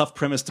a tough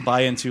premise to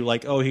buy into,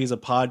 like, oh, he's a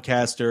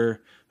podcaster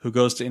who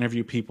goes to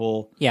interview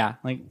people. Yeah.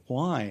 Like,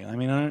 why? I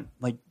mean,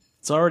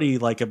 it's already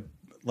like a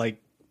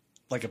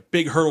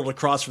big hurdle to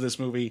cross for this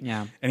movie.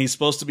 Yeah. And he's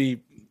supposed to be,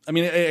 I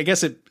mean, I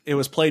guess it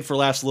was played for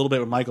laughs a little bit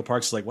with Michael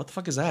Parks. Like, what the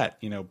fuck is that?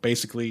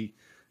 Basically,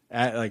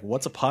 like,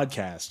 what's a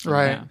podcast?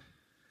 Right.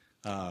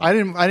 I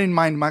didn't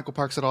mind Michael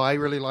Parks at all. I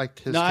really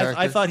liked his character.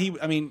 I thought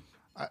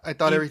I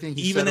thought everything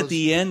he even said at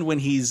the end when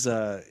he's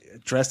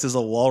dressed as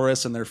a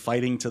walrus and they're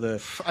fighting to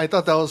the. I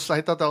thought that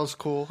was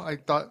cool. I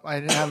thought I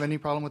didn't have any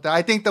problem with that.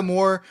 I think the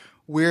more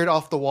weird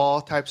off the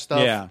wall type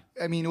stuff. Yeah.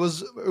 I mean, it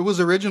was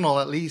original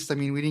at least. I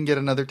mean, we didn't get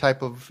another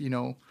type of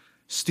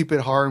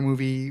stupid horror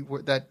movie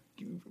that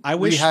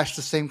rehashed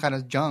the same kind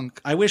of junk.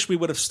 I wish we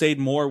would have stayed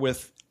more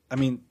with. I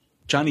mean,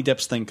 Johnny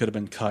Depp's thing could have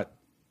been cut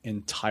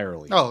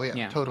entirely. Oh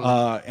yeah.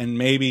 Totally. And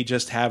maybe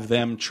just have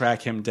them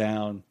track him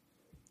down.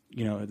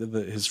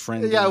 His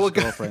friend, his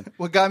girlfriend.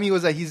 What got me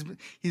was that he's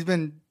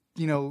been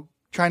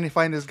trying to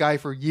find this guy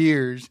for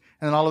years,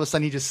 and then all of a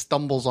sudden he just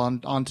stumbles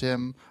onto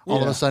him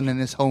all of a sudden in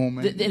his home.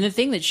 And the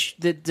thing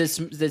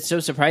that's so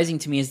surprising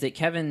to me is that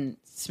Kevin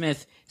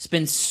Smith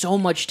spends so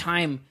much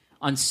time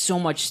on so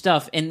much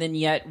stuff, and then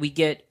yet we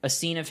get a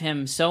scene of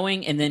him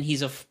sewing, and then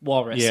he's a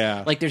walrus.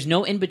 Yeah. Like, there's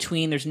no in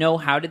between. There's no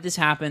how did this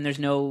happen. There's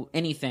no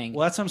anything.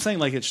 Well, that's what I'm saying.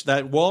 Like,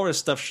 that walrus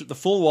stuff, the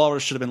full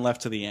walrus should have been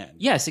left to the end.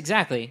 Yes,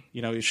 exactly.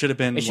 It should have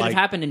been. It should have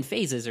happened in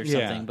phases or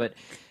something. But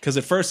because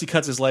at first he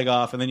cuts his leg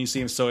off, and then you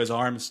see him sew his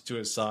arms to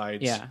his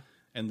sides. Yeah,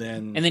 and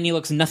then he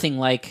looks nothing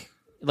like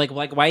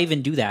why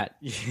even do that?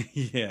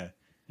 Yeah.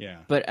 Yeah,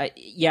 but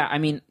I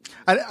mean,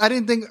 I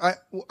didn't think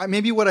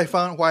maybe why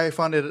I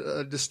found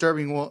it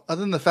disturbing. Well, other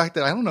than the fact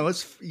that I don't know,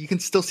 you can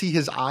still see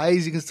his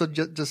eyes. You can still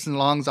Justin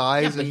Long's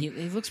eyes. Yeah, but he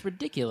looks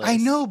ridiculous. I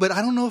know, but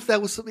I don't know if that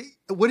was.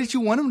 What did you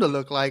want him to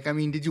look like? I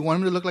mean, did you want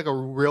him to look like a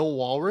real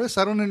walrus?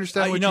 I don't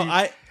understand.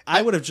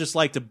 I would have just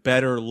liked a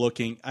better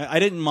looking. I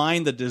didn't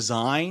mind the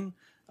design.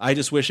 I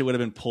just wish it would have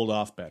been pulled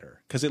off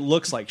better because it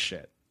looks like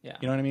shit. Yeah.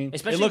 You know what I mean?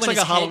 Especially it looks when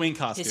like a Halloween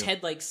costume. His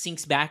head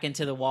sinks back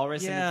into the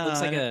walrus and it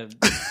looks like a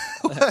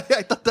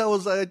I thought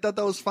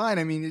that was fine.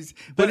 I mean,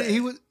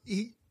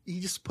 he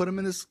just put him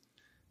in this.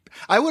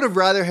 I would have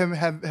rather him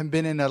have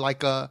been in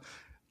a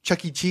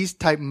Chuck E. Cheese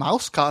type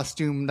mouse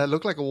costume that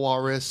looked like a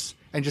walrus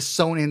and just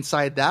sewn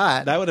inside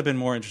that. That would have been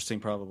more interesting,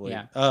 probably.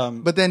 Yeah.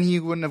 But then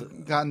he wouldn't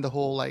have gotten the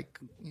whole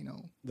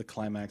the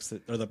climax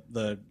him swimming.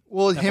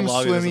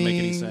 Doesn't make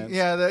any sense.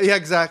 Yeah,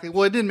 exactly.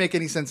 Well, it didn't make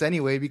any sense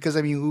anyway because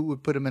I mean, who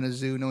would put him in a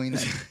zoo knowing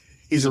that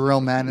he's a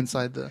real man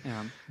inside the?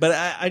 Yeah. But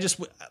I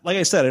just, like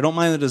I said, I don't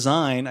mind the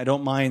design. I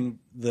don't mind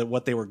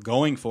what they were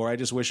going for. I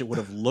just wish it would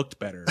have looked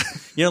better.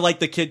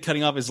 Like the kid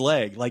cutting off his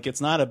leg. Like, it's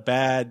not a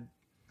bad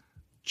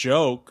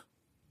joke.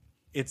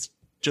 It's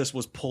just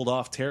was pulled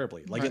off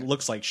terribly. Like, It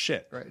looks like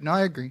shit. Right. No,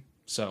 I agree.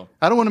 So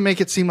I don't want to make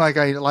it seem like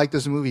I like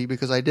this movie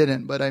because I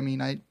didn't. But I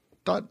mean,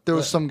 thought there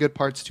was some good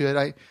parts to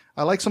it.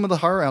 I like some of the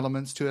horror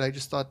elements to it. I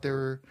just thought they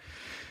were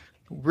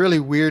really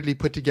weirdly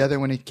put together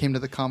when it came to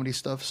the comedy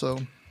stuff. So,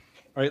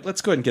 All right,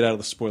 let's go ahead and get out of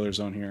the spoiler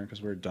zone here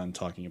because we're done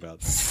talking about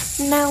this.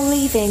 Now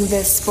leaving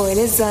the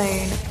spoiler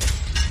zone.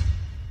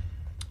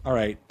 All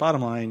right,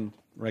 bottom line,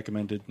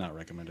 recommended, not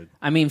recommended.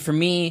 I mean, for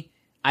me,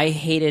 I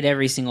hated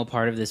every single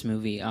part of this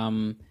movie.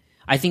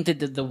 I think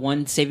that the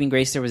one saving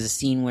grace, there was a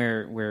scene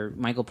where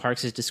Michael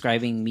Parks is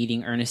describing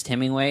meeting Ernest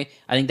Hemingway.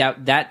 I think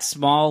that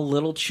small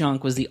little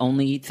chunk was the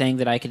only thing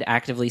that I could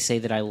actively say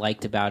that I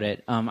liked about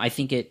it. I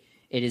think it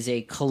is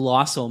a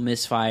colossal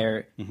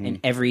misfire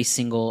in every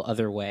single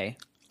other way.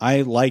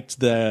 I liked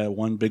the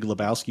one Big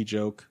Lebowski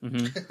joke.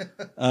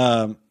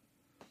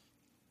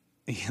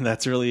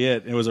 That's really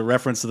it. It was a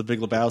reference to the Big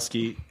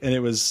Lebowski, and it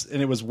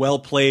was well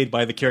played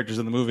by the characters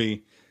in the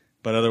movie,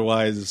 but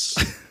otherwise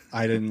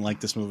I didn't like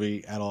this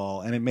movie at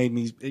all, and it made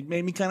me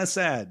kind of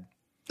sad.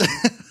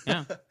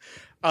 Yeah.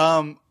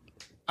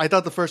 I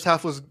thought the first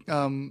half was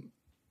done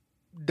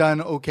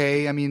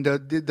okay. I mean,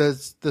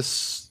 the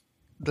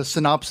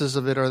synopsis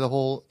of it or the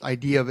whole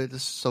idea of it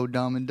is so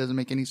dumb and doesn't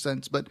make any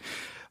sense. But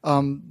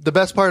the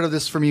best part of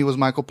this for me was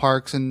Michael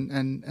Parks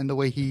and the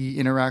way he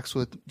interacts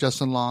with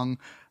Justin Long.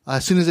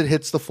 As soon as it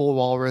hits the full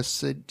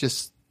walrus, it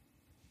just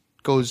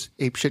goes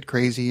apeshit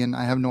crazy, and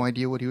I have no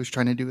idea what he was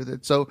trying to do with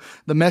it. So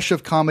the mesh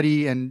of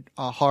comedy and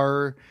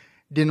horror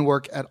didn't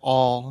work at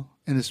all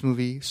in this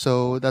movie.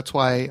 So that's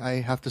why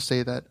I have to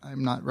say that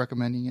I'm not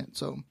recommending it.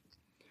 So,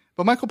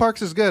 but Michael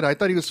Parks is good. I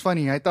thought he was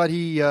funny. I thought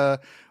he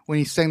when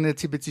he sang the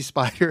Itsy Bitsy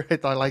Spider, I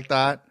thought I liked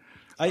that.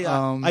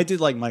 I did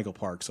like Michael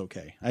Parks.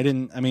 Okay,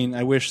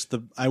 I wish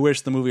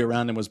the movie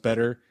around him was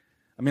better.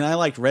 I mean, I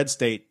liked Red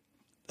State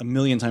a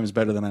million times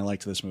better than I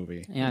liked this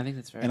movie. Yeah, I think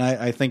that's fair. And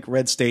I think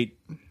Red State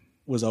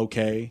was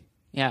okay.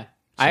 Yeah, so.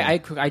 I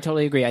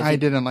totally agree. I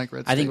didn't like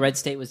Red State. I think Red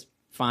State was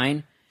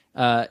fine.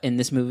 In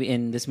this movie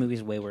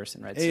is way worse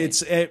than Red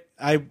State.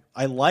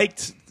 I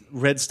liked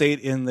Red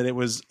State in that it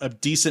was a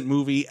decent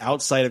movie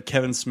outside of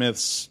Kevin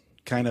Smith's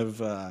kind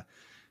of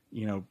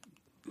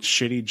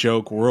shitty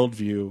joke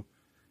worldview,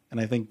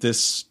 and I think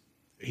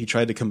he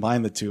tried to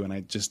combine the two, and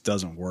it just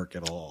doesn't work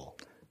at all.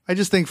 I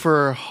just think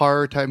for a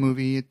horror type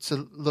movie, it's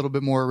a little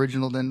bit more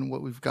original than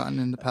what we've gotten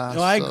in the past.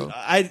 No,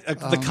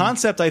 the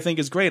concept I think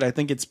is great. I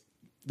think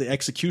the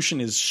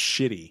execution is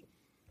shitty.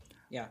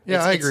 Yeah,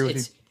 I agree with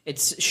you.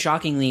 It's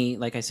shockingly,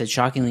 like I said,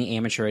 shockingly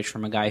amateurish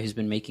from a guy who's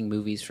been making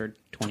movies for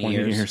 20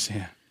 years.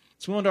 Yeah.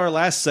 So we on to our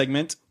last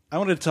segment. I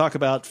wanted to talk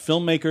about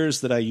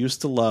filmmakers that I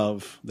used to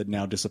love that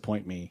now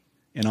disappoint me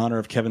in honor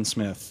of Kevin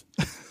Smith.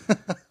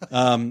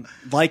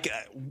 Like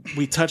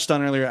we touched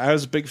on earlier, I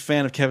was a big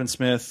fan of Kevin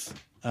Smith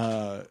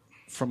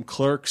from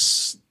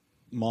Clerks,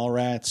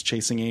 Mallrats,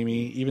 Chasing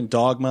Amy, even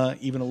Dogma,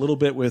 even a little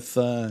bit with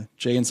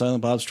Jay and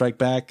Silent Bob Strike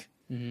Back.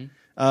 Mm-hmm.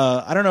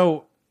 I don't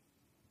know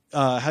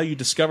how you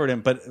discovered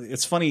him, but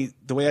it's funny.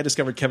 The way I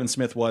discovered Kevin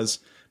Smith was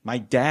my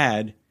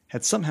dad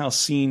had somehow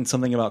seen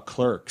something about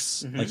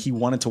Clerks. Mm-hmm. Like he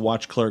wanted to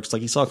watch Clerks.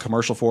 Like he saw a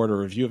commercial for it or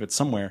a review of it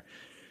somewhere,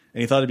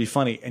 and he thought it'd be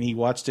funny. And he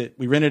watched it.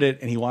 We rented it,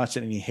 and he watched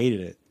it, and he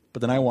hated it.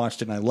 But then I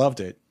watched it, and I loved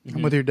it.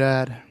 I'm with your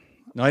dad.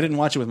 No, I didn't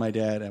watch it with my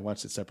dad. I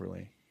watched it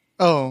separately.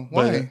 Oh,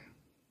 why?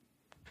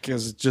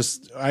 Because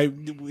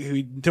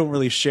we don't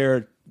really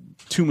share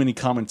too many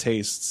common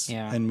tastes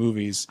in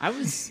movies. I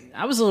was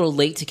a little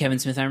late to Kevin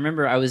Smith. I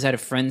remember I was at a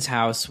friend's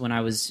house when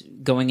I was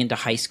going into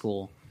high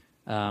school.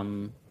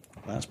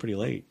 That's pretty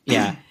late.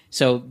 Yeah.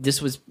 So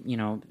this was,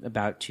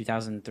 about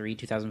 2003,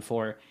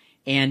 2004.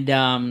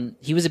 And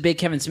he was a big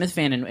Kevin Smith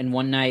fan. And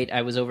one night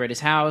I was over at his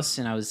house,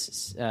 and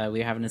we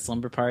were having a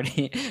slumber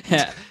party.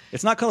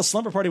 It's not called a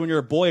slumber party when you're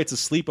a boy. It's a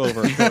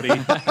sleepover,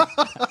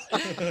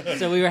 Cody.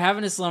 So we were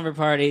having a slumber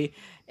party,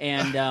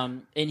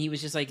 and he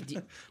was just like,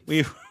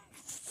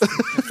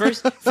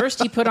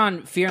 First he put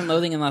on Fear and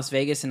Loathing in Las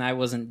Vegas, and I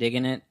wasn't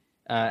digging it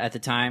at the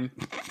time.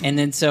 And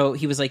then so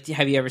he was like,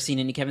 have you ever seen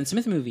any Kevin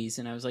Smith movies?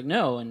 And I was like,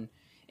 no.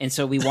 And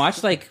so we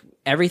watched like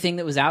everything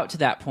that was out to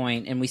that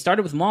point, and we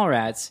started with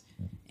Mallrats.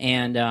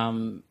 And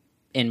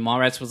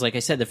Mallrats was, like I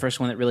said, the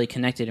first one that really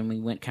connected, and we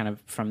went kind of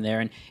from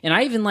there. And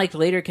I even liked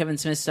later Kevin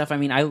Smith stuff. I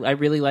mean, I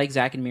really like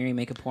Zack and Miri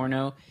Make a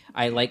Porno.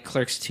 I like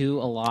Clerks 2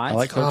 a lot. I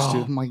like Clerks 2.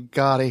 Oh my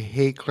God, I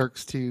hate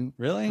Clerks 2.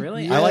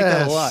 Really? Yes. I like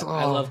that a lot. Oh,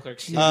 I love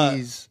Clerks 2.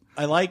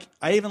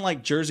 I even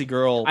like Jersey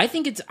Girl. I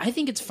think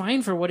it's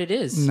fine for what it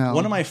is. No.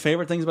 One of my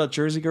favorite things about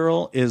Jersey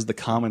Girl is the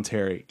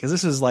commentary, because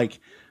this is like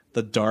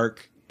the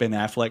dark Ben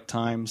Affleck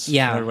times.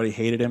 Yeah. When everybody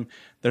hated him.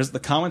 There's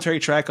the commentary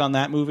track on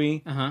that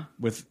movie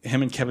with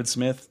him and Kevin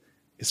Smith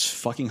is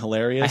fucking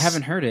hilarious. I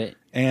haven't heard it.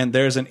 And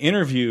there's an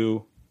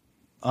interview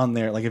on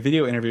there, like a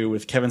video interview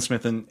with Kevin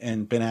Smith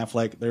and Ben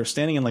Affleck. They're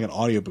standing in like an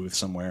audio booth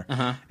somewhere,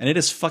 and it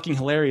is fucking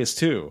hilarious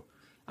too.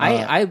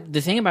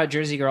 The thing about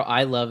Jersey Girl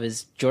I love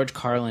is George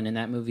Carlin in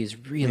that movie is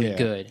really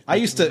good. Like, I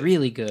used to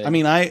really good. I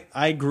mean,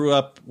 I grew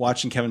up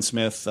watching Kevin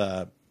Smith.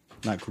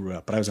 Not grew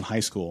up, but I was in high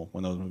school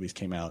when those movies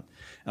came out,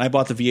 and I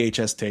bought the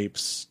VHS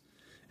tapes.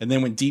 And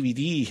then when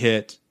DVD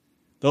hit,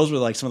 those were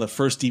like some of the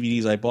first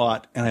DVDs I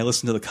bought, and I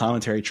listened to the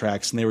commentary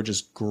tracks, and they were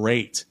just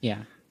great.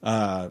 Yeah.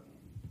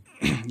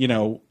 you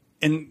know,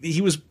 and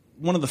he was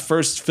one of the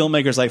first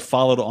filmmakers I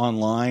followed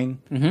online.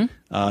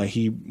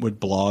 He would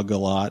blog a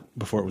lot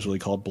before it was really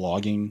called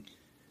blogging.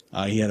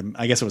 He had,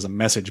 I guess it was a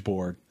message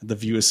board, the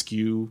View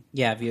Askew.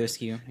 Yeah, View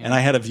Askew. Yeah. And I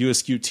had a View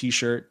Askew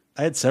t-shirt.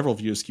 I had several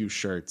View Askew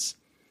shirts.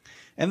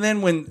 And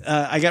then when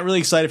I got really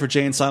excited for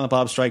Jay and Silent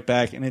Bob Strike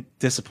Back, and it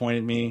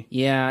disappointed me.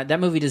 Yeah, that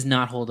movie does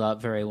not hold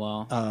up very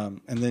well.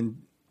 And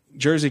then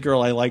Jersey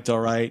Girl I liked all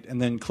right.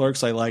 And then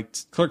Clerks I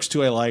liked. Clerks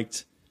 2 I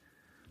liked.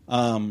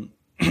 And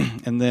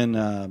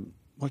then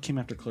what came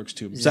after Clerks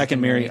 2? Zack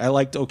and Mary I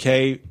liked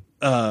okay.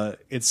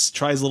 It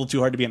tries a little too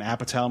hard to be an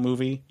Apatow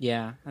movie.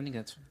 Yeah, I think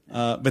that's...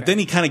 but then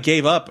he kind of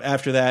gave up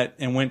after that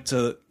and went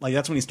to, like,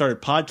 that's when he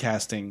started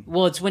podcasting.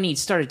 Well, it's when he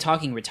started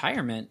talking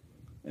retirement.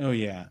 Oh,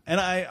 yeah. And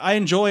I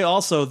enjoy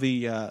also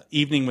the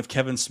Evening with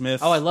Kevin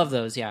Smith. Oh, I love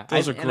those, yeah.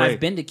 Those are great. And I've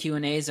been to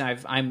Q&As.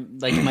 I'm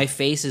like, my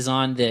face is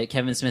on the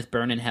Kevin Smith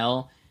Burn in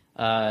Hell.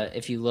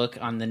 If you look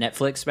on the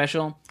Netflix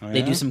special,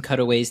 they do some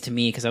cutaways to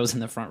me because I was in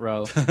the front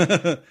row.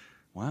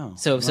 Wow.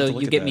 So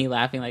you get me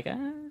laughing like,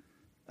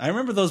 I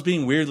remember those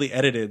being weirdly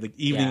edited, the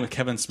Evening with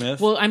Kevin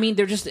Smith. Well, I mean,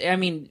 they're just,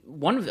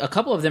 a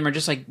couple of them are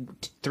just like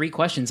 3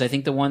 questions. I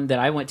think the one that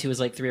I went to was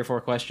like 3 or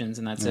 4 questions,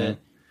 and that's it.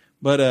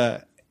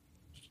 But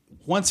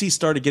once he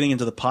started getting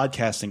into the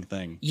podcasting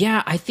thing.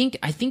 Yeah, I think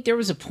there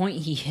was a point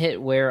he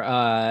hit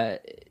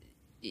where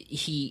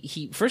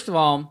he first of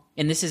all,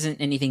 and this isn't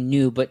anything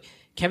new, but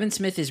Kevin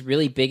Smith is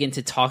really big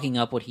into talking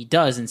up what he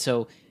does, and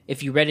so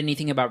if you read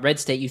anything about Red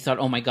State, you thought,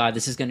 oh my God,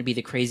 this is going to be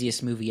the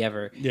craziest movie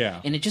ever. Yeah.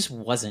 And it just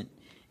wasn't.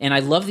 And I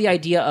love the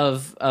idea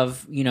of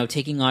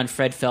taking on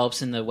Fred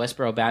Phelps in the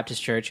Westboro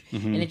Baptist Church,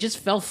 and it just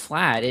fell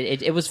flat.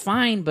 It was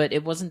fine, but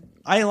it wasn't.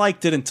 I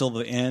liked it until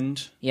the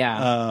end.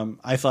 Yeah.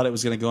 I thought it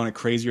was going to go in a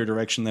crazier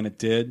direction than it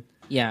did.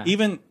 Yeah.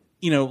 Even,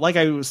 like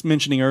I was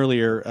mentioning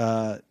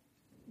earlier,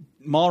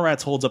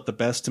 Mallrats holds up the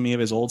best to me of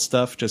his old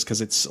stuff, just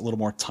because it's a little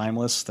more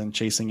timeless than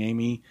Chasing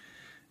Amy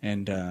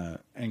and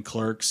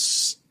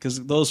Clerks,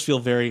 because those feel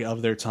very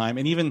of their time.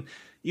 And even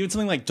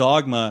something like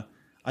Dogma,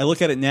 I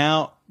look at it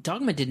now.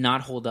 Dogma did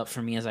not hold up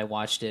for me as I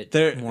watched it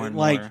more and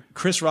like, more.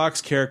 Chris Rock's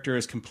character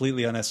is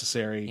completely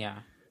unnecessary. Yeah.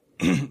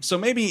 So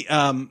maybe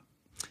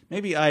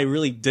I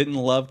really didn't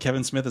love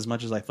Kevin Smith as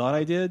much as I thought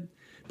I did.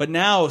 But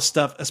now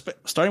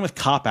starting with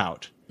Cop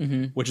Out,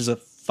 which is a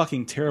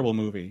fucking terrible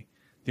movie.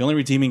 The only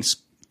redeeming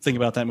thing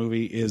about that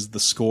movie is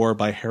the score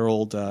by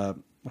Harold,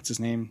 what's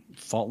his name?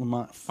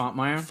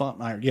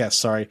 Faltmeyer? Yes,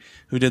 sorry.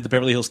 Who did the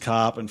Beverly Hills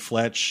Cop and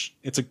Fletch.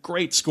 It's a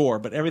great score,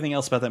 but everything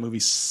else about that movie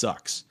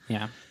sucks.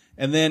 Yeah.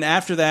 And then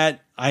after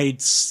that, I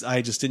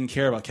just didn't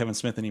care about Kevin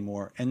Smith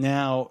anymore. And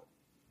now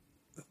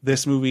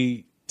this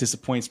movie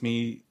disappoints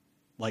me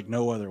like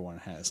no other one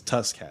has.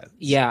 Tusk has.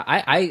 Yeah,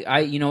 I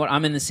you know what?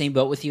 I'm in the same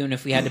boat with you. And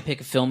if we had to pick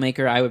a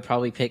filmmaker, I would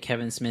probably pick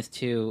Kevin Smith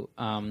too.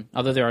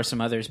 Although there are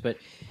some others, but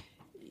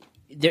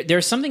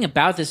there's something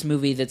about this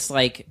movie that's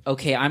like,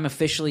 okay,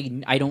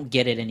 I don't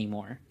get it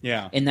anymore.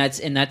 Yeah, and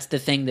that's the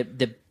thing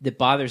that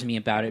bothers me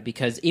about it,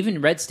 because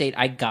even Red State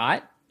I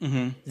got.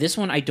 This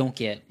one I don't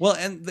get. Well,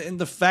 and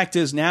the fact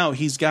is now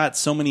he's got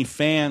so many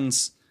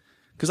fans,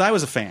 because I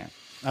was a fan.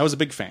 I was a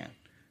big fan.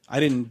 I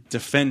didn't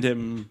defend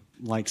him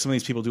like some of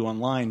these people do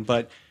online,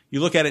 but you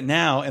look at it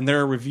now and there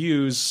are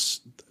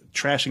reviews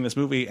trashing this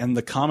movie, and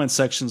the comment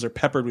sections are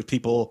peppered with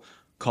people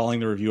calling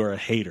the reviewer a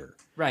hater.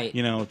 Right.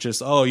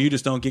 Just, you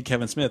just don't get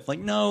Kevin Smith. Like,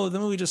 no, the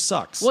movie just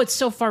sucks. Well, it's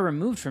so far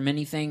removed from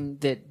anything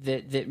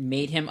that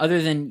made him,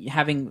 other than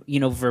having,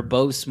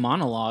 verbose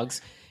monologues.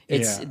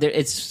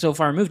 It's so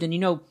far removed.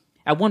 And,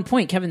 at one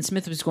point, Kevin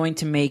Smith was going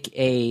to make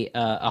a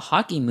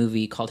hockey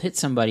movie called Hit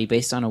Somebody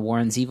based on a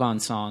Warren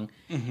Zevon song.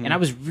 And I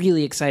was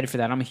really excited for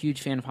that. I'm a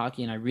huge fan of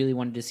hockey, and I really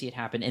wanted to see it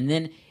happen. And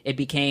then it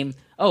became,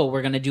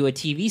 we're going to do a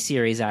TV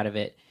series out of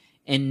it.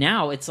 And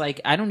now it's like,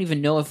 I don't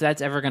even know if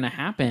that's ever going to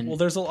happen. Well,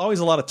 there's always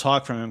a lot of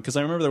talk from him, because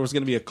I remember there was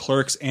going to be a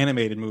Clerks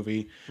animated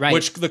movie. Right.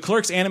 Which the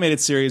Clerks animated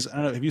series, I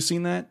don't know, have you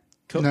seen that?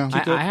 No.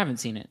 I haven't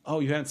seen it.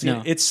 Oh, you haven't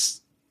seen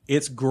it?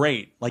 It's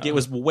great. Like, it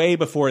was way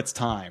before its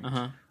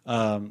time.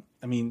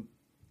 I mean,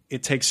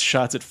 it takes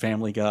shots at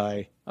Family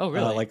Guy. Oh,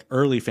 really? Like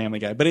early Family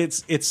Guy. But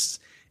it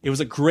was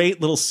a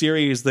great little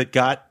series that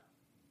got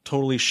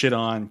totally shit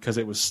on because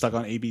it was stuck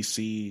on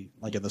ABC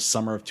like in the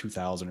summer of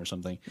 2000 or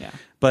something. Yeah.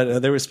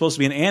 But there was supposed to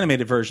be an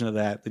animated version of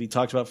that he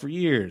talked about for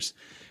years.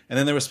 And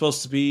then there was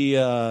supposed to be,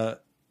 I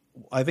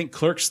think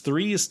Clerks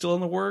 3 is still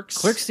in the works.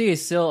 Clerks 3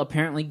 is still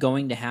apparently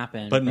going to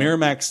happen. But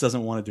Miramax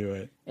doesn't want to do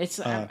it. It's,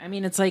 I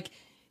mean, it's like,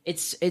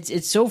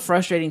 it's so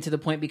frustrating to the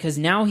point, because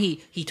now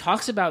he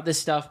talks about this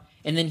stuff,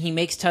 and then he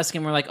makes Tusk,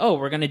 and we're like,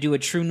 we're going to do a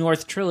True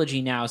North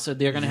trilogy now. So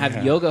they're going to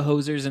have yoga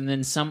hosers and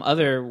then some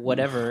other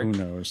whatever. Who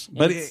knows?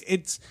 But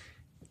it's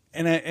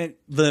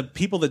the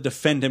people that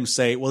defend him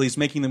say, well, he's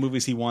making the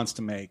movies he wants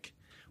to make,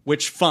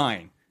 which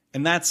fine.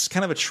 And that's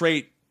kind of a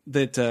trait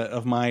that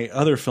of my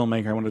other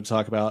filmmaker I wanted to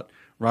talk about,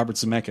 Robert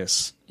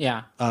Zemeckis.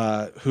 Yeah.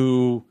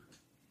 Who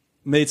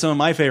made some of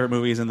my favorite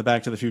movies in the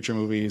Back to the Future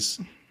movies,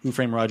 Who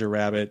Framed Roger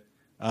Rabbit.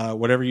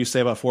 Whatever you say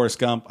about Forrest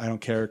Gump, I don't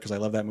care, because I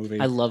love that movie.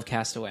 I love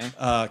Castaway.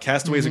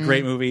 Castaway is a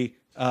great movie.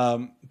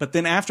 But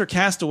then after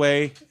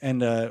Castaway,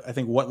 and I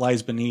think What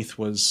Lies Beneath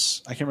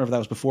was, I can't remember if that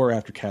was before or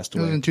after It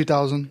Castaway. was in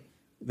 2000.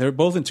 They were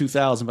both in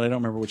 2000, but I don't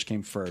remember which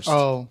came first.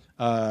 Oh.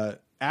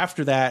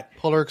 After that,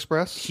 Polar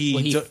Express?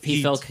 he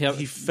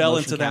fell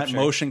into that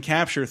motion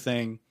capture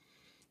thing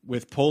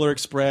with Polar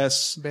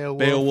Express,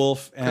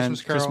 Beowulf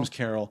and Christmas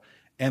Carol.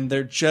 And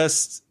they're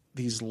just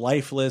these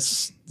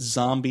lifeless,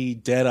 zombie,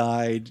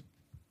 dead-eyed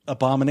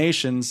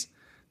abominations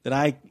that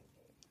I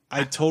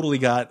totally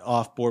got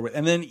off board with.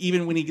 And then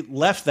even when he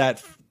left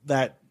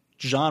that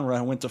genre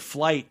and went to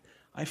Flight,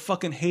 I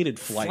fucking hated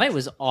Flight. Flight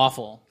was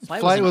awful.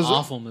 Flight was an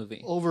awful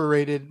movie.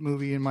 Overrated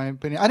movie in my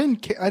opinion. I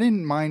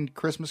didn't mind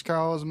Christmas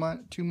Carol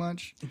too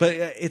much. But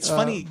it's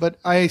funny. But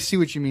I see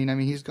what you mean. I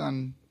mean, he's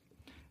gone.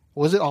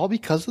 Was it all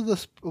because of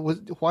this?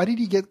 Why did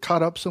he get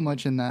caught up so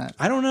much in that?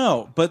 I don't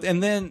know. But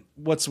and then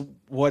what's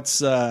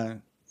I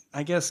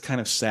guess kind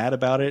of sad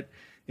about it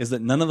is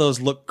that none of those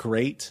look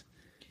great.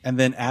 And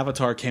then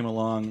Avatar came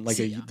along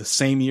the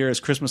same year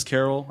as Christmas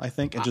Carol, I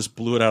think, and just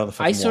blew it out of the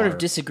fucking I sort water. of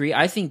disagree.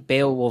 I think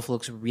Beowulf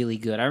looks really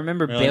good. I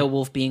remember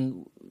Beowulf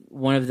being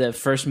one of the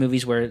first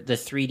movies where the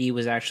 3D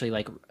was actually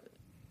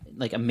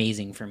like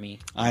amazing for me.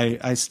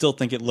 I still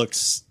think it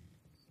looks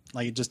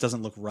like it just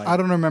doesn't look right. I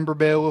don't remember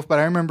Beowulf, but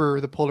I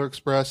remember the Polar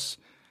Express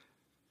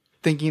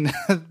thinking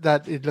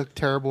that it looked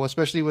terrible,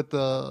 especially with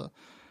the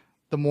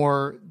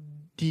more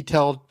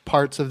detailed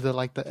parts of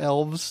the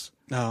elves.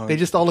 No, they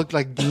just all looked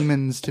like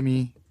demons to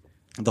me.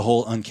 The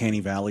whole Uncanny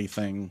Valley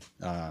thing.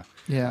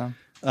 Yeah.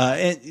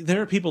 And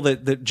there are people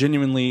that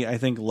genuinely, I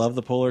think, love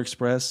the Polar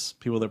Express.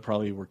 People that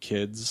probably were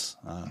kids.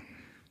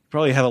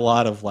 Probably have a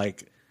lot of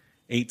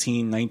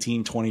 18,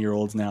 19,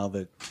 20-year-olds now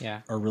that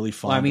are really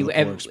fond of the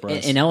Polar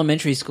Express. In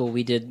elementary school,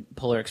 we did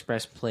Polar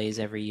Express plays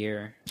every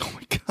year. Oh,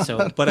 my God.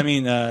 So, but, I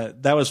mean,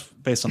 that was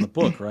based on the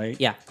book, right?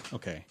 Yeah.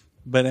 Okay.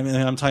 But, I mean,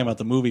 I'm talking about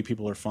the movie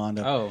people are fond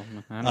of. Oh,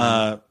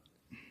 I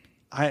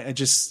don't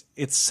know.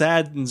 It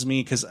saddens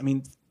me because, I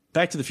mean,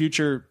 Back to the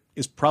Future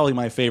is probably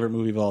my favorite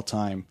movie of all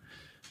time.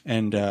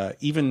 And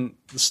even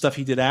the stuff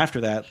he did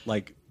after that,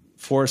 like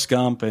Forrest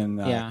Gump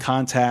and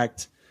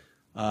Contact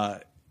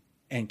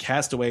and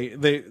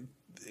Castaway,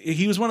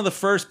 he was one of the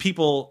first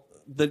people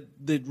that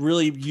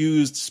really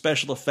used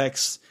special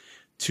effects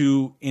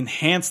to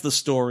enhance the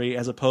story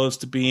as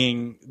opposed to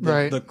being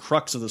the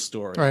crux of the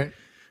story. Right.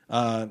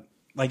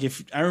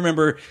 If I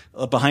remember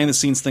a behind the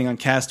scenes thing on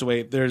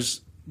Castaway, there's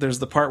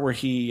the part where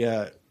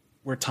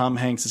where Tom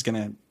Hanks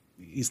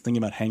he's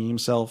thinking about hanging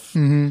himself,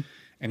 and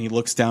he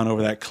looks down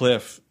over that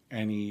cliff,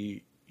 and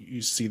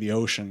you see the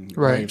ocean,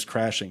 waves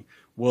crashing.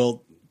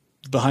 Well,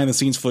 behind the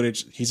scenes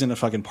footage, he's in a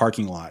fucking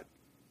parking lot,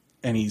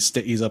 and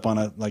he's up on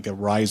a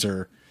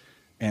riser,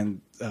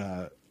 and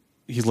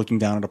he's looking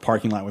down at a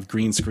parking lot with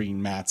green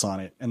screen mats on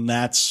it, and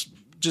that's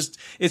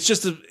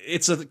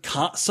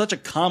such a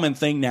common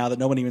thing now that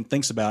nobody even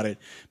thinks about it.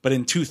 But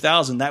in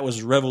 2000, that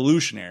was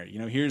revolutionary.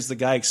 Here's the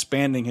guy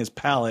expanding his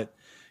palette,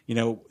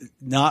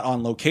 not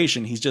on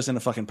location. He's just in a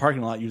fucking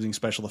parking lot using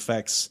special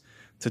effects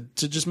to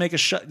just make a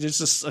shot,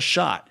 just a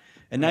shot.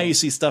 And now you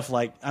see stuff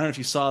like, I don't know if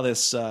you saw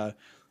this,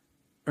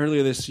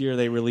 earlier this year,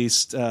 they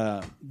released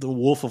the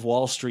Wolf of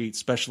Wall Street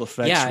special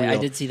effects. Yeah, reel. I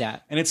did see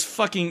that. And it's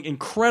fucking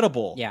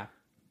incredible. Yeah.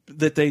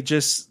 That they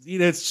just,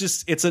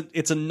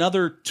 it's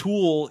another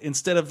tool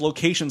instead of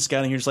location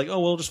scouting. You're just like, oh,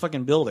 we'll just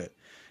fucking build it.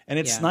 And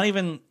it's not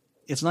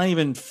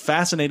even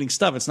fascinating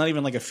stuff. It's not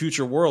even like a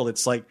future world.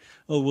 It's like,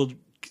 oh, we'll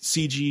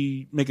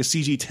make a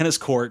CG tennis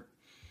court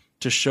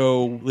to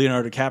show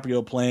Leonardo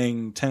DiCaprio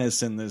playing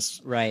tennis in this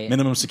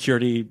minimum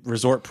security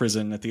resort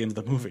prison at the end of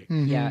the movie.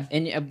 Mm-hmm. Yeah,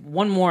 and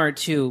one more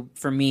too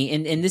for me,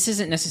 and this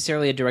isn't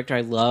necessarily a director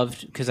I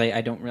loved because I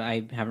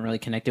haven't really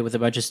connected with a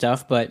bunch of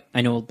stuff, but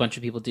I know a bunch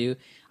of people do.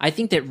 I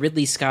think that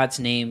Ridley Scott's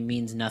name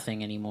means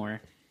nothing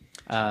anymore,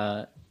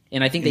 and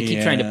I think they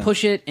keep trying to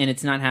push it, and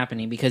it's not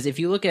happening because if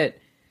you look at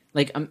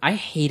I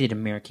hated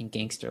American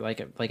Gangster. I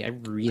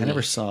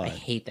never saw it. I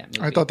hate that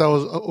movie. I thought that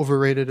was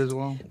overrated as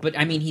well. But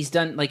I mean, he's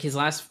done his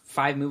last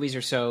 5 movies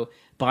or so: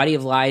 Body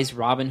of Lies,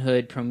 Robin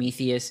Hood,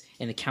 Prometheus,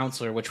 and The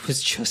Counselor, which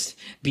was just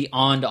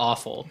beyond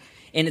awful.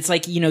 And it's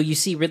you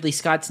see Ridley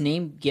Scott's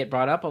name get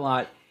brought up a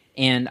lot,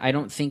 and I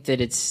don't think that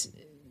it's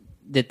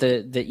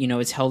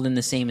it's held in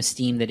the same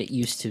esteem that it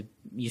used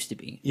to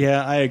be.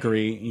 Yeah, I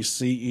agree. You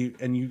see,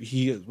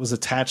 he was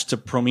attached to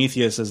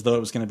Prometheus as though it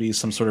was going to be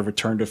some sort of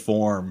return to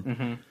form.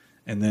 Mm-hmm.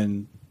 And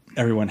then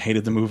everyone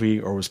hated the movie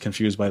or was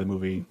confused by the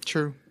movie.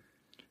 True.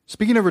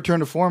 Speaking of return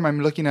to form,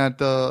 I'm looking at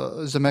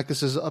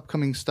Zemeckis'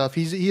 upcoming stuff.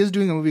 He is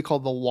doing a movie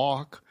called The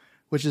Walk,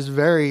 which is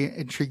very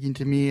intriguing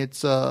to me.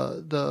 It's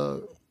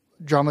the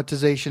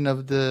dramatization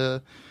of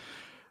the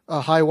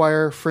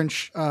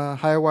French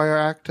high wire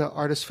act,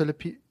 artist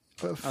Philippe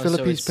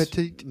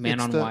Petit. Man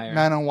on Wire.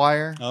 Man on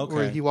Wire, okay.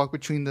 Where he walked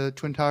between the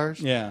Twin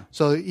Towers. Yeah.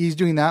 So he's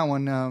doing that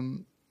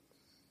one.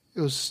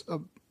 It was a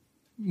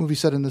movie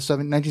set in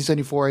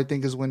 1974, I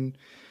think, is when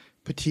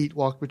Petit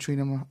walked between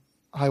them.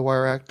 High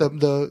Wire Act.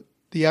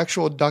 The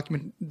actual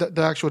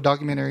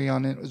documentary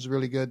on it was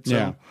really good.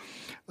 So,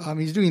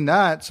 he's doing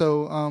that.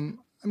 So,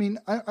 I mean,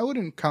 I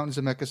wouldn't count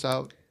Zemeckis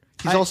out.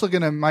 He's also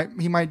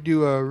he might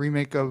do a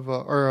remake of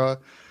or a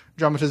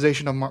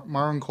dramatization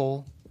of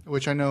Cole,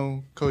 which I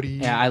know Cody.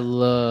 Yeah, I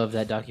love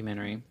that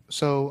documentary.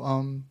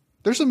 So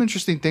there's some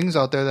interesting things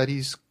out there that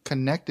he's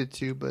connected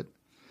to, but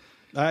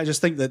I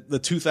just think that the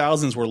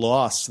 2000s were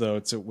lost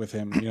though with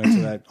him, to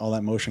that all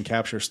that motion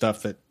capture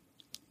stuff that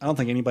I don't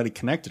think anybody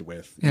connected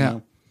with. You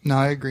know? No,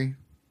 I agree.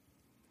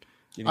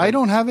 I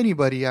don't have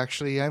anybody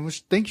actually. I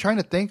was trying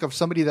to think of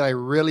somebody that I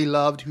really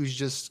loved who's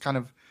just kind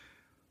of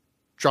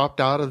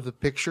dropped out of the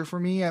picture for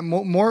me. And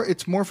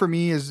it's more for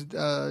me is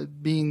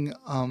being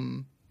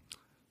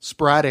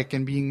sporadic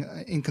and being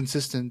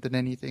inconsistent than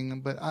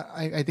anything. But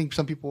I think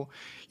some people,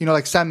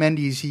 like Sam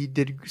Mendes, he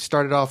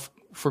started off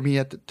for me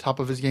at the top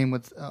of his game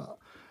with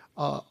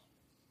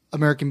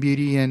American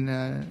Beauty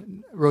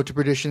and Road to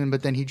Perdition,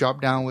 but then he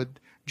dropped down with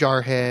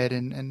Jarhead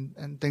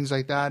and things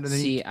like that. And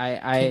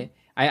then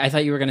I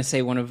thought you were going to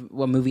say one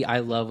movie I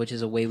love, which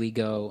is Away We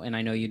Go, and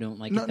I know you don't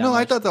like it that much.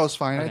 I thought that was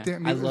fine. Okay. I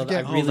really,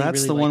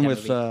 that's really the like one that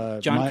with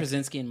movie. John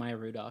Krasinski and Maya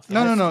Rudolph.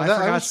 No. I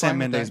forgot Sam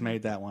Mendes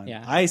made that one.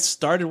 Yeah. I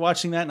started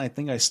watching that, and I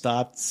think I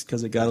stopped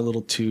because it got a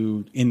little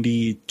too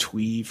indie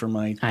twee for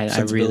my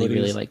sensibilities. I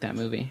really like that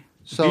movie.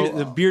 So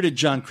the bearded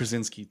John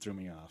Krasinski threw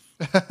me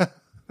off.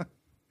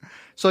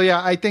 So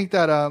yeah, I think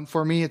that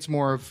for me, it's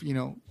more of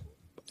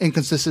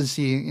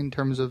inconsistency in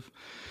terms of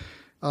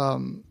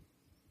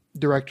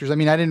directors. I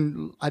mean, I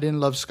didn't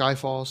love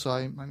Skyfall, so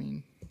I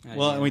mean.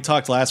 Well, and we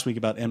talked last week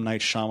about M.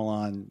 Night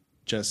Shyamalan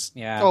his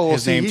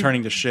name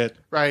turning to shit.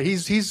 Right,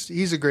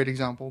 he's a great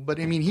example, but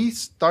I mean, he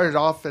started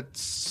off at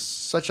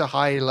such a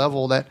high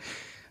level that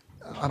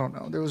I don't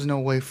know. There was no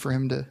way for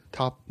him to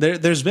top.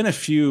 There's been a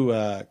few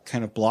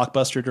kind of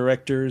blockbuster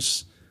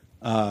directors.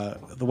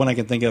 The one I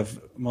can think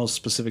of most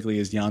specifically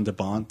is Jan de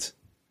Bont.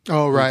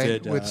 Oh,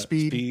 right. With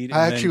Speed.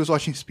 I actually was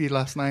watching Speed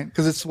last night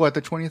because it's the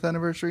 20th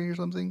anniversary or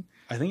something?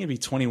 I think it'd be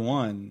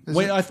 21. Is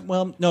Wait,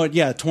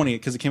 it? 20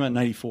 because it came out in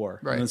 94.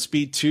 Right. And then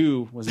Speed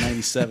 2 was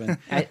 97.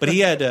 But he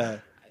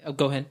had...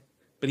 go ahead.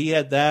 But he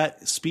had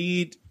that,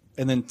 Speed,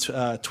 and then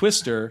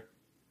Twister.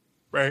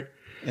 Right.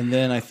 And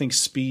then I think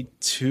Speed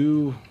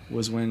 2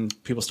 was when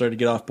people started to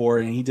get off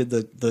board, and he did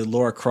the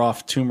Lara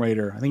Croft Tomb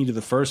Raider. I think he did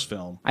the first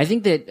film. I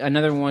think that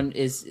another one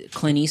is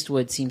Clint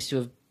Eastwood seems to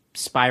have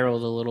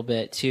spiraled a little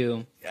bit,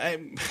 too.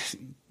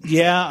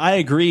 Yeah, I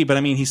agree, but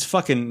I mean, he's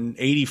fucking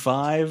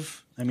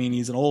 85. I mean,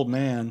 he's an old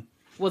man.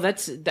 Well,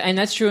 that's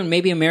true, and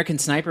maybe American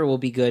Sniper will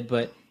be good,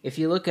 but if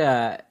you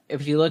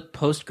look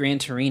post Gran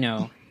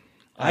Torino...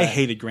 I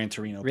hated Gran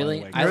Torino,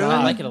 really? by the way.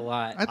 I like it a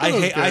lot.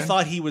 I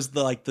thought he was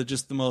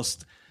the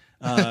most...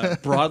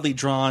 broadly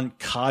drawn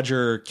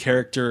codger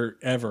character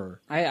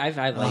ever. I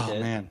liked it.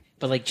 Man.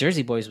 But like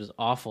Jersey Boys was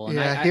awful. And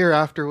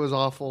Hereafter was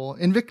awful.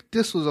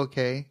 Invictus was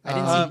okay. I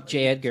didn't see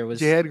J. Edgar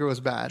was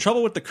bad.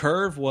 Trouble with the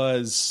Curve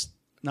was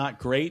not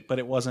great, but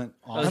it wasn't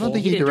awful. I don't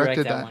think he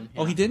directed that one.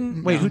 Oh, he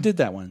didn't? Wait, who did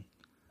that one?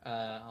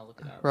 I'll look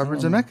it up. Robert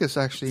Zemeckis,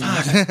 actually.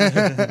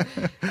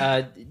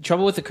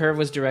 Trouble with the Curve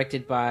was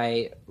directed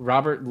by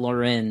Robert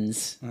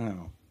Lorenz,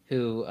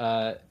 who...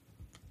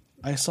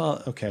 I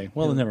saw. Okay,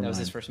 well, never mind. That was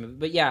his first movie,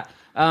 but yeah,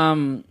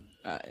 I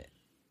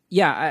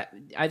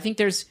think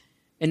there's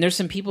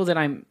some people that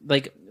I'm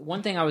like.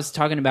 One thing I was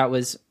talking about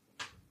was,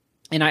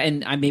 and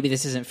I maybe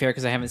this isn't fair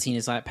because I haven't seen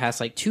his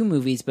past 2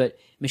 movies, but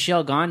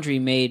Michel Gondry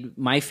made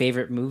my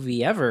favorite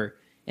movie ever,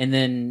 and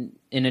then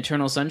in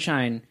Eternal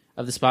Sunshine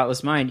of the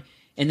Spotless Mind,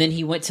 and then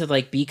he went to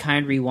Be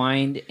Kind,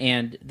 Rewind,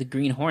 and The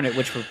Green Hornet,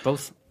 which were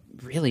both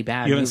really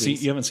bad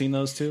movies. You haven't seen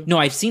those two? No,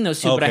 I've seen those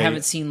two, but I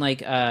haven't seen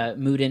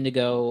Mood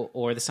Indigo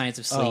or The Science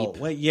of Sleep. Oh,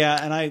 well, yeah,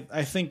 and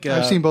I think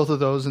I've seen both of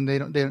those, and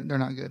they're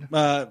not good.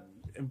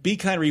 Be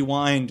Kind,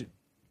 Rewind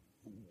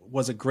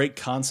was a great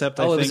concept.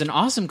 I think it was an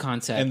awesome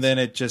concept, and then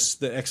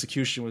the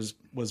execution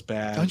was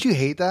bad. Don't you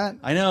hate that?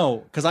 I know,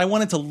 because I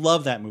wanted to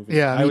love that movie.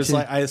 Yeah, I was too.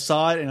 I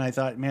saw it and I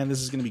thought, man,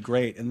 this is going to be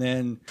great, and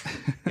then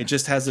it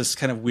just has this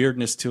kind of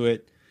weirdness to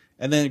it.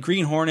 And then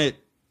Green Hornet,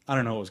 I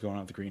don't know what was going on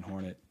with the Green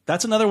Hornet.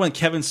 That's another one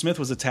Kevin Smith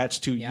was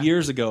attached to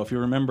years ago, if you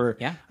remember.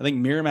 Yeah. I think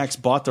Miramax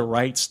bought the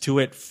rights to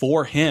it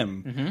for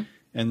him,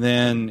 and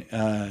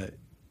then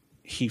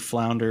he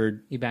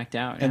floundered. He backed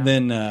out, and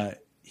then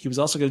he was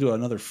also going to do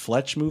another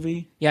Fletch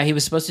movie. Yeah, he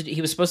was supposed to do.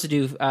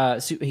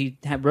 He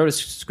wrote a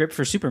script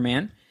for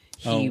Superman.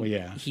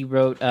 He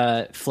wrote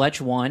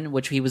Fletch 1,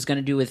 which he was going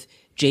to do with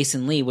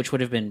Jason Lee, which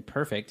would have been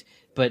perfect.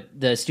 But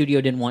the studio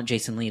didn't want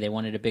Jason Lee; they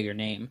wanted a bigger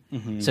name,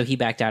 so he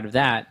backed out of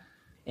that.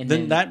 And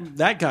then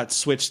that got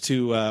switched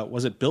to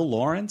was it Bill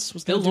Lawrence?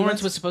 Bill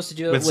Lawrence was supposed to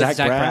do it with Zach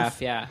Braff,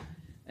 yeah.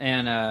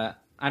 And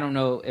I don't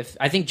know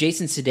I think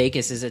Jason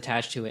Sudeikis is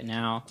attached to it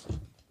now.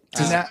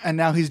 And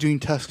now he's doing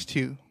Tusk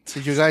too.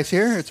 Did you guys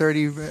hear? It's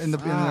already in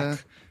the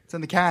it's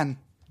in the can.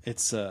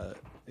 It's going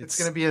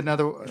to be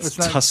another. It's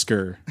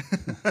Tusker.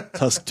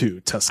 Tusk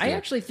 2. Tusker. I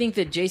actually think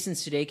that Jason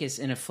Sudeikis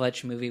in a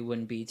Fletch movie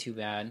wouldn't be too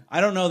bad.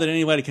 I don't know that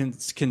anybody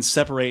can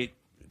separate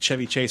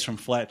Chevy Chase from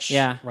Fletch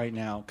right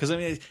now, because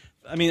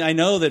I mean, I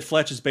know that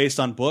Fletch is based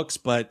on books,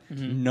 but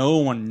no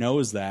one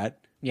knows that.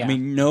 Yeah. I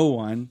mean, no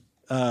one.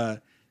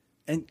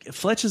 And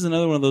Fletch is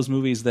another one of those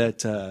movies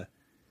that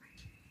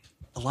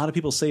a lot of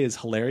people say is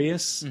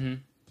hilarious,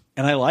 and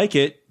I like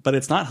it, but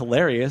it's not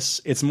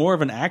hilarious. It's more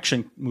of an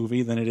action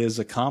movie than it is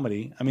a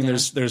comedy. I mean,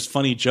 there's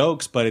funny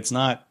jokes, but it's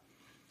not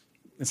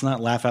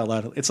laugh out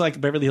loud. It's like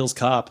Beverly Hills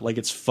Cop. Like,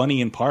 it's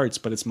funny in parts,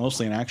 but it's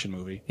mostly an action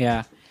movie.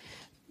 Yeah.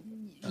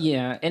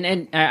 Yeah,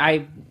 and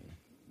I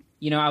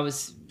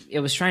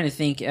was trying to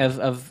think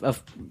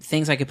of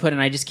things I could put,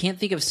 and I just can't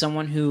think of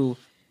someone who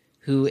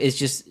is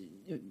just,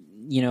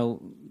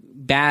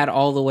 bad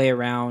all the way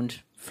around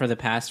for the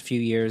past few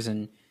years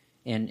and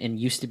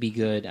used to be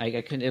good.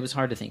 I couldn't. It was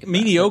hard to think of.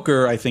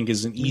 Mediocre, I think,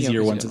 is an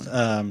easier one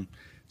to.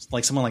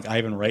 Like someone like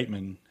Ivan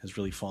Reitman has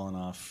really fallen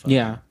off.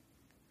 Yeah,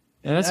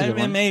 that's a good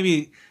one.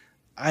 Maybe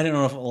I don't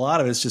know if a lot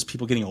of it's just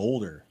people getting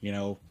older.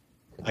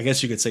 I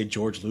guess you could say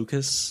George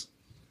Lucas.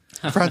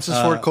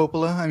 Francis Ford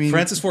Coppola. I mean,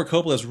 Francis Ford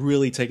Coppola has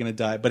really taken a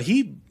dive, but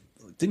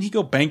didn't he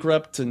go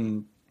bankrupt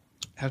and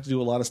have to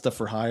do a lot of stuff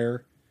for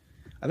hire?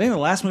 I think the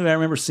last movie I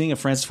remember seeing of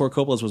Francis Ford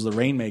Coppola's was The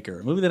Rainmaker,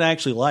 a movie that I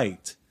actually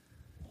liked.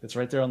 It's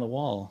right there on the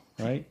wall,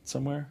 right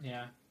somewhere.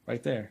 Yeah,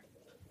 right there.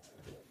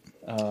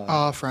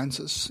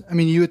 Francis. I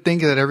mean, you would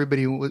think that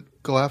everybody would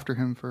go after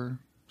him for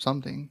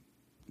something,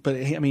 but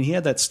he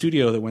had that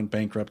studio that went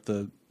bankrupt,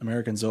 the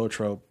American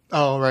Zoetrope.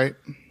 Oh, right.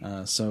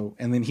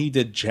 And then he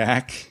did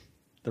Jack,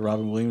 the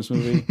Robin Williams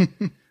movie.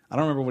 I don't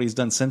remember what he's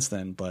done since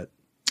then, but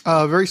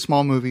very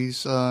small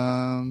movies.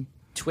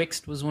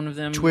 Twixt was one of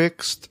them.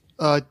 Twixt,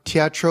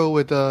 Teatro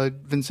with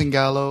Vincent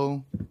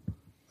Gallo,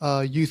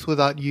 Youth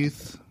Without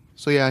Youth.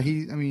 So yeah,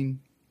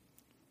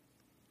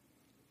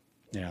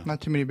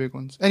 not too many big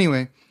ones.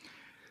 Anyway,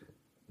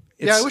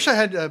 I wish I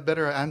had a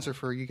better answer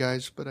for you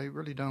guys, but I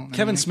really don't.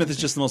 Kevin Smith is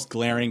just the most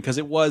glaring because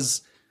it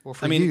was. Well,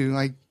 for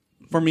you,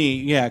 for me,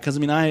 yeah, because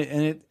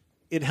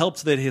it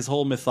helped that his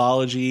whole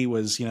mythology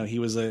was, he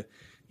was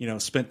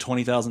spent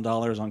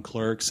 $20,000 on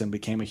Clerks and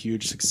became a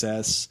huge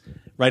success,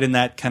 right in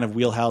that kind of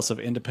wheelhouse of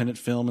independent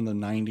film in the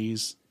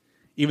 '90s.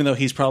 Even though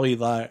he's probably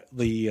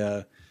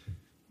the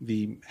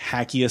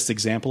hackiest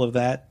example of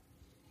that.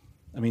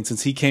 I mean,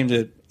 since he came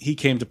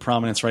to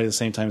prominence right at the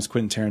same time as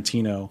Quentin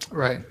Tarantino,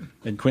 right?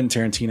 And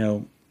Quentin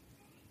Tarantino,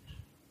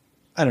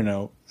 I don't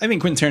know. I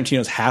think Quentin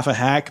Tarantino's half a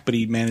hack, but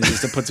he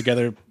manages to put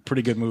together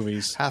pretty good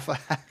movies. Half a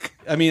hack.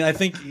 I mean, I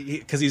think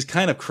because he's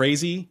kind of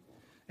crazy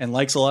and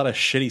likes a lot of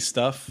shitty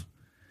stuff,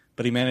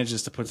 but he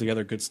manages to put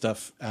together good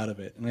stuff out of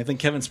it. And I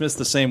think Kevin Smith's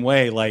the same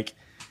way. Like,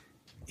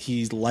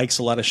 he likes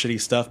a lot of shitty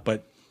stuff,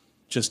 but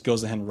just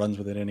goes ahead and runs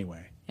with it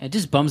anyway. It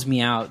just bums me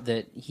out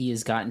that he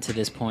has gotten to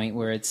this point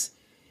where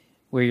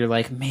you're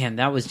like, man,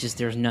 that was just,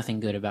 there's nothing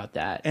good about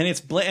that. And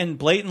it's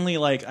blatantly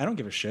like, I don't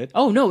give a shit.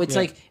 Oh no, it's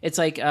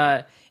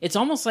it's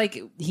almost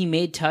like he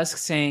made Tusk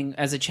saying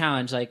as a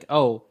challenge, like,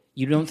 oh,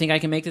 you don't think I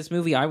can make this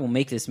movie? I will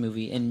make this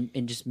movie, and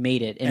just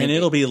made it. And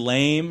it'll be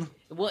lame.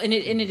 Well, and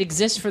it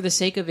exists for the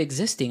sake of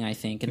existing, I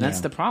think, and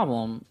that's the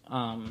problem.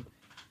 And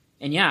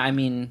yeah, I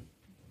mean,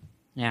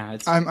 yeah,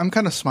 I'm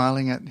kind of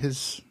smiling at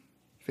his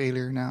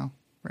failure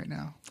right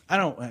now.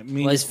 Well,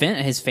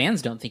 his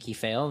fans don't think he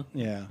failed.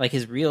 Yeah, like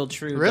his real,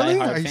 true. Really?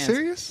 Diehard Are you fans.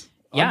 serious?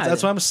 Yeah,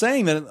 that's what I'm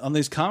saying. That on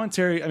these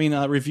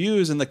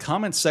reviews in the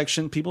comments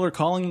section, people are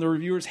calling the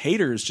reviewers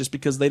haters just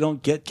because they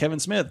don't get Kevin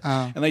Smith,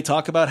 and they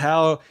talk about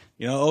how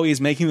he's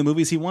making the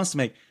movies he wants to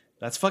make.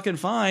 That's fucking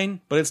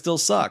fine, but it still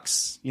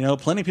sucks.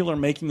 Plenty of people are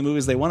making the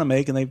movies they want to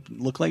make, and they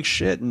look like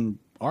shit and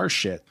are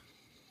shit.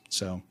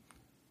 So,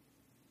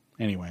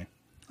 anyway,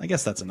 I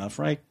guess that's enough,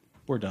 right?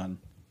 We're done.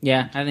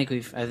 Yeah, I think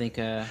we've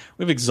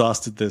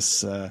exhausted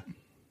this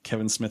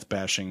Kevin Smith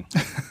bashing.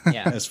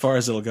 Yeah, as far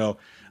as it'll go.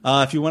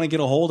 If you want to get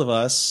a hold of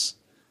us,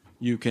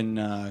 you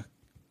can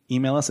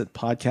email us at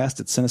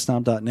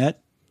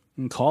podcast@cinesnob.net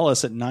and call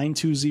us at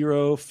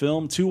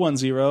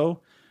 920-FILM-210.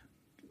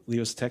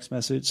 Leave us a text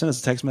message. Send us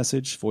a text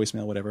message,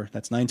 voicemail, whatever.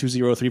 That's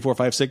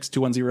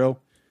 920-3456-210.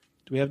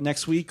 Do we have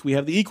next week? We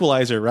have The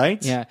Equalizer,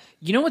 right? Yeah.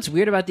 You know what's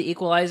weird about The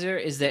Equalizer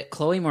is that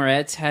Chloe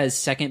Moretz has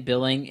second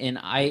billing, and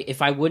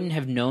if I wouldn't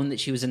have known that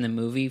she was in the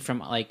movie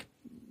from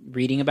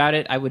reading about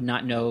it, I would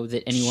not know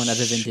that anyone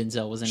other than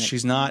Denzel was in it.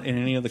 She's not in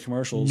any of the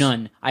commercials.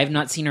 None. I have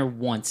not seen her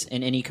once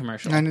in any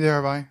commercial. Neither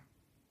have I.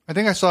 I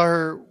think I saw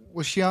her.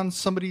 Was she on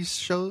somebody's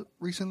show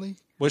recently?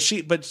 Was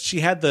she? But she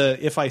had the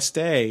 "If I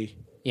Stay"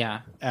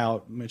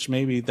 out, which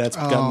maybe that's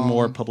gotten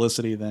more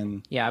publicity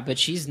than. Yeah, but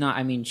she's not.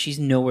 I mean, she's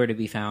nowhere to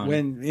be found.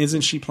 When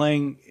isn't she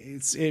playing?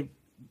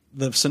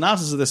 The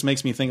synopsis of this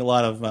makes me think a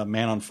lot of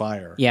Man on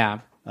Fire. Yeah.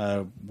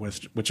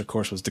 Which of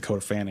course was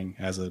Dakota Fanning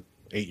as a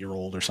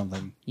 8-year-old or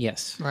something.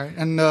 Yes. Right.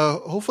 And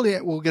hopefully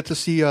we'll get to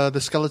see the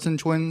Skeleton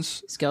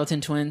Twins.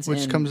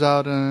 Which comes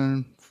out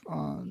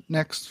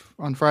next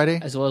on Friday.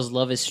 As well as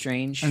Love is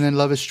Strange. And then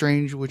Love is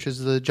Strange, which is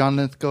the John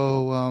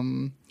Lithgow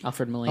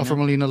Alfred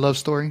Molina love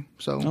story.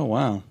 So. Oh,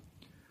 wow.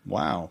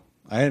 Wow.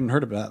 I hadn't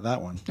heard about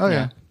that one. Oh,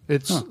 yeah.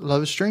 It's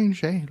Love is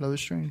Strange. Hey, Love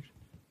is Strange.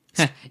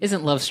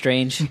 Isn't love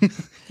strange?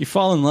 You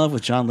fall in love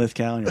with John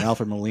Lithgow and you're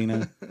Alfred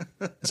Molina.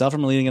 Is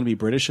Alfred Molina going to be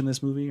British in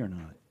this movie or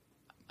not?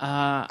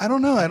 I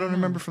don't know. I don't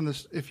remember from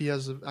this if he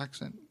has an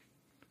accent.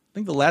 I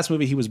think the last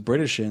movie he was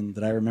British in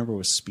that I remember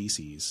was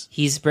Species.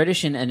 He's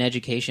British in An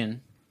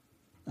Education.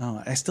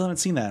 Oh, I still haven't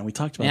seen that. And we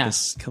talked about Yeah.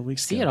 this a couple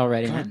weeks See ago. it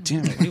already, God man.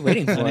 damn it. What are you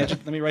waiting for?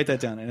 Let me write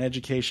that down. An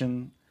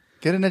education.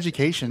 Get an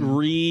education.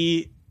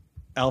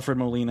 Alfred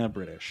Molina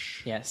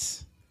British.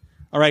 Yes.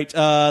 All right.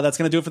 That's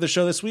going to do it for the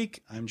show this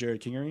week. I'm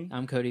Jared Kingery.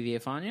 I'm Cody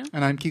Villafano.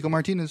 And I'm Kiko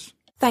Martinez.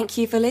 Thank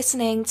you for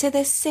listening to the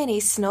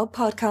Cine Snob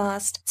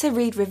podcast. To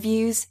read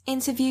reviews,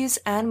 interviews,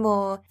 and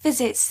more,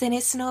 visit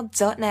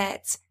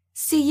cinesnob.net.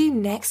 See you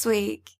next week.